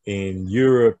 in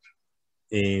Europe,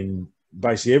 in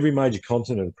basically every major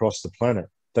continent across the planet,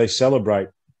 they celebrate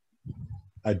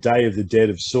a Day of the Dead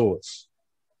of sorts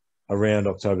around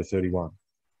October 31.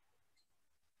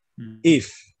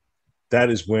 If that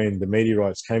is when the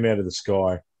meteorites came out of the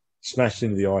sky, smashed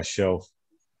into the ice shelf,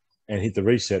 and hit the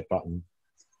reset button,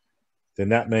 then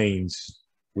that means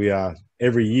we are,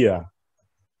 every year,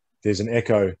 there's an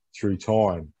echo through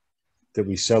time that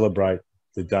we celebrate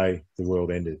the day the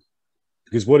world ended.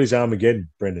 Because what is Armageddon,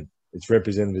 Brendan? It's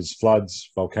represented as floods,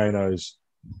 volcanoes,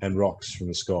 and rocks from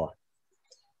the sky.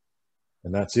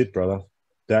 And that's it, brother.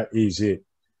 That is it.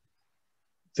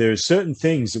 There are certain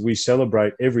things that we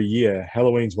celebrate every year.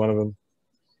 Halloween's one of them.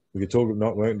 We could talk, we're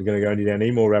not going to go down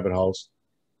any more rabbit holes.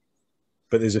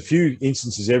 But there's a few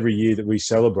instances every year that we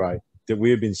celebrate that we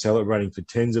have been celebrating for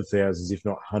tens of thousands, if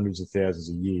not hundreds of thousands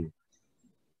a year,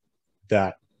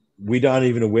 that we aren't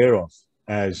even aware of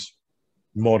as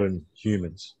modern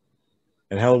humans.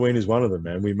 And Halloween is one of them,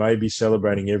 man. We may be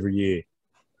celebrating every year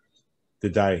the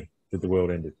day that the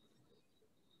world ended.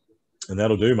 And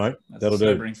that'll do, mate. That'll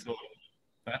do.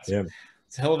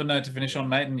 It's a hell of a note to finish on,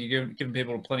 mate. And you're giving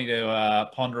people plenty to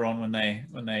ponder on when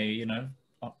they, you know,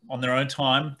 on their own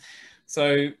time.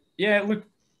 So, yeah, look,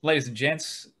 ladies and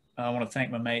gents, I want to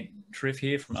thank my mate Triff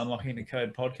here from Unlocking the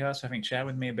Code podcast, having a chat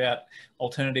with me about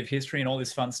alternative history and all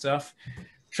this fun stuff.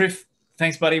 Triff,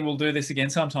 thanks, buddy. We'll do this again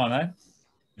sometime,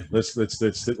 eh? Let's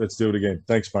do it again.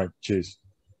 Thanks, mate. Cheers.